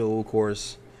draft show, of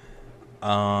course.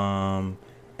 And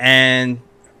I'm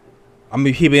gonna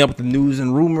be keeping up with the news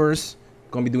and rumors.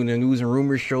 Gonna be doing the news and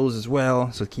rumors shows as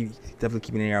well. So definitely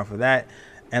keeping an eye out for that.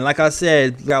 And like I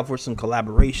said, look out for some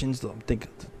collaborations.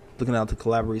 Looking out to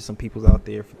collaborate with some people out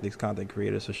there for these content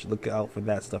creators, so look out for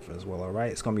that stuff as well. All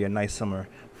right, it's gonna be a nice summer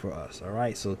for us. All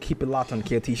right, so keep it locked on the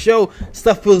KOT show.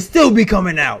 Stuff will still be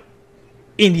coming out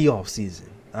in the off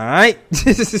season. All right,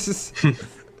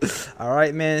 all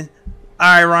right, man. All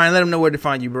right, Ryan, let them know where to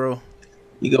find you, bro.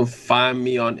 You can find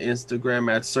me on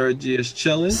Instagram at Sir G is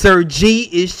chillin'. Sir G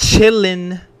is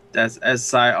chillin'. That's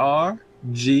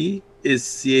SIRG is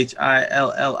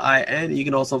CHILLIN. You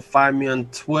can also find me on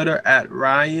Twitter at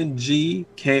Ryan G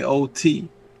KOT.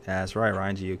 That's right,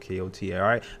 Ryan G KOT. All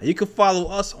right, and you can follow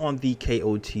us on the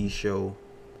KOT show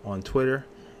on Twitter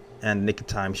and Nick of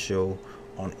Time show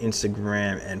on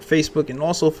Instagram and Facebook, and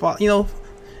also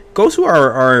go to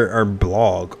our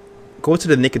blog. Go to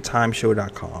the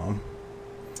nickoftimeshow.com,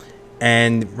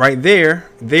 and right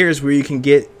there's where you can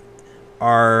get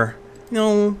our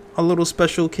a little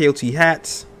special KOT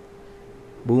hats.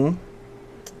 Boom.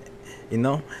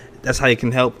 That's how you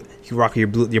can help. You can rock your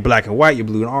black and white, your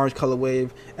blue and orange color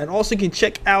wave. And also you can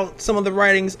check out some of the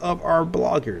writings of our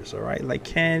bloggers, all right? Like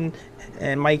Ken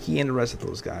and Mikey and the rest of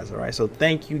those guys, all right? So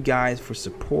thank you guys for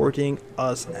supporting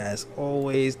us as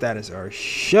always. That is our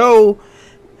show.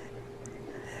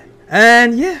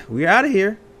 And yeah, we're out of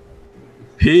here.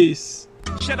 Peace.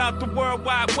 Shout out the World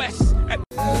Wide West.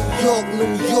 York,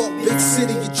 New York, big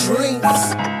city of dreams.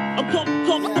 I'm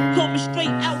coming straight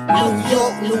out.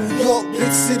 New York,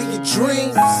 big city of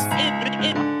dreams.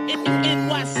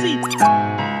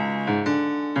 NYC.